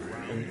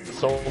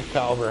 Soul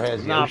Calibur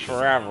has Not Yoshi.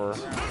 forever.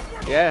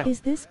 Yeah.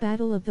 Is this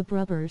Battle of the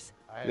Brubbers?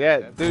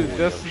 Yeah, dude,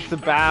 this is the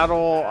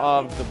battle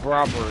of the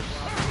Brubbers.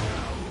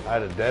 I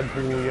had a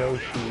Deadpool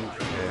Yoshi.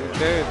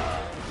 And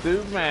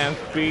Dude man's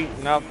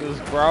beating up this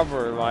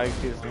Brubber like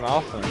it's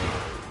nothing.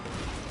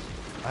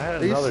 I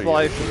had He's another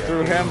slicing Yoshi.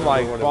 through I can't him remember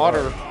like what it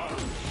butter. was.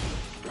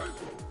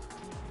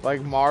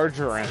 Like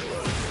margarine.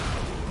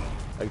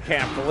 I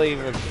can't believe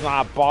it's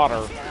not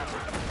butter.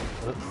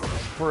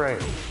 Spray.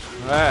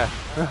 Yeah.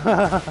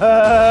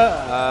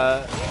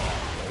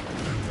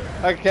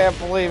 I can't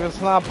believe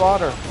it's not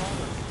butter.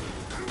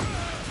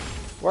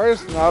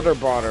 Where's Nutter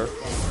Butter?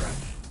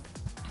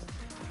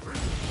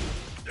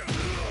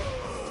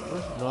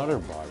 Where's Nutter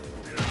Butter?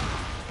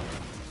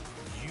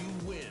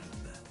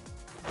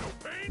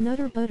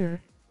 Nutter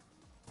Butter.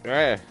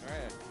 Yeah.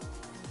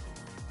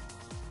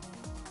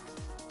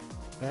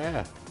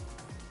 Yeah.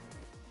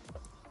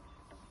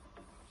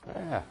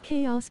 Yeah.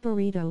 Chaos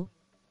Burrito.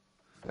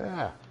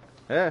 Yeah.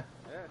 Yeah.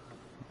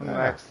 I'm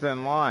next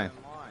in line.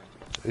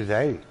 He's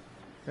 8.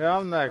 Yeah,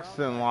 I'm next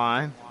in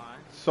line.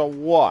 So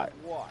what?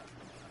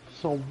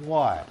 So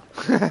what?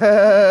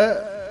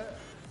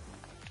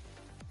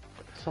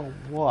 So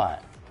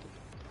what?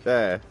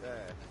 Yeah.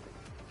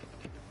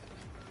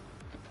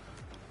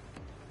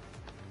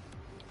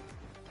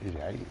 He's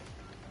 8.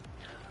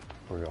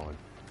 We're going.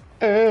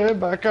 Hey,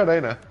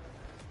 Macarena.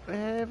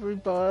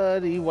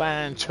 Everybody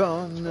wants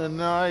on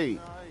tonight.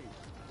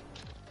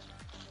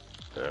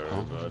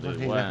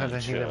 Everybody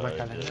wants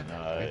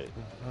tonight.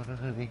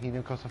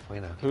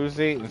 Who's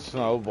eating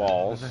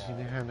snowballs?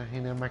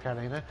 Snowballs.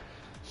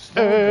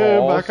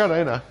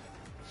 Macarena.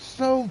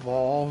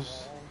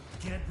 Snowballs.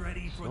 Get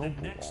ready for the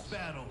next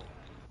battle.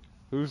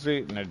 Who's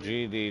eating a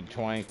GD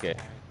Twinkie?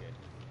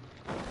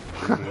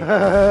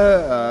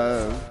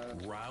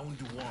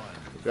 Round 1.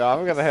 Yeah,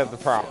 I'm gonna hit the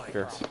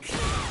proctor.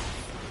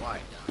 Why?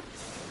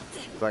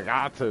 I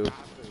got to.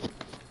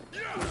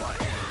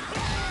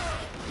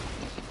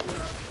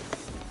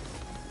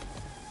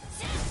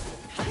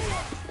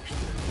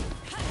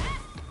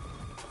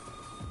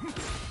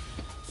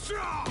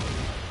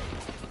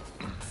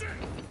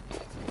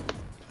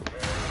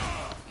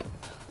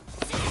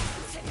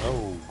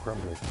 Oh,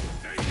 crumbly.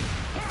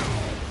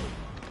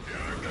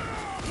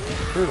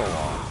 Shoot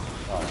along.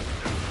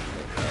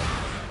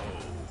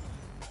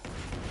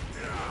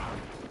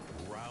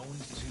 Round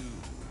 2.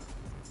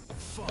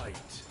 Fight.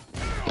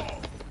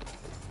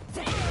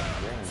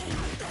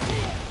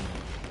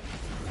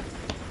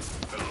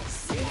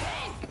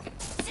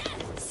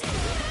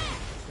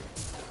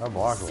 I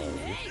block a lot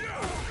of these.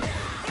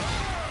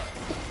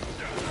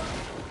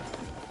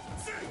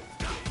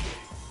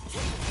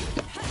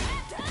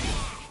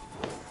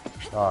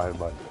 Alright,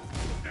 bud.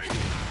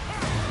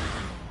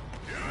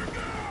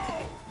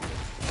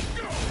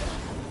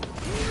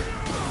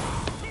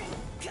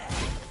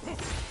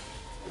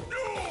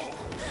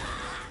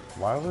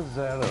 Why was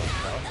that a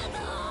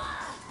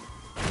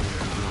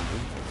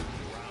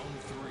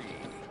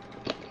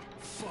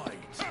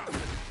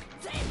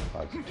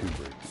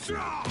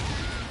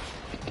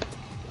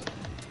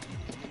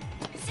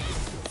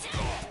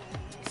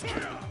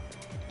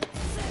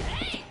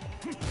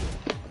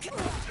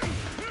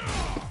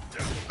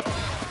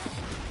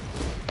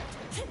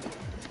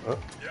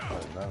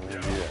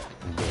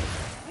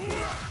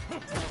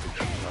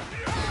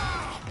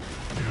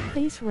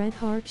Face red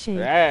heart shape.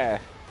 Yeah.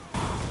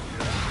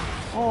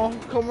 Oh,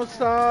 como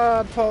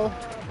está, Po?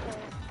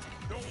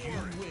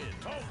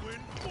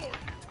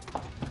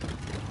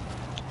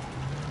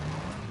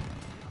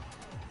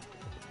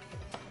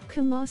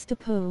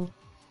 Kamastapo.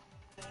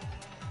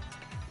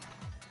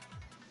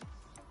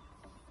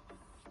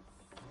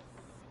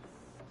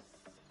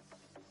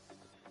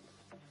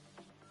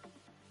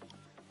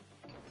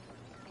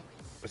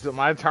 Is it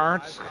my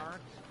turn?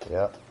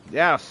 Yep.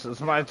 Yes,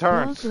 it's my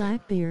turn. Log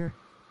black beer.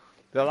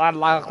 The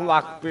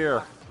lock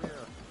beer.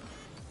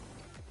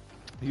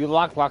 You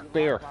lock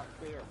beer.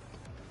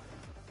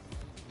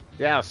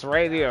 Yes,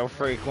 radio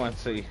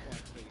frequency.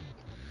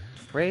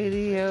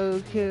 Radio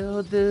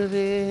killed the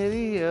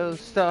video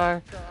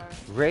star.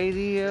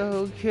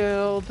 Radio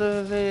killed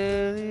the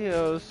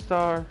video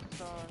star.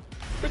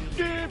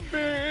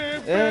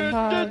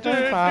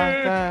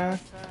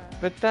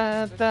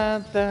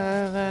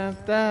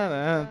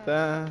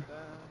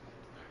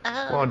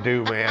 Come on,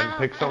 dude, man.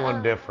 Pick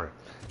someone different.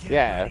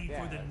 Yeah.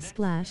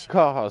 Splash.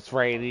 Cause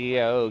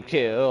radio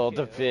killed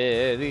the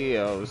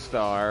video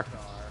star.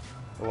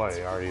 What,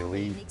 he already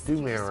leave? Dude,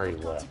 man already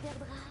left.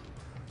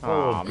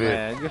 Oh,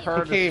 man, you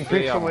heard He can't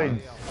pick someone.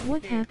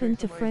 What happened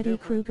to Freddy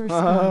Krueger's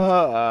son?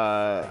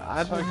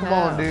 I don't Come know.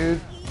 on,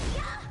 dude.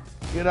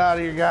 Get out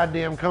of your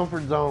goddamn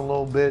comfort zone a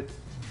little bit.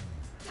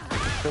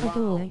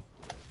 Adoy.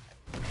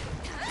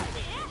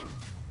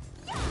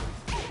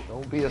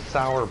 Don't be a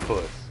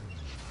sourpuss.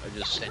 I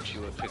just sent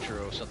you a picture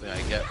of something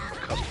I get from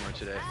a customer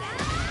today.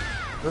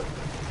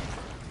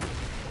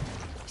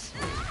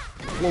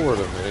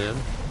 Florida, man.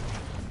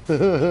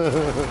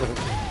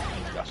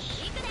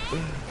 Yes.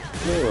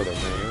 Florida,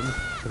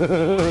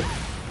 man.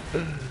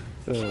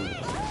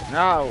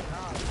 No.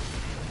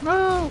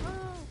 No.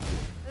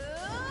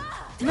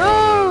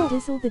 No.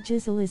 Dizzle the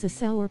Jizzle is a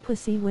sour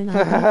pussy when I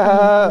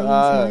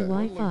blames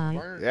my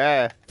Wi-Fi.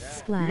 Yeah.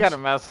 Splash. You got a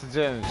message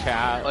in the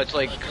chat. Oh, it's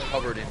like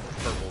covered in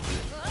purple.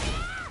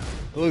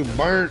 Look,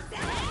 burnt.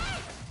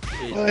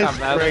 Dude. They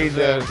sprayed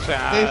they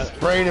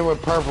sprayed it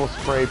with purple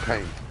spray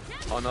paint.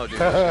 Oh no, dude.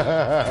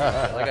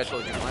 Like I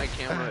told you, my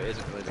camera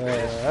isn't really the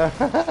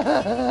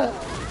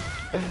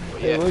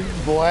greatest. It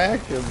looks black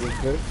in the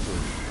picture.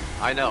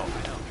 I know.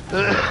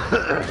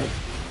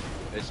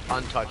 It's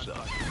untouched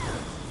though.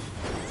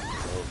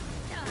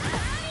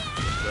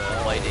 The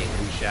lighting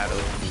and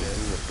shadows and shit.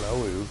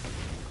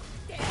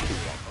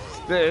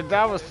 Dude,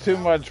 that was too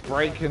much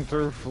breaking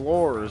through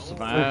floors,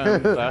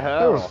 man. The There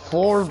hell? was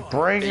floors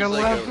breaking He's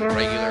like left a and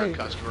regular right.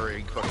 customer.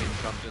 He fucking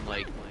comes in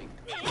like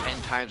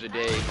 10 times a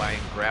day buying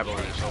gravel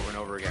leaves over and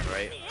over again,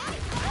 right?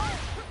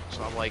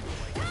 So I'm like,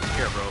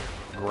 here, bro.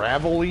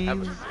 Gravel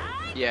leaves?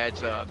 Yeah,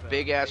 it's a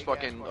big ass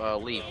fucking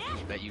leaf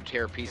that you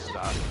tear pieces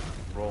off,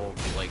 roll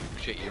like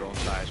shit your own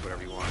size,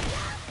 whatever you want.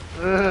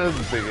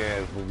 Big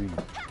ass leaf.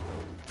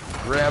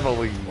 Gravel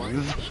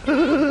leaves.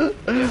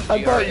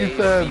 I thought you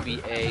said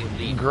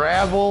Leaf.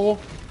 gravel.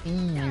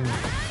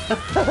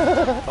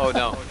 Oh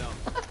no.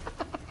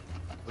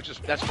 Which is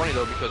that's funny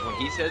though because when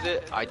he says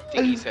it, I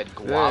think he said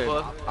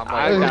guava. I'm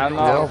I like, got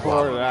all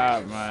for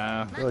that,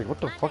 man. You're like, what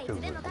the fuck is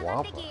this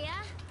guava?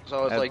 so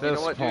I was At like, you this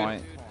know what,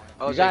 point, dude?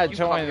 I was you gotta like, you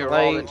come join here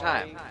all the late.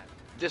 time.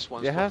 This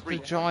one's You for have free.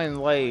 to join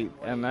late,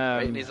 and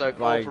then And he's like,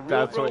 oh, like for real,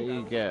 that's bro? what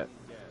you get.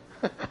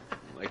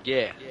 Like,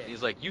 yeah.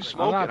 He's like, you I'm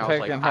smoke? not And I was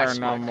picking like, I her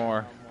smoke. no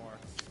more.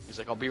 He's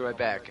like, I'll be right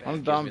back. And I'm he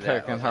gives done me that. I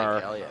picking was like, her.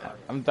 Hell yeah.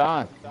 I'm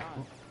done.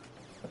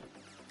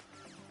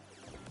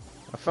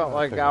 I felt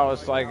like I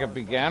was like a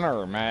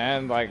beginner,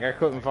 man. Like I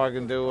couldn't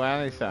fucking do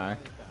anything.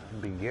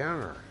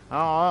 Beginner.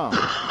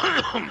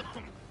 I don't know.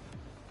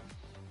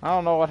 I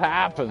don't know what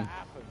happened.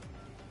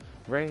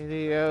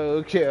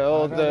 Radio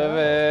killed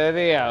the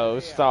video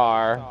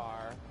star.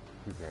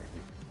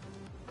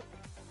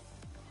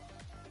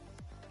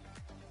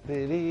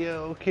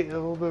 Video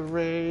killed the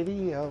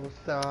radio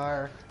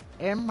star.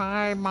 In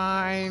my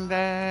mind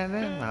and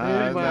in In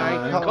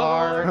my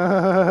car.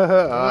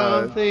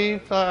 car. Something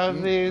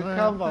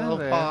come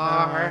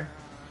afar.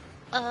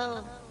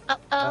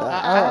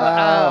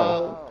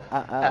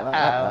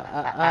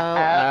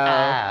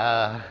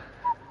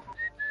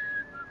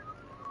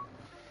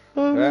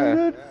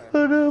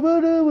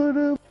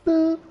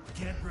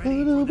 Get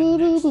ready for the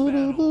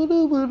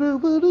next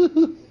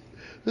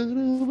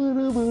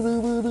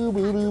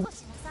battle.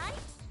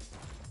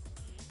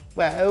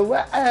 Wow,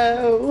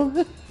 wow.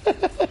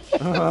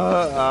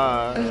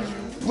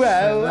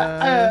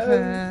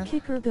 Wow.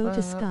 Kicker go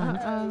to Scott.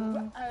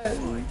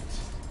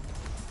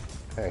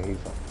 Hey, he's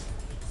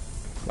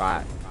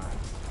Right.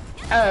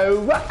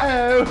 oh,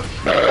 wow.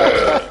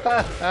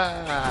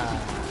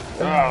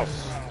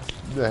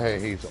 Hey,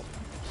 he's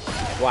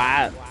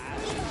What?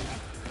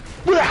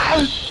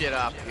 Shit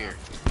up here.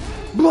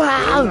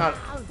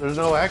 There's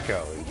no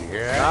echo. Did you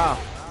hear that? Oh.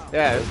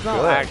 Yeah, it's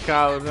no good.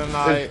 echo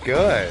tonight. It's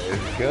good.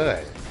 It's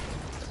good.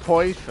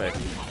 Perfect.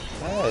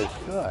 Yeah, it's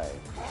good.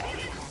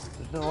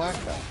 There's no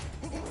echo.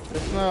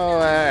 There's no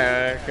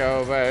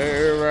echo,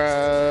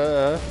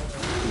 baby.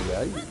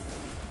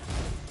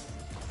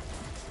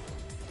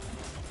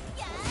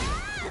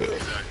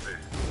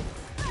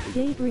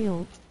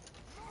 Gabriel.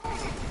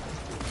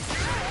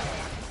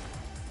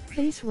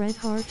 Face red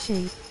heart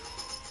shape.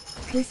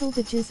 Jizzle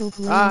the jizzle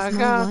blames I my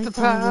got the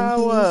Wi-Fi when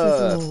he loses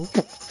power.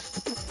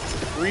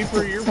 LOL.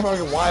 Reaper, your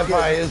fucking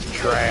Wi-Fi is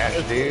trash,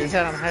 It's dude.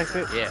 kind of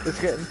hectic. Yeah. It's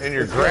getting. And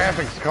your it's getting-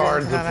 graphics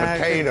card's a kinda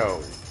hectic.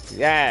 potato.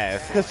 Yeah,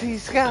 because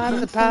he's got the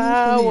The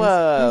funny thing is, I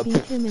power.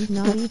 beat him and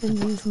not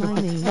even use my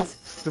names.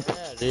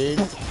 Dude.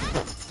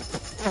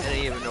 I didn't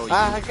even know you.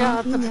 I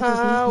got He the never beat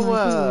my duo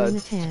power. in a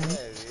 10.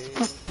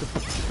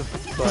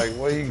 Like,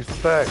 what do you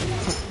expect?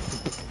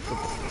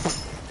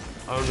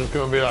 I'm just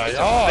gonna be like,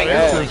 oh,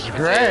 Yeah. this is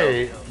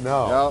great.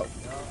 No. Yup.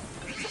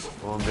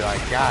 I'm gonna be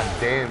like, god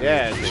damn.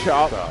 Yeah, this thing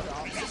chop. sucks.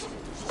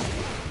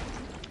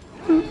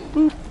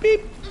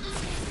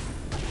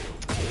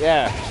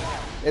 Yeah,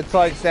 it's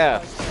like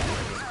that.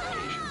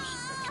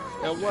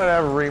 Yeah,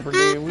 whatever, Reaper,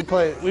 dude. We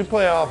play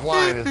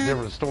offline. It's a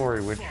different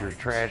story with your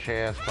trash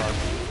ass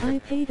fucking. I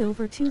paid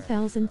over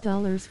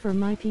 $2,000 for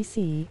my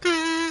PC.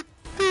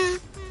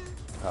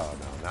 Oh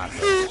no, not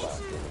the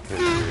fucking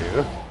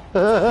kids,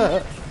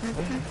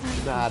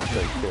 not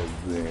the kids,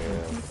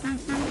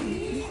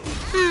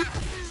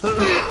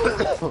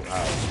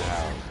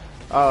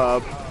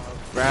 Oh no.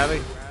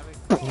 Bradley?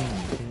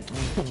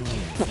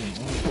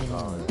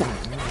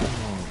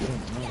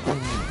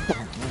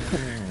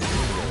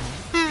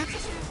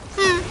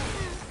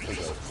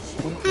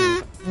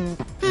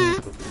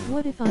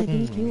 What if I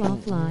beat you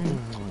offline?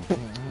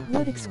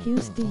 What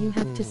excuse do you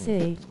have to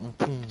say?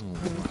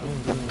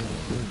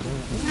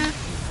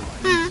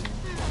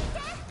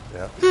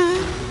 Yeah.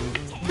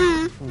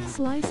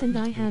 Slice and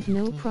I have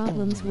no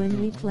problems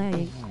when we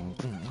play.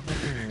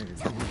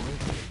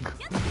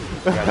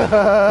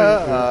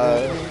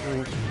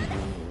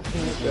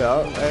 Yeah.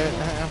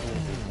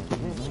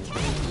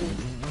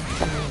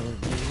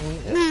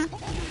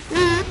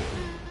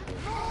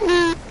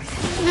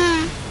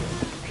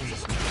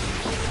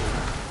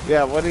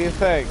 Yeah, what do you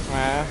think,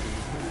 man?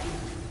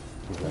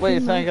 What do you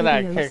In my think of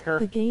that videos, kicker?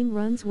 The game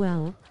runs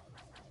well.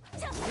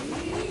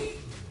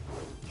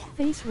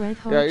 Face red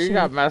heart Yeah, shape. you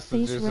got Face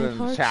messages red in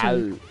heart chat.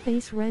 shape.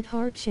 Face red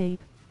heart shape.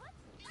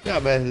 Yeah,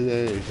 man.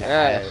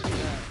 Yeah.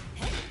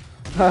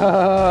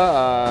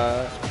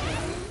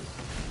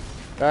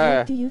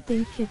 What do you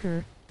think,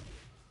 kicker?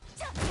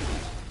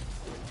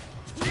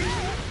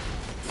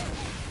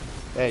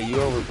 Hey,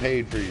 you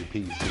overpaid for your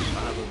PC.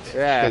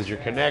 Yeah. Because your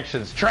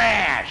connection's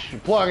trash. You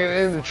plug it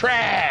in the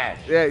trash.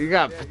 Yeah, you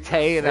got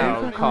potato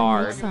Never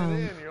card.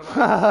 song. I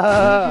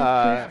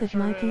have proof that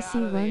my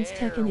PC runs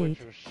Tekken 8.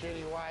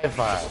 Shitty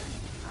Wi-Fi.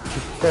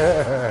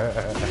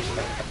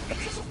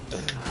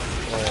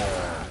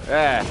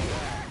 Yeah.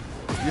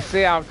 You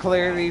see how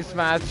clear these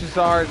matches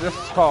are? This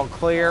is called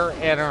clear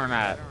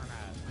internet.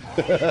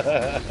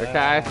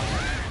 Okay?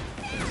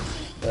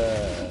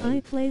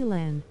 I play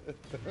LAN.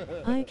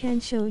 I can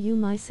show you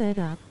my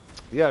setup.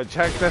 Yo,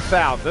 check this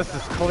out. This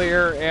is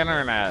clear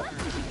internet.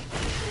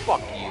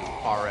 Fuck you,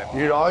 RF.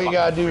 Dude, all you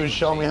gotta do is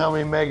show me how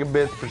many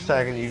megabits per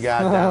second you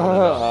got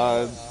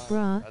down.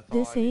 Bruh,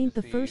 this ain't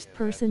the first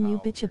person you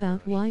bitch about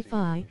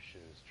Wi-Fi.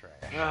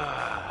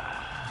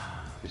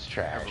 It's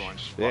trash.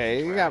 Everyone's Yeah,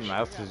 fucking you got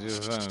trash.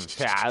 messages in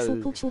chat.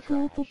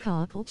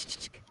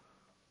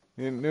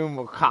 You new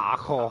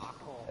macaco.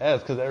 Yeah,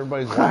 it's because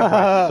everybody's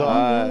Wi-Fi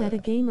sucks. You at a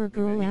gamer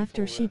girl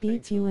after she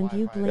beats you and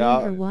you blame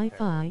Yeah. her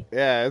Wi-Fi.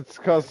 Yeah, it's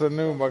because the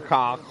new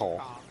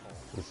macaco.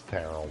 It's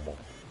terrible.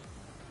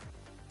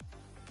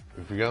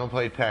 If you're gonna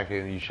play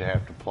Tekken, you should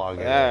have to plug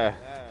it Yeah. in.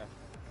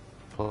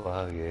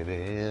 Plug it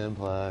in,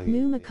 plug it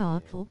New in.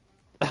 macaco.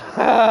 Cheese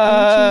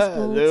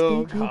Gold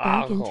New beat you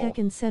back in macaco.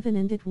 Tekken 7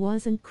 and it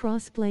wasn't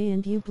crossplay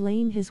and you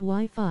blame his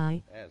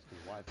Wi-Fi. Yeah, it's 'cause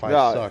Wi-Fi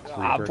Yeah, sucks,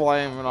 I Reaper.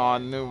 blame it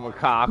on new New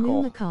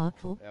macaco.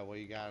 macaco. Yeah, well,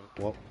 you got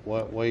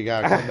what you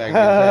got to come back and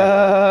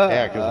say.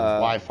 Yeah, because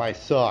Wi-Fi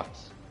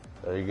sucks.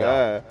 There you go.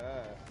 Yeah.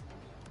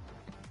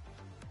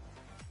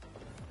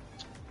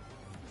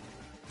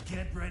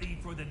 Get ready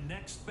for the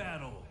next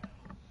battle.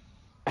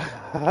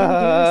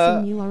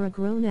 Embarrassing, you are a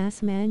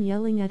grown-ass man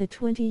yelling at a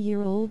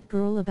 20-year-old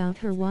girl about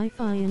her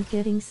Wi-Fi and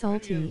getting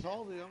salty.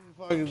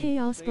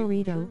 Chaos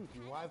burrito.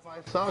 Wi-Fi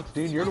sucks,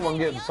 dude. You're the one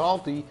getting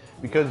salty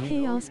because you.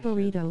 Chaos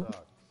burrito.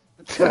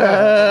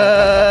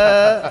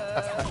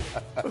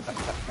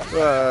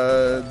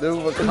 New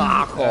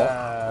macaco.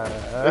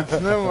 It's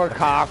new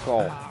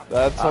macaco.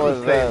 That's I'm what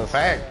just it stating is.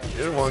 fact.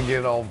 You're the one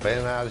getting all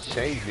bent out of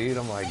shape, dude.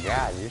 I'm like,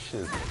 God, your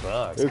shit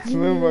sucks. It's You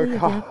new really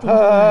adapting to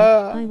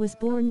macaco. life. I was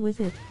born with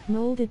it,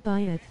 molded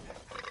by it.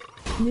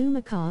 New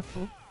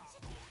macaco.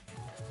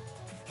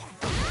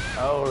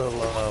 Oh, the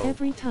love.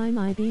 Every time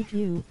I beat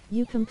you,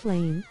 you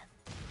complain.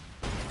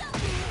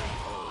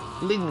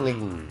 Ling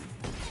ling.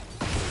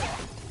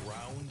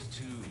 Round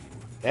 2.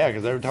 Yeah,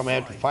 because every time I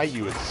have to fight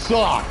you, it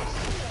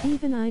sucks.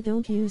 Even I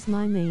don't use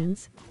my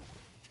mains.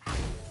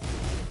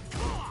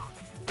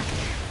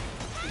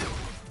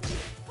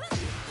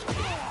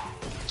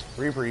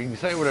 Reaper, you can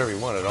say whatever you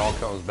want. It all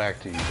comes back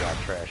to you got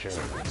trash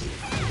internet.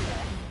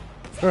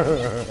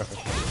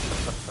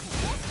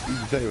 You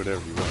can say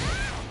whatever you want.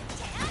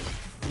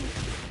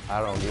 I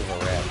don't give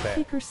a rat back.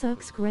 Kicker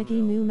sucks,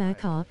 Greggy. New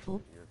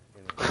macaco.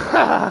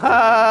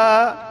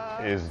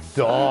 is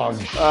dog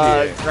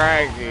shit.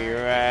 Craggy,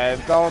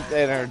 man, don't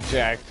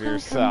interject How come you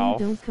yourself.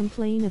 don't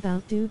complain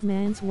about Dude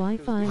Man's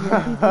Wi-Fi when he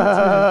beats you?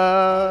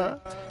 I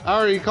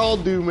already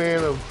called Dude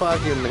Man a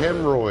fucking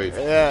hemorrhoid.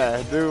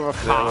 Yeah, do a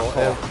cockle.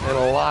 And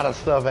a lot of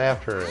stuff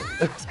after it.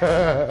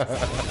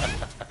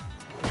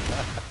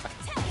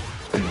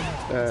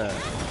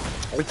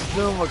 It's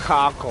still a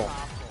cockle.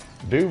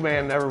 Dude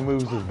Man never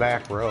moves his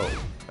back row.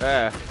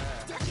 Yeah.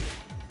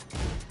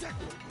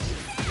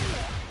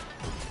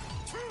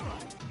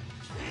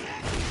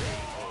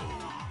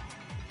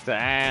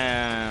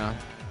 Damn.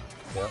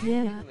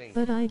 Yeah,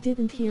 but I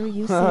didn't hear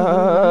you say your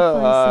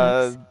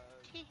Wi-Fi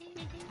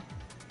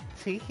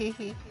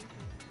sucks.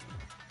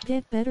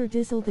 Get better,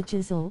 Dizzle the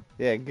Jizzle.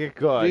 Yeah, get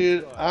good.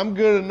 Dude, I'm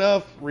good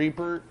enough,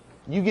 Reaper.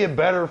 You get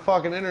better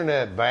fucking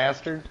internet,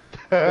 bastard.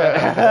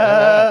 Get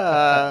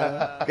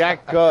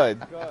good.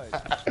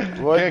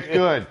 Get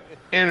good.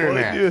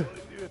 Internet.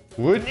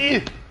 Would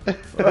you?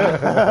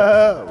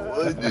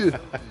 Would you?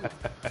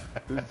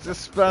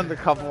 Just spend a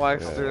couple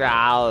extra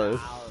dollars.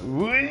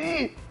 Would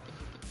you?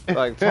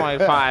 Like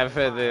 $25,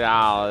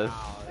 $50.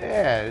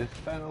 Yeah, just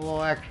spend a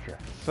little extra.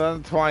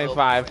 Spend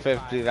 $25,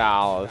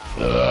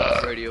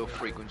 $50. Radio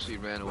frequency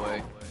ran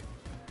away.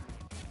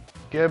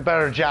 Get a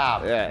better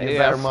job. Yeah, get he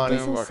better has money.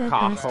 to Dizzle do a said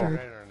cockle.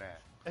 bastard.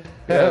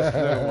 Yes,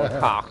 do a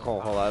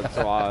cockle, that's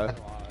why.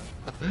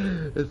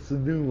 It's a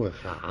new one.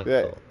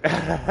 Yeah.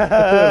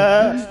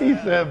 He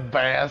said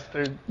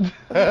bastard.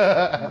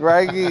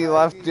 Greggy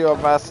left you a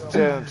message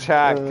in the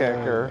chat,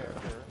 Kicker.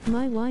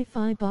 My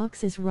Wi-Fi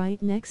box is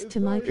right next to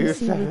my You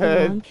PC with a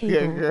said long cable.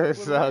 Kicker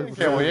sucks.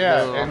 Yeah, well,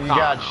 yeah, and you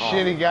got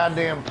shitty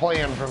goddamn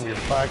plan from your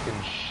fucking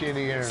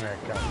shitty internet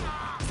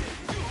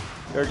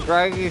company.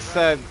 Greggy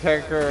said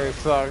Kicker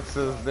sucks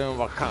his new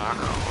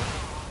macaco.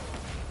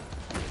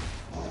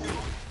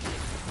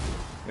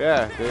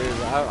 Yeah, dude,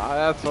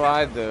 that's what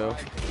I do.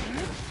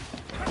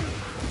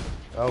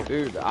 Oh,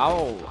 Dude,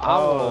 I'll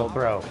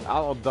bro.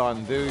 I'll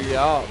done do you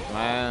up,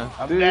 man.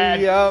 I'm Do dead.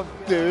 you up,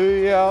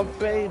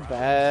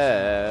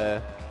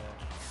 baby.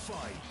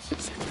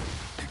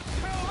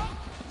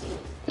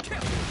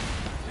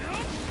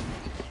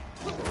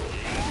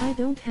 I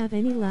don't have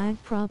any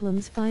lag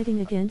problems fighting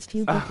against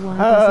you, but why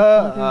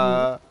does it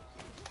bother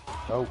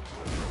Oh,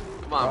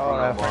 Come on, oh,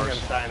 Bruno that Mars.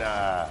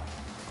 Frankenstein.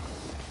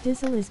 you?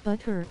 Dizzle is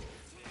butthurt.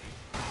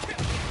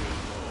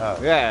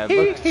 Yeah,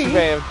 look,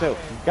 spam too.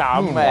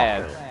 Got him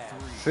mad.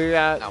 See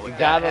that? Now You with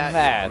got that him hat,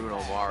 mad.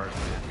 Bruno Mars,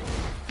 man.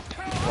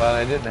 Well,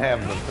 I didn't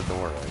have the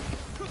fedora.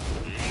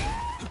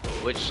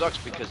 Which sucks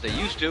because they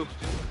used to.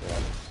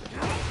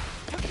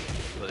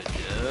 But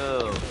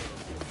no.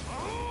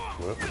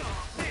 Whoop. You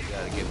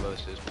gotta give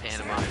us this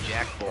Panama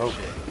Jack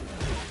bullshit.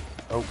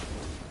 Oh,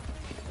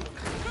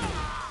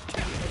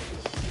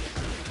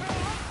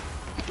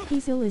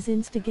 Dizzle is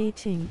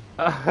instigating.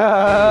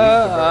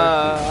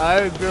 I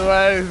didn't do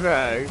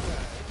anything.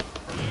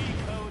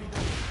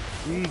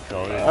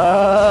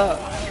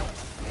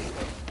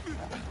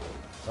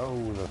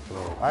 oh, the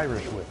throw.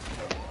 Irish whip.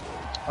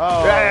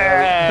 Oh,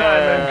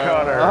 diamond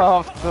cutter.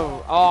 Off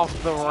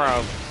the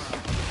rope.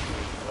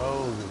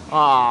 Oh,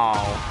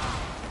 Oh.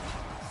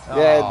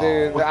 Yeah, Oh.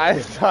 dude, I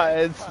thought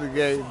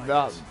instigating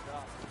nothing.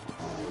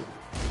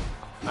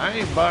 I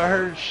ain't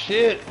butthurt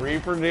shit,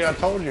 Reaper. Dude, I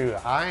told you,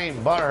 I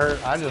ain't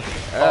butthurt. I just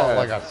thought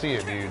like I see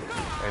it, dude.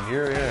 And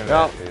your internet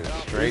Yep. is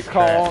straight He's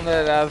calling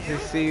crap. it as he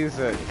sees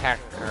it,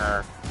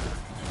 Kicker.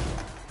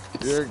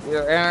 Your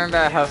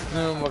internet has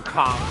new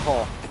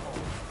macaco.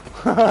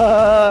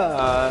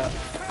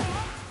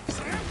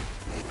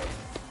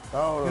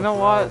 Oh, You know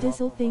what?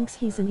 Dizzle thinks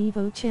he's an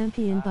Evo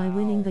champion by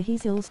winning the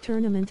Heezels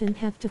tournament and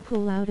have to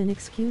pull out an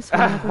excuse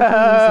whenever he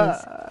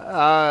loses.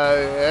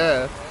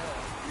 Yeah.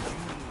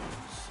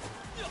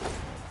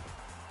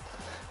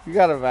 You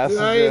got a message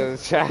in the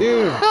chat.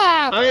 Dude,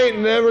 I ain't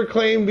never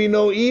claimed to be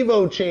no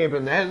Evo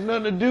champion. That has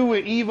nothing to do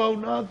with Evo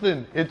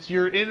nothing. It's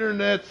your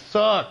internet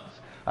sucks.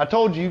 I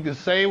told you can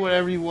say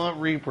whatever you want,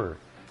 Reaper.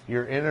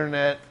 Your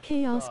internet,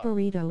 Chaos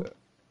Burrito.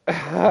 the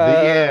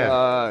end.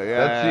 Yeah,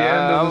 That's the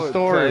end of the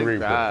story, take Reaper.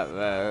 that,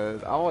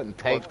 man. I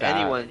wouldn't Well, take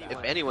that.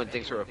 if anyone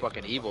thinks they're a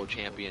fucking Evo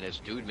champion, it's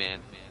Dude Man.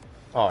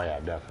 Oh yeah,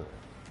 definitely.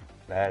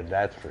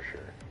 That's for sure.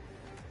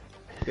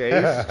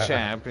 Yeah, he's a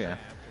champion.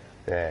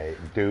 Yeah,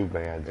 dude,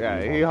 man.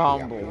 Yeah, he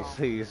humbles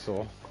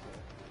Hazel.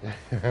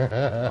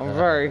 I'm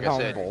very Like I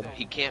said, humbled.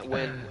 he can't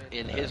win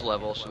in his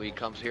level, so he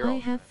comes here. I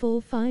have full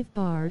 5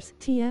 bars.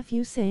 TF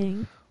you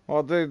saying?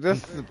 Well, dude,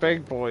 this is the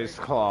big boys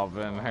club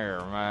in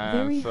here,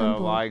 man. Very so,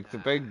 humble. like, the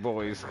big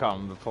boys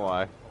come to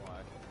play. I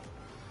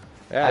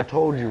Yeah,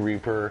 told you,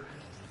 Reaper.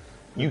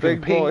 You can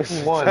big ping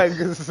boys. once.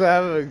 Tekken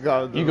 7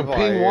 come to You can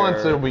play ping once,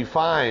 here. it'll be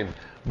fine.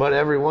 But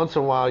every once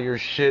in a while, your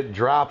shit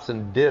drops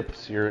and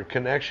dips. Your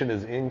connection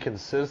is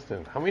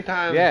inconsistent. How many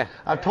times? Yeah.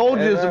 I've told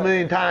you this a And,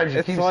 million times. You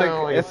it's keep like-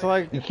 sounding like it's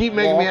like you keep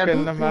making me have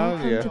walking to. the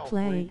Welcome yeah. to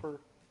play.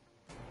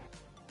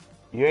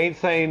 You ain't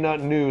saying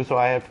nothing new, so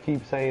I have to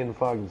keep saying the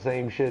fucking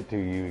same shit to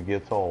you. It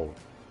gets old.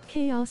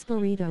 Chaos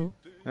Burrito.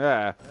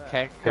 Yeah,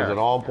 Because it Kicker.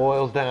 all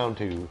boils down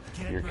to your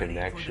Get ready for the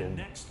connection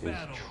next is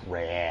battle.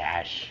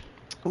 trash.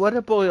 What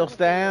it boils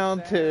down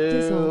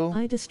Dizzle, to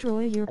I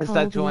destroy your is call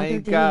that the you other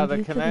ain't day got and a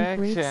you couldn't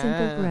break simple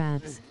connection.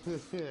 grabs.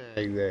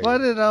 Exactly.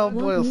 What it all Want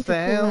me boils to pull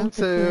down out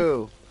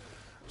the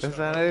clip? to is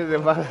that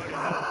anybody.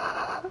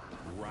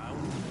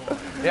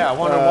 Yeah, I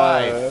wonder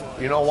why.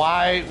 You know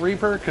why,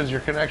 Reaper? Because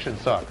your connection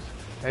sucks.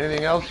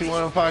 Anything else you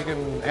want to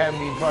fucking have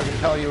me fucking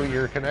tell you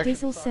your connection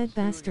Dizzle sucks? said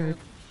bastard.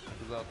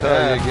 I'll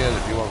tell you again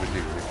if you want me to.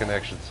 Your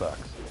connection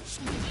sucks.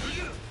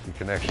 Your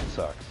connection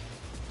sucks.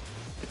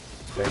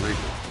 Hey, Reaper,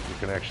 your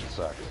connection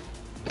sucks.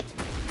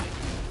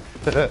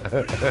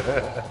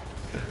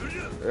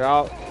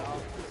 Yeah.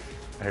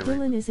 Hey, Reaper.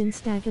 Dylan is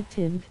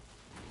instagative.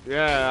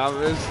 Yeah,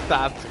 I'm just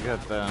about to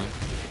get them.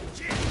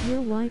 Your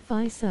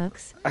Wi-Fi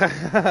sucks.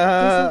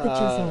 Dizzle the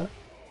jizzle.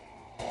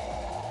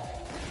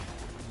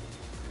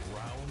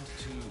 Round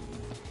 2.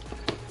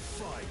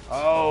 Fight.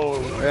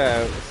 Oh,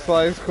 Yeah,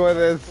 Slice quit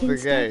is the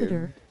game.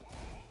 Instagator.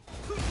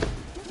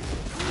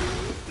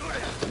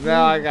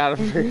 Now I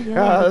gotta And you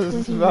yell at a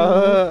because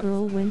 20-year-old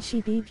girl when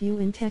she beat you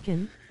in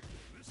Tekken.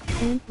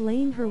 And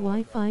blame her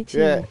Wi-Fi too.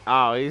 yeah.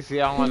 Oh, he's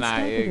yelling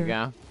at you Instagator.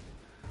 again.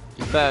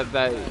 He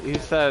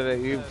said that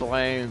you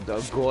blamed the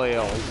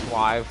Goyle's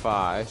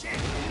Wi-Fi.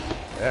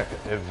 yeah,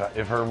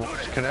 if her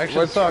connection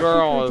Which sucks.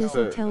 girl is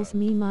Dizzle it? tells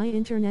me my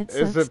internet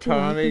Is sucks it too. I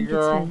Tony think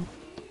girl? it's him.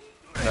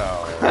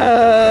 No.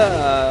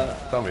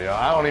 Somebody else.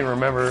 I don't even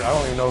remember. I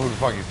don't even know who the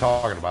fuck you're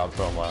talking about.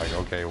 So I'm like,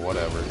 okay,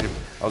 whatever.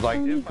 I was like,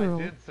 Tony if girl.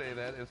 I did say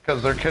that, it's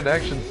because their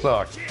connection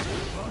sucks.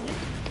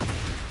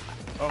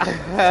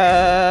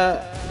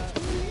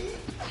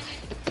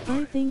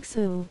 I think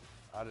so.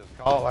 I just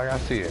call it like I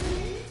see it.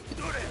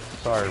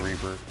 Sorry,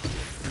 Reaper.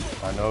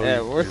 I know.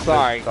 Yeah, we're you're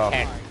sorry, pissed off.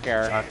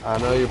 Kicker. I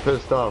know you're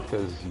pissed off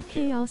because you can't.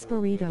 Chaos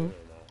Burrito.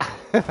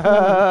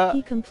 Wow,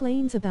 he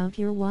complains about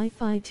your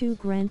Wi-Fi too,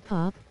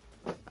 Grandpop.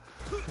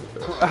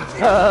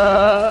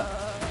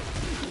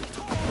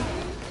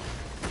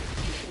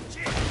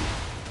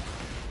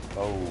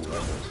 Oh.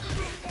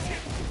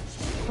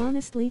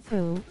 Honestly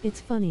though,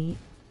 it's funny.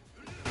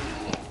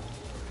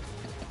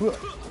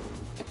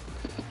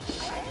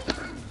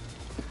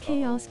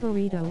 Chaos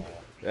Burrito.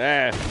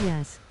 Yeah.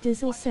 Yes,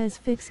 Dizzle says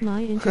fix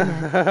my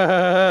internet.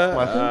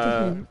 Go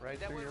to him.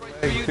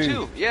 For you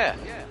too, yeah.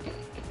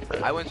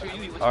 I went through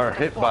you. You went Our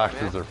through my fault,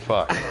 hitboxes man. are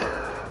fucked.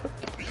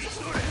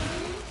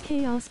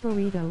 Chaos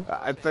Burrito.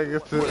 I think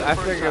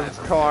it's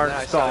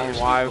Clark's on But he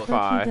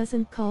Wi-Fi.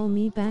 doesn't call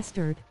me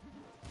bastard.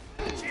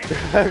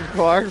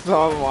 Clark's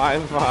on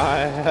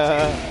Wi-Fi.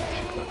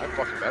 I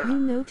fucking better You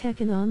not. know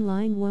Tekken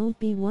Online won't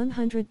be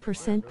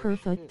 100%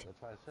 perfect.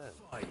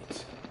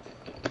 Fight.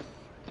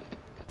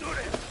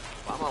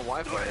 I'm on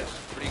Wi-Fi. It's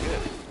pretty good.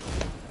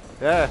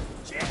 Yeah.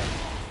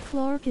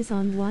 Clark is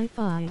on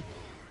Wi-Fi.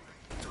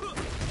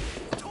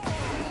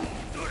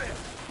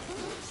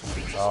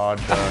 Oh,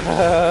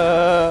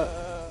 done.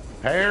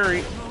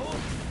 Harry.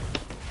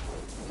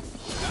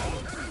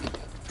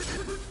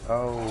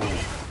 Oh.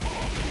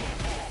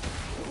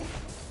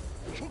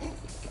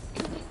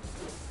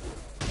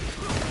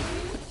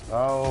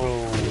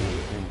 Oh,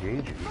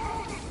 engaging.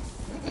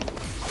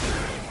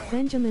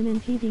 Benjamin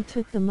and Petey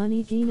took the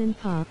money Dean and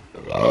Pop.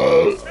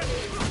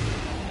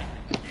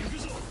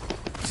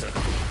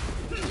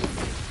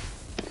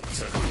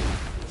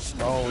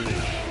 Oh,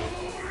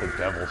 the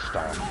devil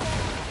stomp.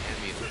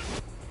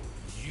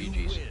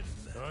 GG's.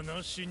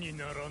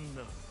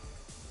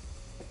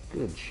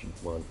 Good sheep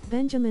one.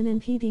 Benjamin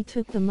and Petey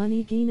took the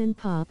money Dean and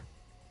Pop.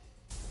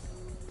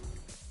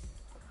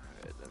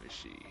 Alright, let me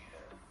see.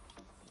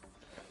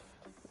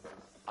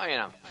 I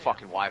ain't on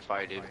fucking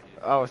Wi-Fi, dude.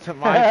 Oh, it's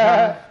my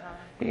turn.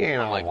 He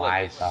ain't on Like,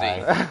 let me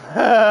Wi-Fi.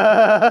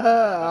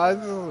 I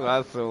was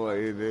just messing with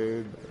you,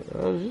 dude. I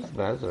was just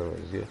messing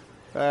with you.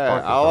 Hey,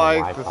 Clark is I on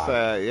like to Wi-Fi.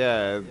 say,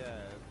 yeah.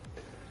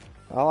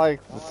 I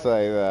like to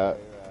say that.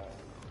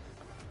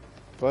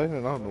 Blame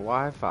it on the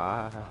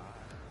Wi-Fi.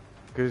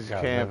 Because you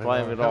Gotta can't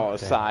blame it blame on it on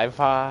something.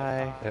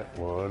 sci-fi. Yeah,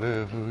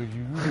 whatever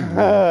you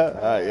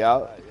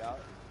Yep.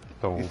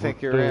 do. You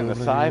think you're in the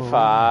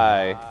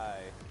sci-fi.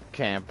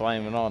 Can't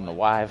blame it on the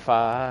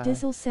Wi-Fi.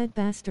 Dizzle said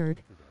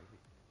bastard.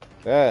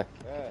 Yeah.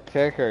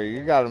 Kicker,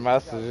 you got a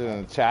message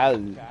in the chat.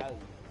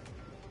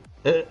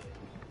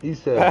 He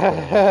said.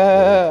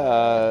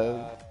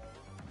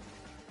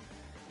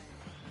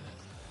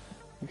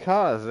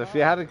 Because if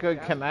you had a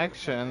good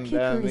connection, Kicker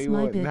then is you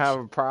my wouldn't bitch. have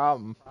a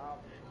problem.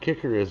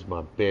 Kicker is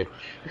my bitch.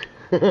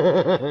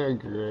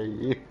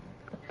 Great.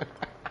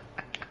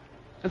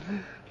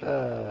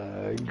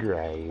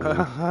 Great.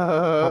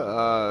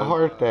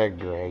 Heart that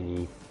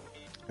Greggy.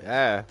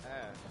 Yeah.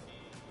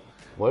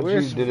 What you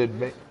Where's- did it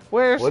make?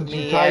 Where's What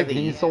you type Daddy?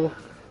 Diesel?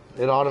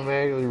 It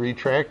automatically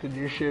retracted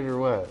your shit or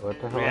what? What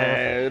the hell happened?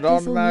 Yeah, it Dizzle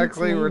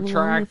automatically needs Lay along if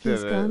retracted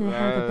he's it. gonna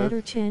have a man.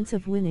 better chance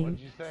of winning. What'd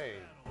you say?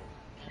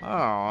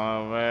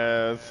 Oh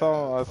man,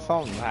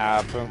 something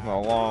happened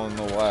along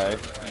the way.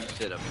 You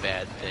said a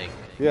bad thing.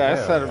 Yeah, I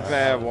Yeah. said a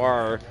bad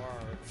word.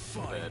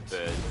 Bad,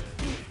 bad.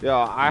 Yo,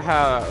 I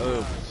had a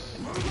oops.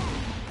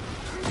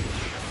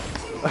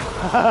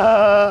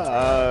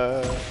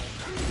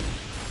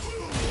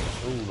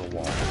 Ooh, the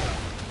wall.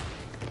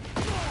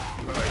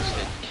 I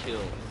said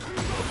kill,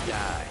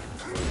 die,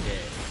 or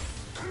dead.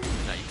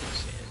 No, you can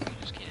say it. You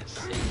just can't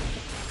say it.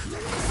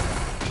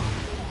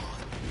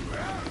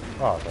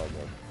 Oh, no,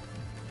 no.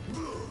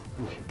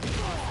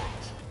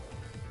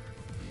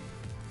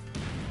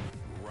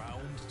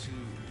 Round 2.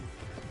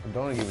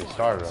 Don't even get me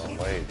started on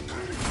Wade, dude. Don't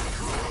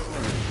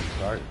even get me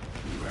started.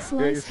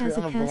 Slice has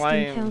a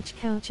casting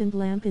couch and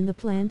lamp in the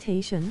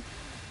plantation.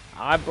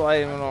 I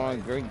blame it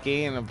on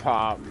Gain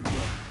Pop.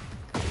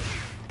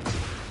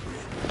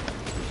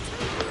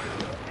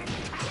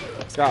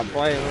 Got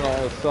blame it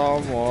on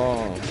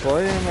someone.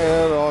 Blame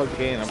it on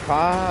Gain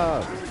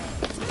Pop.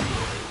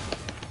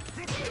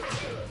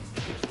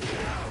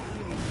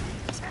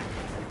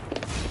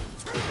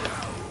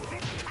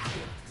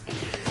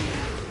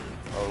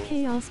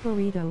 Chaos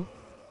burrito.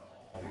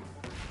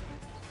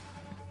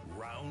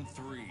 Round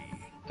 3.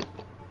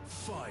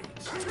 Fight.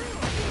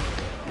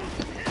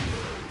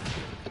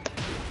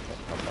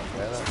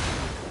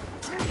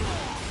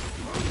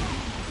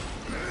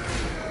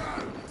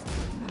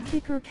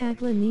 Kicker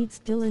Kagla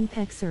needs Dylan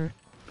Pexer.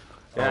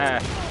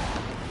 Yeah.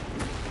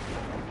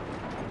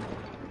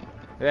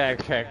 Yeah,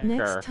 kicker.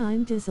 Next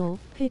time Dizzle,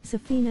 pick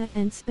Safina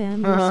and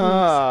spam your sleeves.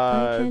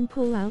 I can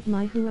pull out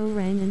my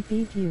Huorang and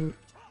beat you.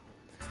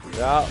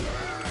 Yup.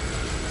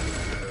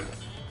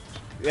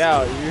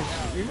 Yeah,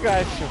 you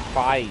guys should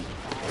fight.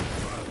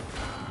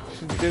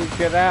 Should duke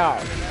it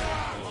out.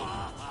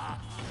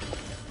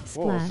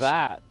 What was Splash.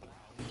 that?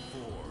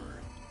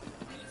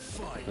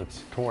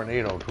 It's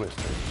tornado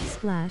twister.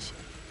 Splash.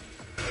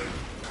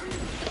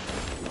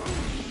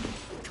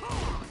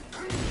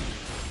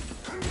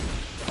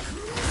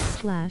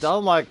 Splash.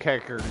 Don't let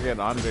kicker get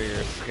under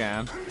your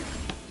skin.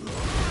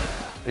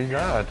 He's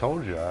not, I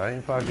told you, I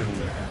ain't fucking...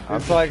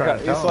 It's like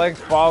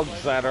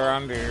bugs that are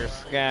under your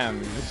skin.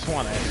 You just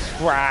want to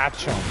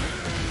scratch them.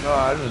 No,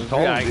 I just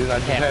told like, you, dude, I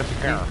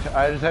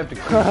just have to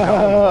keep telling him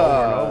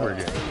over and over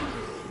again.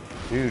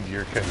 Dude,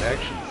 your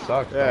connection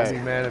sucks. Yeah. Don't be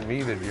mad at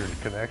me that your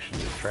connection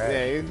is trash.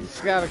 Yeah, you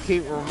just gotta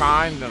keep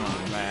reminding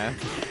them, man.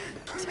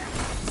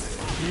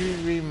 You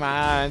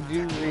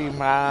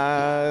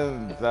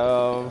remind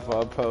of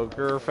a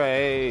poker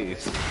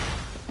face.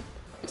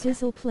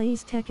 Dizzle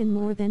plays Tekken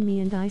more than me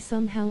and I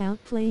somehow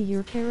outplay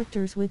your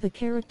characters with a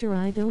character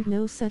I don't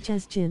know such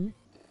as Jin.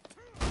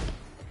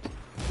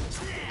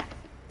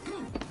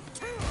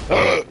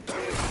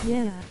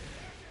 Yeah.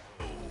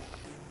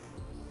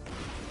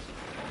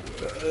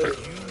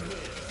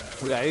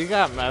 Yeah, you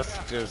got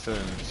messages in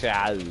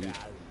chat. I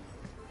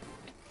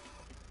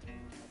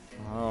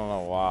don't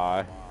know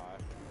why.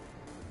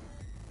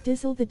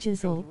 Dizzle the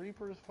Jizzle.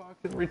 Reaper's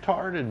fucking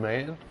retarded,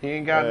 man. He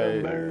ain't got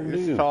nothing better to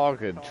He's do.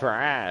 talking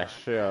trash,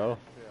 yo.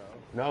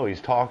 No,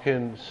 he's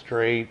talking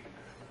straight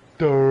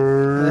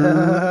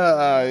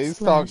dirt. He's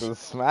talking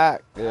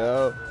smack,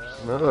 yo.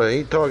 No, he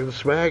ain't talking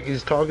smack,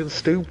 he's talking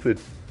stupid.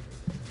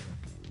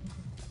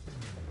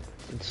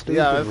 It's stupid,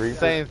 Yeah, it's Reaper. the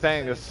same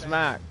thing as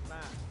smack.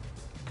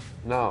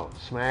 No,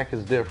 smack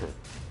is different.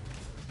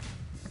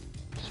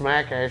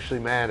 Smack actually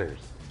matters.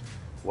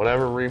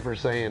 Whatever Reaper's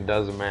saying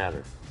doesn't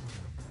matter.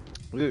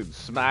 Dude,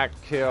 smack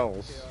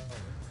kills.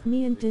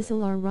 Me and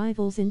Dizzle are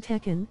rivals in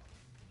Tekken.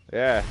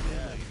 Yeah.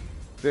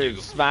 Dude,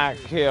 smack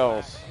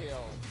kills.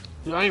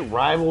 You ain't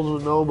rivals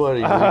with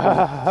nobody.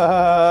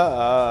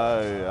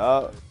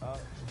 Yup.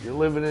 You're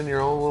living in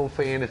your own little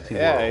fantasy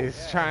Yeah, world.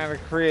 he's trying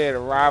to create a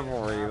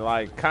rivalry,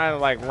 like kind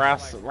of like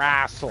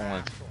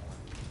wrestling.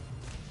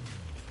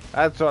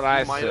 That's what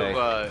I say.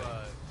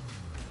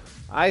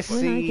 I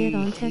see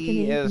on Tekken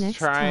he 8 is next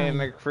trying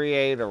time, to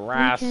create a We can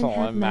wrestling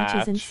have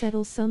matches and match.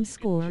 settle some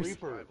scores.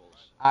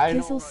 I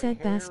Dizzle don't said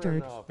care bastard.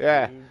 enough,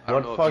 Yeah. dude. I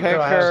don't What know fuck if do I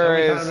have? How Kicker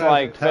many is times do I have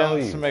like to tell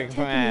Vince you? Tekken 8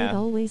 McMahon.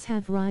 always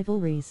have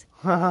rivalries.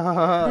 That's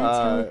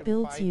how it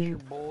builds you.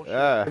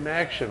 Yeah.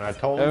 Connection, I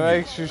told It you.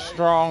 makes you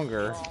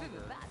stronger.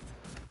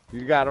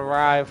 You got a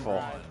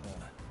rifle.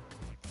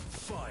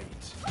 Fight.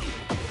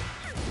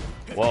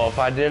 Well, if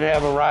I did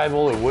have a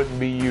rival, it wouldn't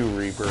be you,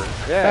 Reaper.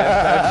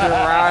 Yeah, that's your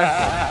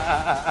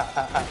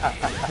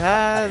rifle.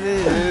 That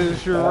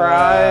is your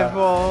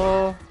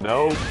rifle.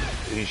 Nope,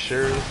 he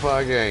sure as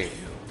fuck ain't.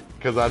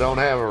 Because I don't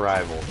have a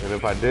rival. And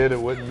if I did, it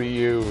wouldn't be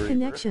you, Reaper.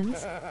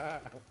 Connections.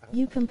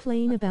 You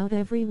complain about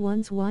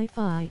everyone's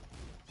Wi-Fi.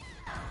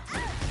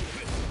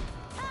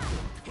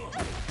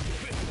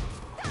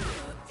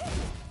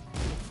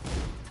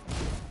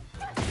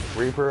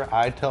 Reaper,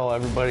 I tell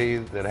everybody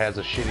that has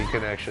a shitty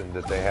connection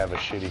that they have a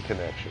shitty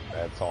connection.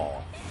 That's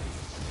all.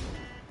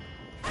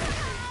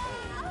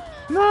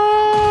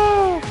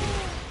 No!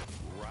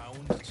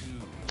 Round 2.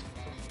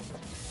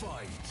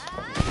 Fight.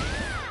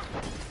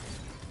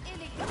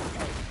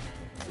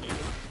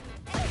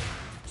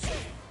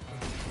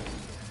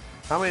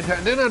 How many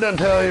times? Didn't I done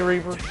tell you,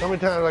 Reaper? How many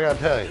times I gotta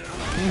tell you?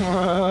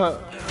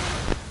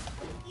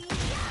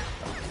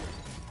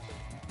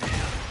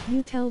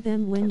 You tell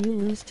them when you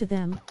lose to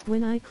them,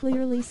 when I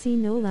clearly see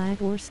no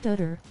lag or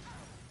stutter.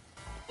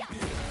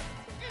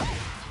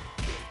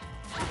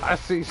 I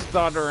see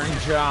Stuttering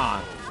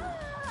John.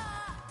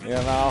 You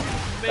know?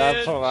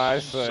 That's what I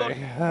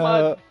say.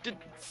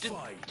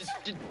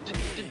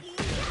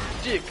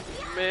 dick,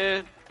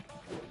 man.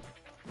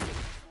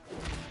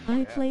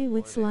 I play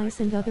with Slice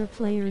and other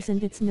players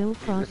and it's no You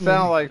problem.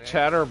 sound like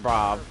Cheddar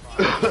Bob.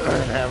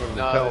 Having to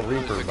No, tell it was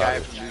Reaper the about guy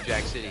it. from New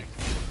Jack City.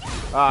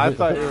 Oh, I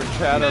thought you were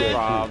Cheddar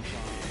Bob.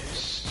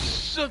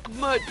 Suck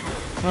my dick,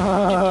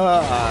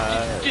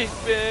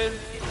 man.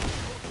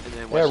 And then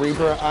Yeah, what's his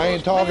Reaper, name? I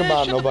ain't talking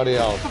about nobody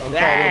else. I'm talking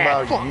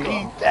about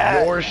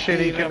your shitty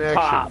Eat 'em connection.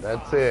 pop.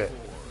 That's it.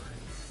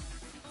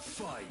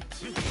 Fight.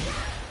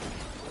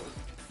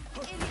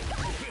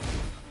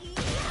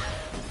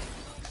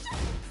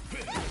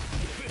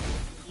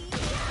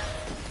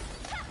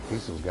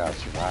 Diesel's got to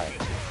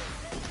survive.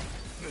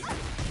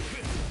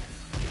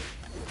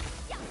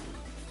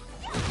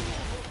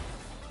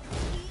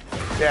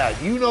 Yeah,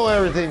 you know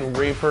everything,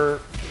 Reaper.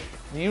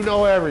 You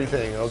know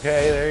everything,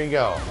 okay? There you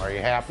go. Are you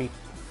happy?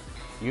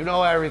 You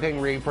know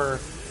everything, Reaper.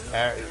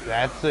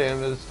 That's the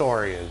end of the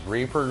story, is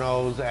Reaper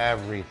knows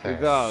everything.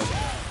 He does.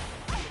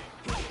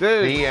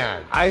 Dude, The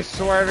end. I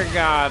swear to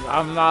God,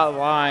 I'm not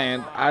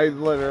lying. I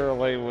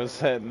literally was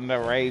hitting the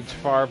rage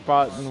fart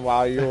button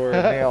while you were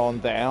kneeling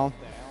down,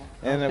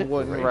 and it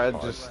wouldn't Rage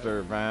fart.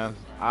 register, man.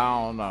 I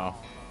don't know.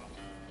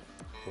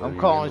 Were I'm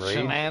you calling in rage?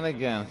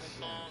 shenanigans.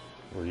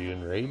 Were you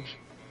in rage?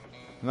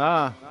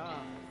 Nah,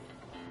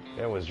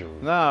 Yeah, was your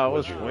No, it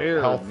was your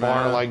weird, health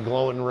bar man. like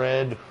glowing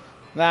red?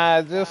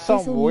 nah, just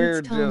something Diesel needs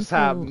weird Tom just Cruise.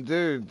 happened,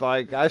 dude.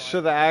 Like, I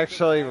should have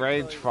actually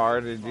rage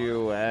farted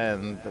you,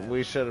 and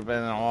we should have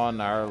been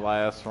on our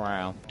last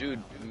round.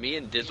 Dude, me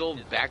and Dizzle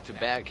back to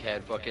back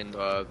had fucking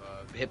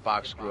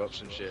hitbox screw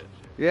ups and shit.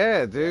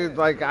 Yeah, dude,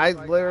 like, I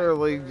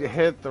literally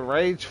hit the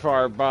rage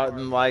fart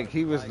button like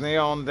he was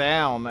kneeling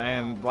down,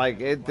 and, like,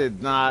 it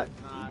did not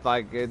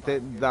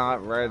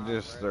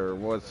register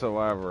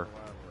whatsoever.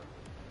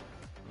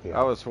 Yeah.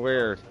 That was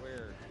weird.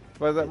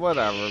 But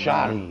whatever, man.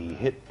 Shoddy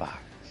hitbox.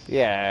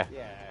 Yeah.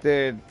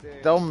 Dude,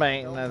 don't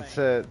maintenance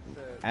it,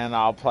 and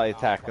I'll play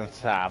Tekken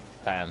top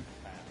 10.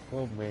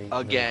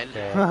 Again.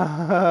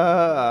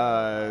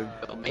 Uh,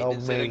 They'll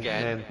maintenance it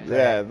again.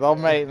 yeah, they'll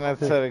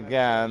maintenance it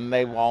again.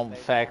 They won't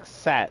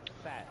fix it.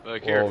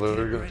 Look here. Well,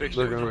 they're fix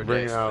going it for to a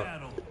bring day. out.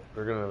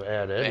 They're going to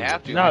add Eddie. They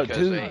have to No, because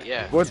dude. they,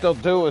 yeah. What they'll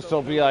do is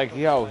they'll be like,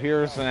 yo,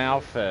 here's an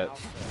outfit.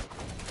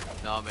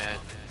 No, man.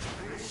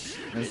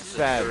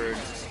 Instead. Third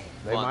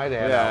They month. might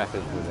add Yeah.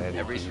 outfits with Eddie.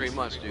 Every too. 3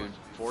 months, dude.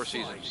 4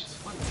 seasons.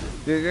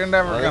 Dude, you're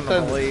never Well,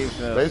 gonna believe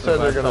this. They said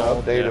if I they're going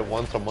told to update you. it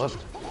once a month.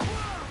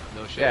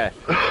 No shit. Yeah.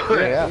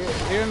 Yeah.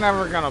 You're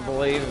never gonna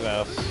believe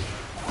this.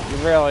 You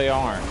really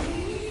aren't.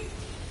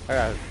 I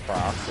got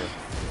frosted.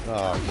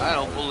 Oh, I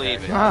don't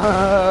believe it.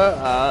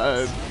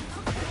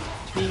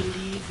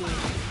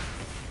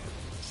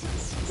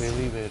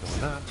 believe it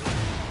or not.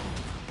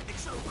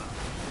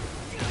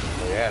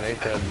 Well, yeah, they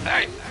said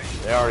Hey,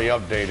 they already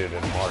updated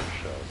in March,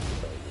 so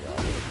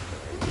yeah.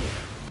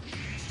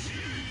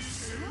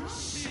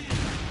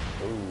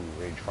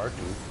 Ooh, Rage Fart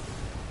dude.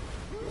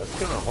 That's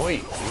gonna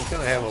hoit. He's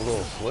gonna have a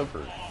little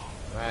slipper.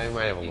 He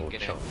might have a little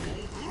Get it. chunk.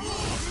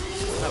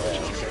 Have a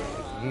chunk.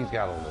 He's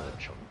got a little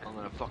chunk. I'm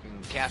gonna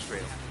fucking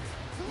castrate him.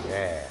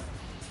 Yeah.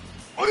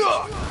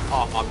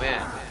 Oh, my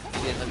man.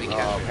 He didn't let me Oh,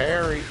 castrate him.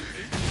 Perry.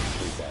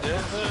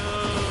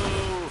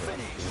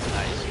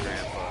 Nice,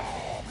 Grandpa.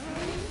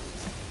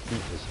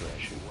 Keep this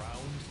smash.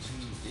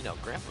 You know,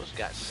 Grandpa's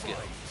got skill.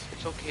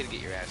 It's okay to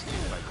get your ass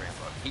kicked by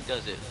Grandpa. He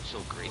does it so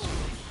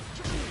gracefully.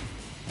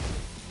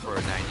 For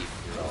a 90.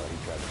 Oh, he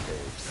got the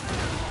Perry.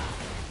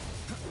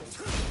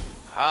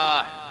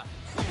 Ah!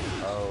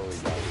 Oh, he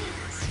got it.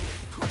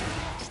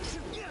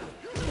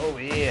 Oh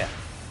yeah.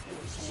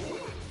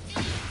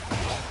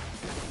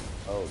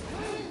 Oh,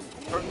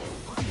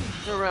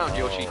 Turn around,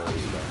 Yoshi. oh,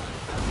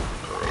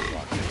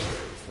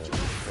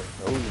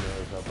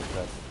 there's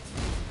uppercut.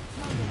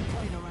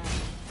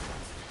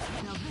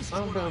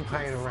 I'm gonna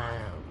paint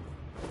around.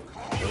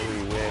 Oh,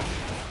 he whip.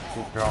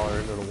 Keep crawler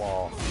into the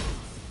wall.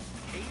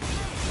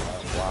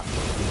 Block.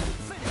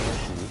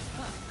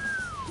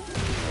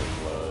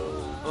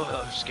 Oh,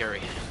 that was scary.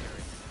 Nice.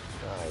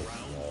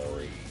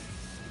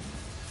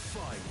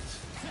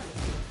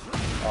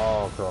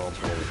 Oh, crawl,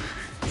 please.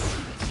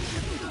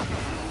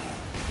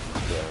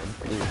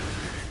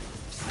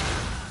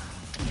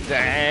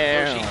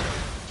 Damn.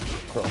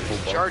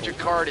 Yoshi, charge your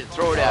card and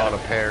throw it at Out him.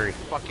 of parry.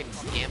 Fucking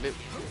gambit.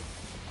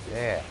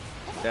 Yeah.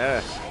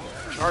 Yeah.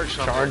 Charge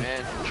something, Charge,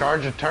 man.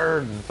 charge a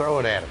turd and throw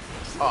it at him.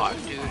 Oh,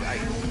 dude,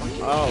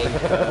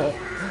 Oh.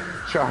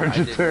 Charge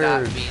I a did not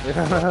turd. mean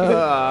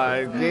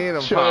I need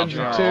him Charge popping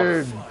a off.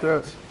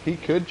 turd. He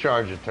could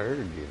charge a turd,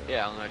 you know.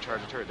 Yeah, I'm gonna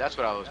charge a turret. That's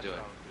what I was doing.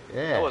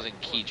 Yeah. I wasn't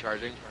key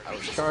charging. I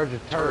was Charge a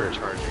turd.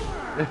 charging.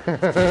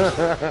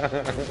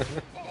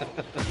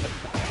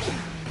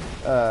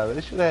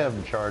 They should have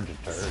him charge a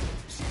turd.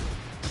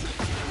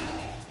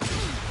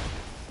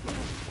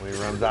 When he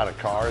runs out of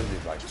cards,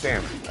 he's like,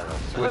 damn it, I'll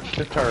switch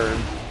to turd.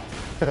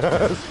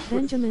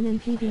 Benjamin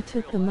and Petey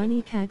took the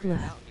money Cag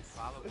left.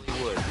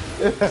 He would.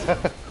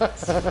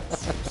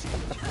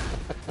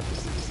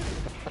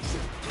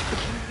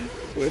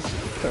 Switch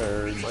to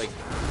turd. Like,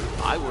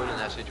 I would in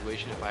that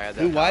situation if I had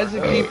that. Dude, why does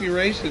power. it keep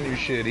erasing your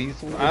shit? It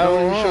I don't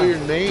don't even show know. your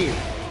name.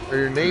 Or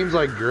your name's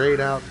like grayed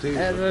out too.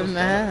 I What the don't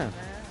know.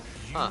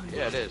 Huh?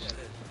 Yeah, it is.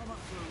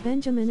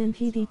 Benjamin and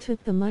Petey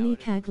took the money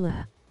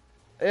Kagla.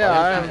 Yeah,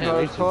 I And- have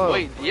no clue.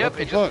 Wait, yep,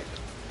 the it fuck?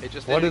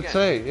 just What did did it again.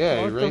 say?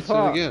 Yeah, What the erase it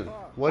fuck? again.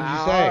 What'd you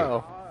I say? don't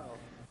know.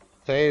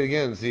 Say it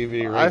again, see if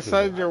it I erases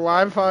said it. your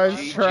Wi-Fi's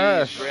GG's,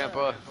 trash.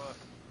 Grandpa.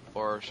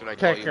 Or should I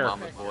call Kicker. you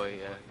Mama's boy?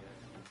 Yeah.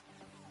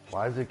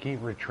 Why does it keep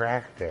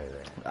retracting?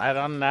 I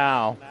don't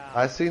know.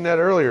 I seen that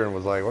earlier and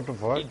was like, what the He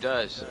fuck?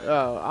 does.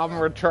 Oh, I'm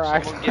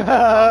retracted. Someone get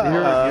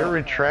that You're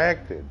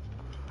retracted.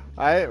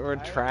 I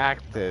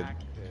retracted.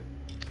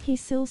 He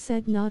still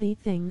said naughty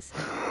things.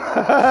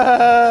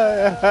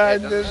 I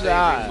It doesn't did say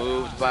not.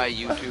 removed by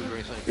YouTube or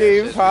anything like that. It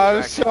Game says Pop,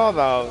 retracted. shut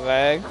up,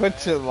 man.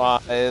 Quit your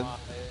lying.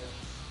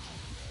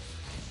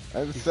 I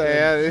didn't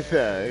say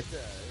anything.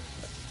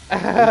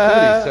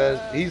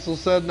 He still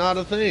said not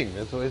a thing.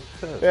 That's what it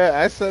said. Yeah,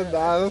 I said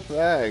not a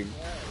thing.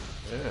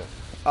 Yeah.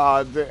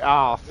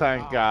 Oh,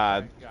 thank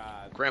God.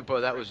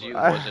 Grandpa, that was you,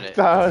 I wasn't it?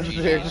 thought it was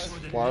the GG's.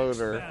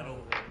 exploder.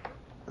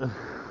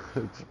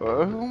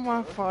 Who am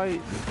I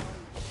fighting?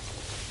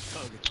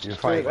 You're Dude,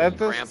 fighting at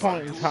this Grandpa.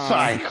 point in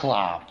time,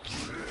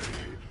 Cyclops.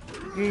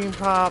 Game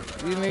Pop,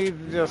 you need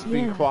to just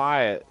be Yeah.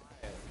 quiet.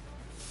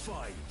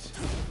 Fight.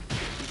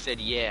 He said,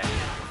 yeah.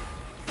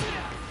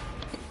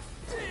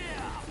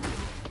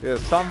 Yeah,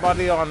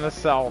 somebody on the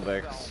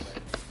Celtics.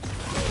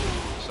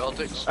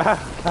 Celtics?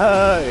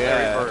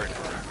 Yeah. Larry Bird.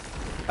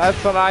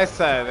 That's what I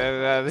said,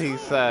 and then he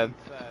said,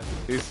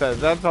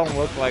 that don't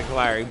look like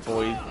Larry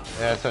Boyd.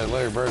 Yeah, I said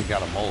Larry Bird's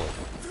got a mullet.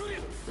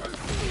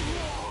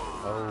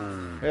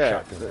 Oh,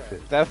 Yeah, shotgun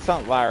fit. that's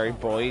not Larry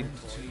Boyd.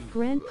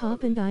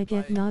 Grandpop and I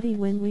get naughty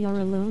when we are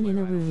alone in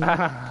a room.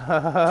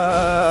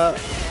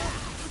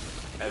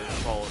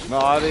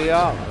 Naughty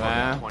up,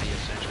 man. 20th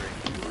century.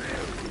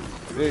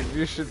 Dude,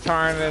 you should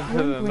turn into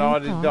One the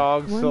Naughty grandpa,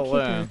 Dog one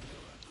Saloon.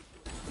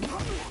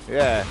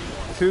 Yeah,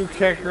 2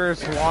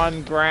 kickers,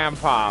 1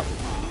 grandpop.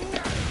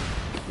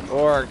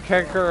 Or a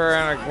kicker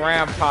and a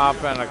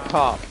grandpop and a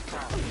cup.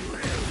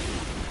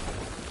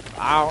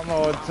 I don't know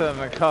what's in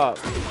the cup.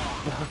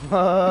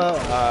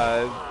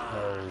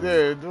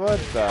 Dude, what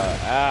the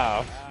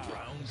F?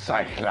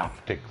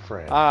 Cycloptic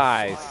friend.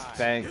 I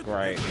stink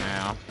right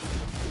now.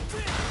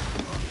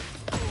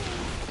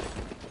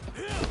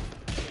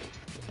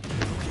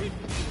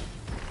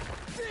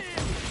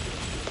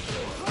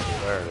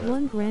 There it is.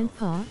 One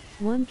grandpa,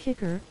 one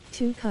kicker,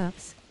 2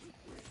 cups.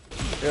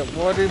 Yeah,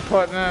 what are you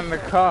putting in the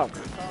cup?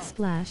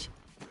 Splash.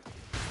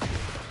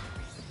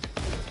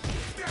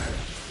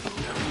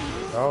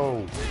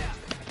 Oh,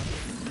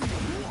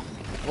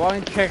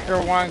 1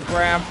 kicker, 1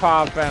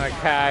 grandpop, and a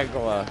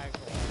Kagla.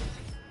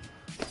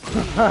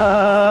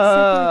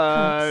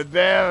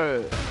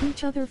 Damn it.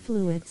 Each other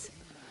fluids.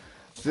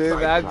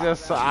 Dude,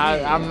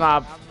 I'm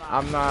not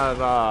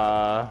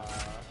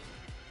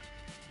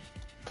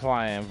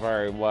playing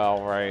very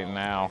well right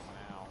now.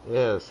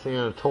 yeah,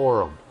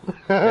 Sanatorum.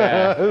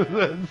 Yeah.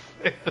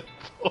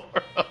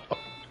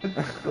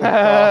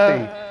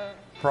 Sanatorum.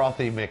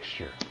 Frothy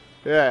mixture.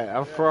 Yeah,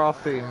 a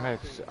frothy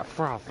mix. A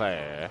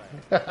frothy.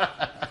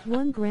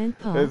 One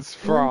grandpa, It's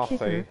one frothy.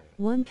 kicker,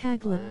 1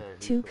 Kagla,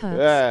 2 cups.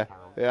 Yeah,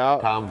 yeah.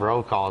 Tom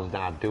Brokaw's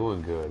not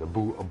doing good. A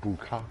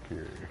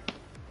bukkake.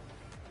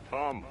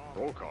 Tom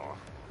Brokaw.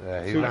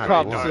 Yeah, he's 2 not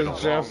cups doing and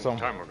good. just some.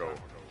 Time ago.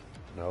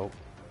 Nope,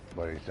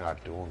 but he's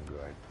not doing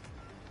good.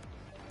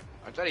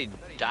 I thought he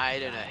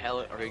died in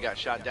a or he got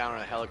shot down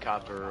in a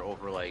helicopter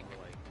over like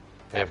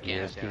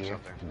Afghanistan or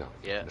something. No.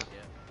 Yeah.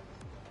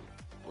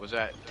 no. Was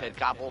that Ted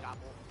Koppel?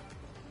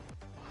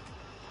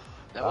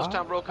 That was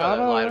Tom Brokaw I that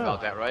don't lied know.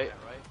 about that, right?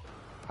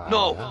 I don't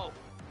No. know.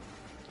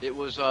 It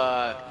was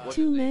what's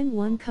 2 his name? men,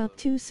 1 cup,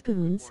 2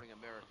 spoons.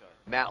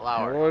 Matt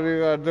Lauer. What are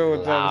you gonna do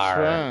with them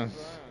Alright.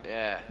 spoons?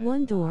 Yeah.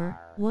 1 door,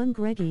 1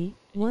 Greggy,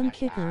 1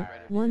 kicker,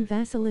 1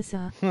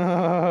 Vasilisa. 2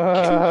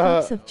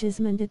 cups of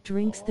Gismundit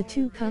drinks the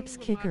 2 cups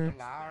kicker.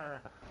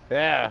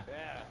 Yeah.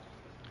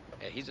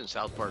 Yeah, he's in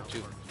South Park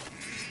too.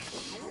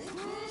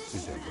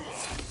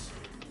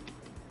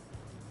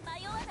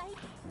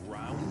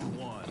 Round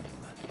 1.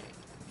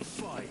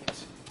 Fight.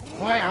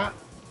 Why?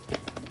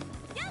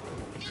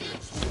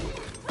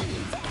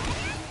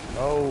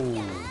 Oh,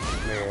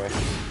 man.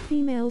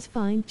 Females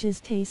find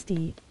jizz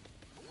tasty.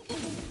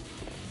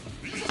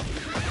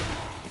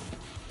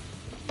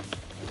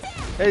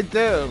 They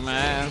do,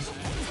 man.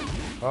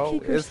 Oh,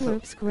 Kicker It's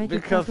slurps Greggy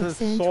because cup of it's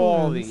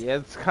Santorums. salty.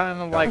 It's kind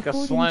of like a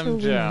According Slim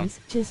to Jim. rumors,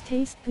 jizz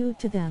tastes good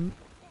to them.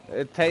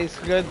 It tastes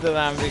good to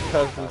them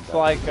because it's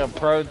like a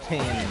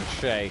protein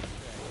shake.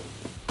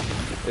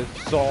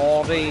 It's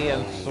salty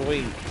and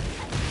sweet.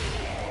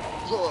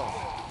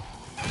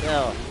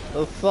 Yeah,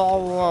 it's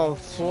salty and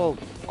sweet.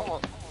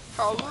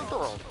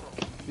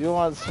 You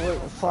want sweet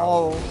and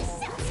salty?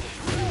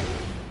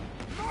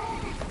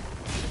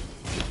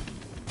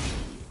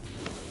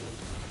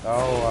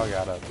 oh, I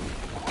got it.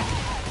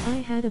 I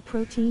had a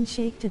protein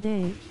shake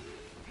today.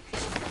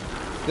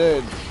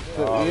 Dude,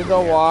 you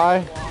know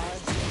why?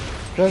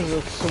 Because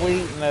it's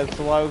sweet and it's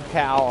low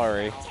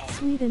calorie.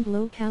 Sweet and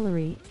low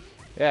calorie.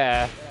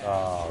 Yeah.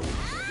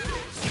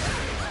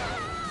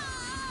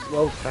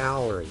 Low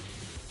calorie.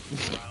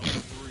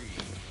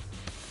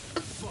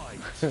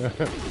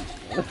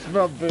 It's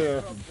not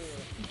beer.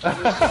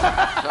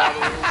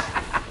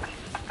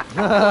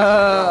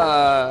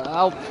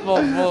 I'll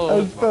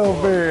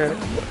spill beer.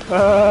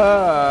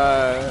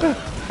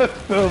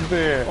 Spill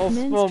beer. I'll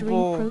Men's spill drink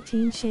bull.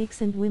 protein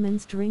shakes and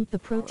women's drink the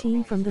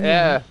protein from the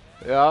Yeah,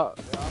 milk.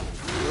 yeah.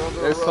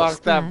 They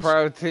suck that Splash.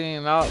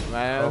 protein up,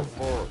 man.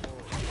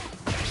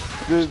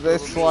 Dude, they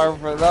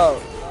slurp it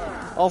up.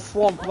 I'll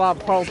slump that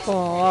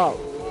protein up.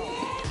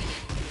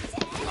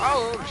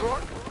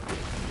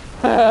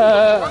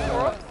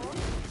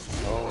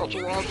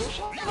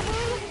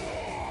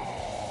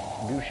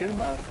 Do shit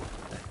about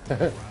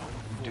it?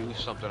 Do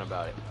something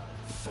about it.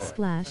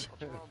 Splash.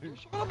 Is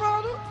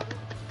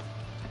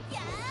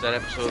that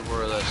episode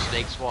where the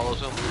snake swallows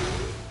him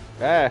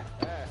Yeah.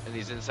 and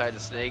he's inside the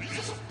snake?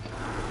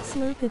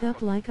 Slurp it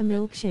up like a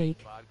milkshake.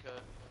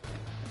 Vodka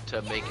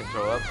to make him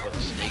throw up, but the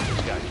snake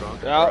just got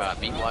drunk. Yep.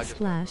 Or, meat vodka.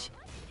 Splash.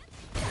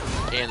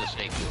 And the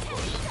snake too, of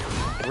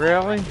course.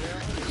 Really?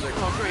 He's like,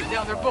 oh great,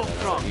 now they're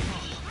both drunk.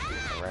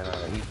 I ran out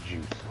of heat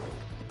juice.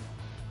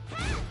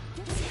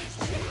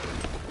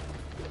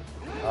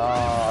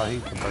 Oh,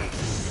 he's the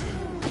best.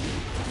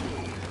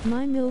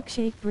 My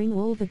milkshake bring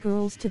all the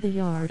girls to the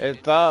yard.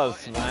 It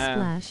does, man.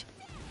 Splash.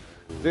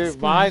 Dude,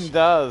 Splash. mine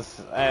does,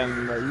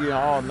 and you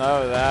all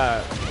know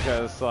that,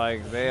 because,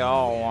 like, they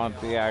all want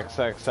the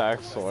XXX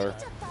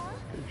slurp.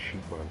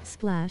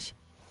 Splash.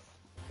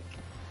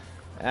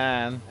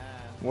 And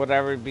with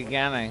every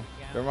beginning,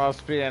 there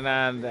must be an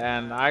end,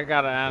 and I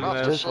gotta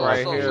end this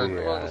right here.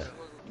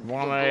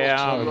 1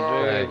 a.m. Dude,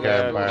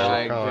 Yeah, dude,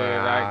 like, dude,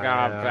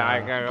 yeah. I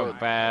gotta go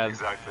bad.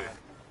 Exactly.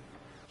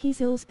 His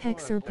ills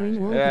pexer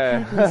bring all the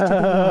Yeah, cackles to the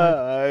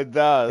yard. it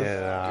does.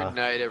 Yeah. Good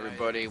night,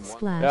 everybody.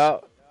 Splash.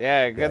 Yep.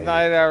 Yeah, good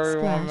night,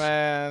 everyone, Splash.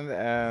 man,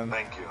 and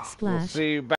Thank you. we'll Splash. see you back.